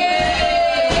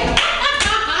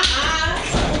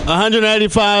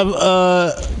 185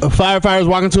 firefighters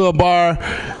walk into a bar,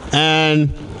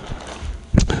 and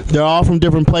they're all from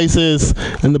different places,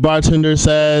 and the bartender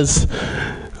says,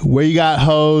 where you got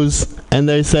hose? And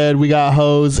they said, we got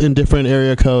hose in different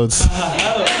area codes.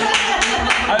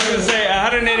 I was going to say,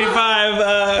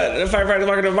 185 firefighters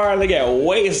walk into a bar, and they get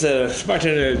wasted.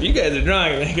 Bartender, you guys are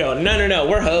drunk. And they go, no,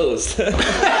 we're hosed.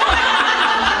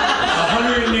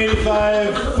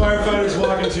 185 firefighters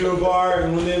walk into a bar,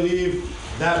 and when they leave,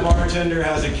 that bartender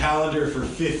has a calendar for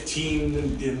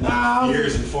 15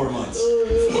 years and 4 months.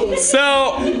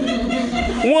 So,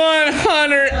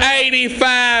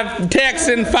 185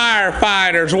 Texan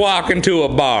firefighters walk into a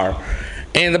bar.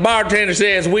 And the bartender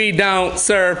says, we don't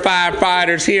serve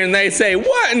firefighters here. And they say,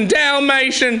 what in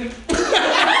Dalmatian?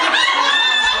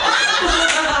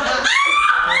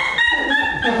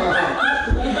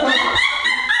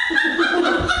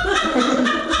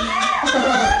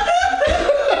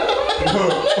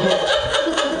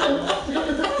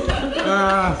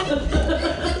 Uh,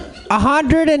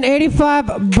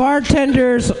 185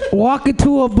 bartenders walk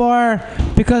into a bar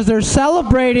because they're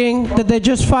celebrating that they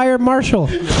just fired Marshall.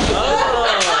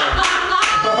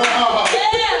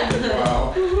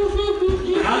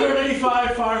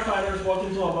 185 firefighters walk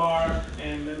into a bar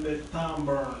and then the town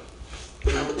burns.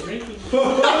 Drinking.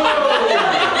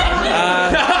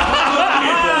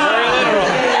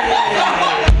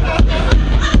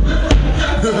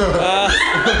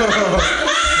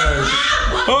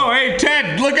 Oh, hey,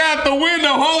 Ted, look out the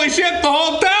window. Holy shit, the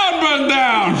whole town burned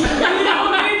down.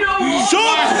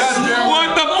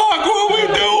 What the fuck were we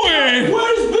doing?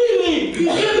 Where's Billy?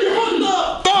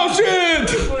 Oh, shit.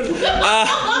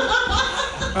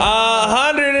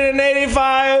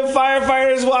 185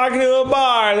 firefighters walk into a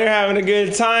bar. They're having a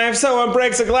good time. Someone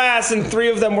breaks a glass, and 3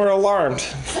 of them were alarmed.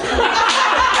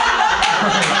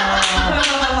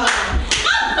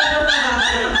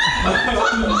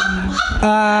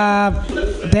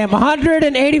 Damn,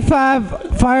 185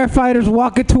 firefighters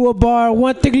walk into a bar,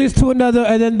 one thing leads to another,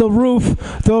 and then the roof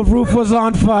was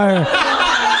on fire.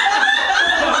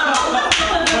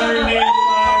 185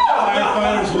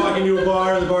 firefighters walk into a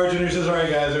bar, the bartender says, all right,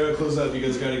 guys, everyone close up, you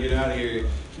guys gotta get out of here.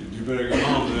 You better go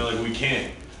home. And they're like, we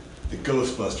can't. The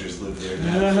Ghostbusters live there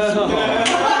now.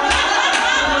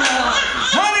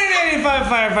 185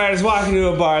 firefighters walk into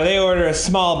a bar. They order a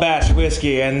small batch of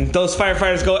whiskey, and those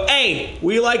firefighters go, hey,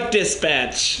 we like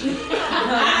dispatch.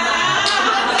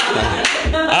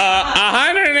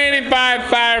 185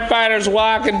 firefighters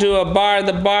walk into a bar.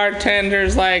 The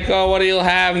bartender's like, oh, what do you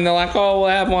have? And they're like, oh, we'll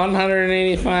have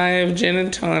 185 gin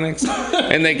and tonics.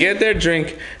 And they get their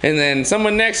drink, and then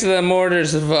someone next to them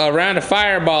orders a round of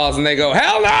fireballs, and they go,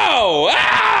 hell no!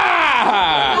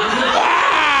 Ah!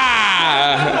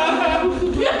 Ah!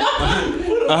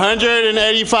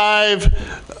 185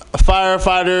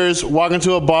 firefighters walk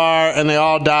into a bar and they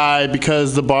all die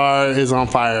because the bar is on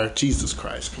fire. Jesus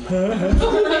Christ.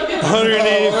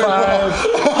 185.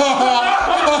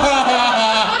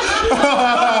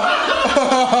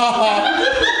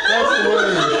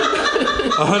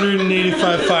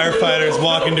 185 firefighters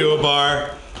walk into a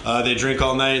bar. They drink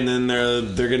all night and then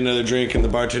they're getting another drink and the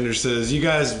bartender says, "You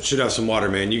guys should have some water,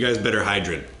 man. You guys better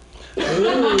hydrate."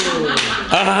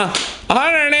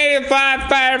 185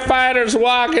 firefighters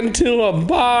walk into a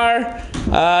bar.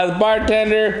 The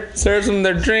bartender serves them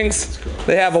their drinks.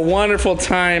 They have a wonderful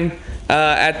time.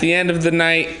 At the end of the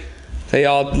night, they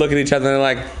all look at each other and they're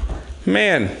like,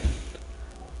 "Man,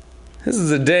 this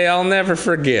is a day I'll never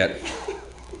forget.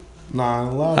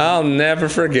 9/11. I'll never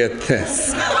forget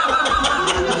this.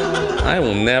 I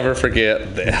will never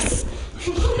forget this."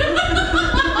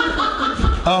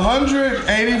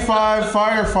 185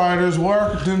 firefighters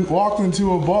walked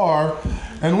into a bar,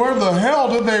 and where the hell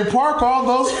did they park all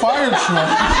those fire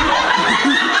trucks?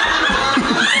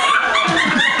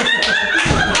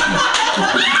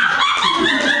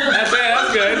 That's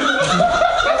good.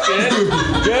 That's good.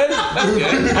 Good? That's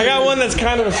good. I got one that's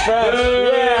kind of a stretch.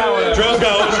 Yeah. Dro's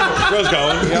going.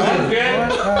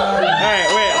 Good? Alright,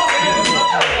 wait.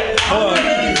 Hold on.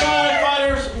 185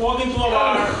 firefighters walk into a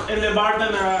bar, and the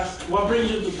bartender asks, "What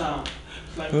brings you to town?"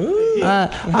 It's like,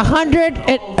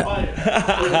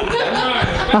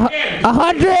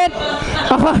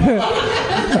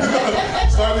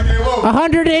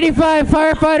 185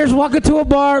 firefighters walk into a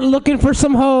bar looking for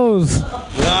some hose.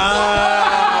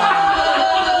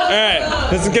 Alright,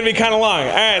 this is going to be kind of long.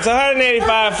 Alright, so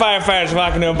 185 firefighters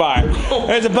walk into a bar.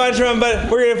 There's a bunch of them, but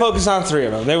we're going to focus on 3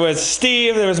 of them. There was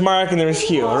Steve, there was Mark, and there was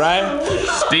Hugh, right?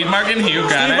 Steve, Mark, and Hugh,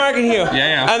 got Steve, it. Mark, and Hugh.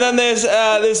 Yeah. And then there's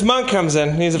this monk comes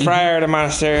in. He's a friar at a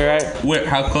monastery, right? Where?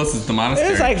 How close is the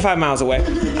monastery? It's like 5 miles away.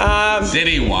 Did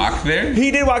he walk there?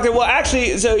 He did walk there. Well,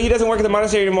 actually, so he doesn't work at the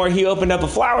monastery anymore. He opened up a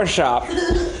flower shop.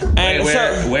 And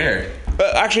Where?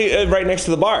 Actually, right next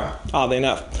to the bar, oddly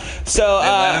enough. So, They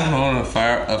let him own a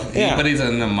fire. yeah. But he's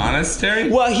in the monastery?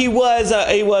 Well, he was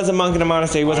a monk in a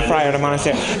monastery. He was a friar in a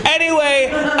monastery. Anyway,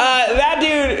 that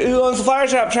dude who owns the flower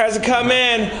shop tries to come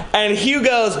in, and Hugh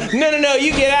goes, "No,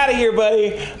 you get out of here,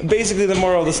 buddy." Basically, the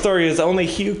moral of the story is only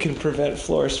Hugh can prevent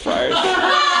florist fires.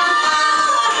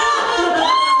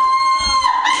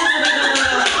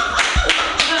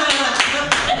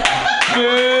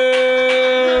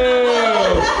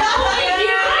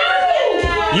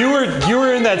 You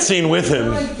were in that scene with him.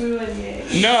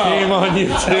 No. Shame on you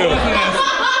too.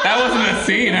 That wasn't a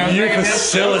scene. You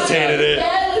facilitated it.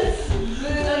 I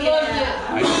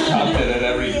just chopped it at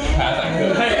every path I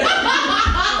could.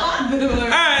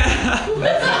 Alright.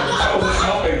 I was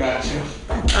helping that you.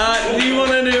 Do you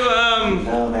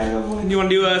want to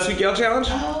do a Sweet Gal challenge?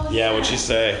 Yeah, what'd she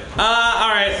say?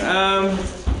 Alright,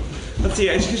 let's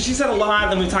see. She said a lot.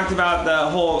 Then we talked about the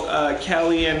whole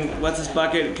Kelly and what's his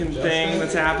bucket thing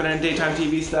that's happening, daytime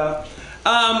TV stuff.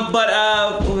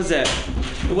 What was it?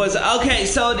 It was okay.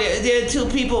 So there are 2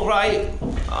 people, right?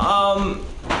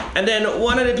 And then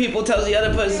one of the people tells the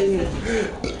other person.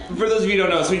 For those of you who don't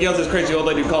know, Sweet Gal's this crazy old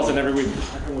lady who calls in every week.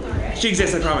 She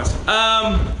exists, I promise.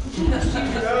 And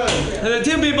the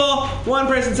 2 people. One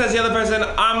person says to the other person,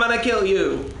 "I'm gonna kill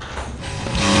you."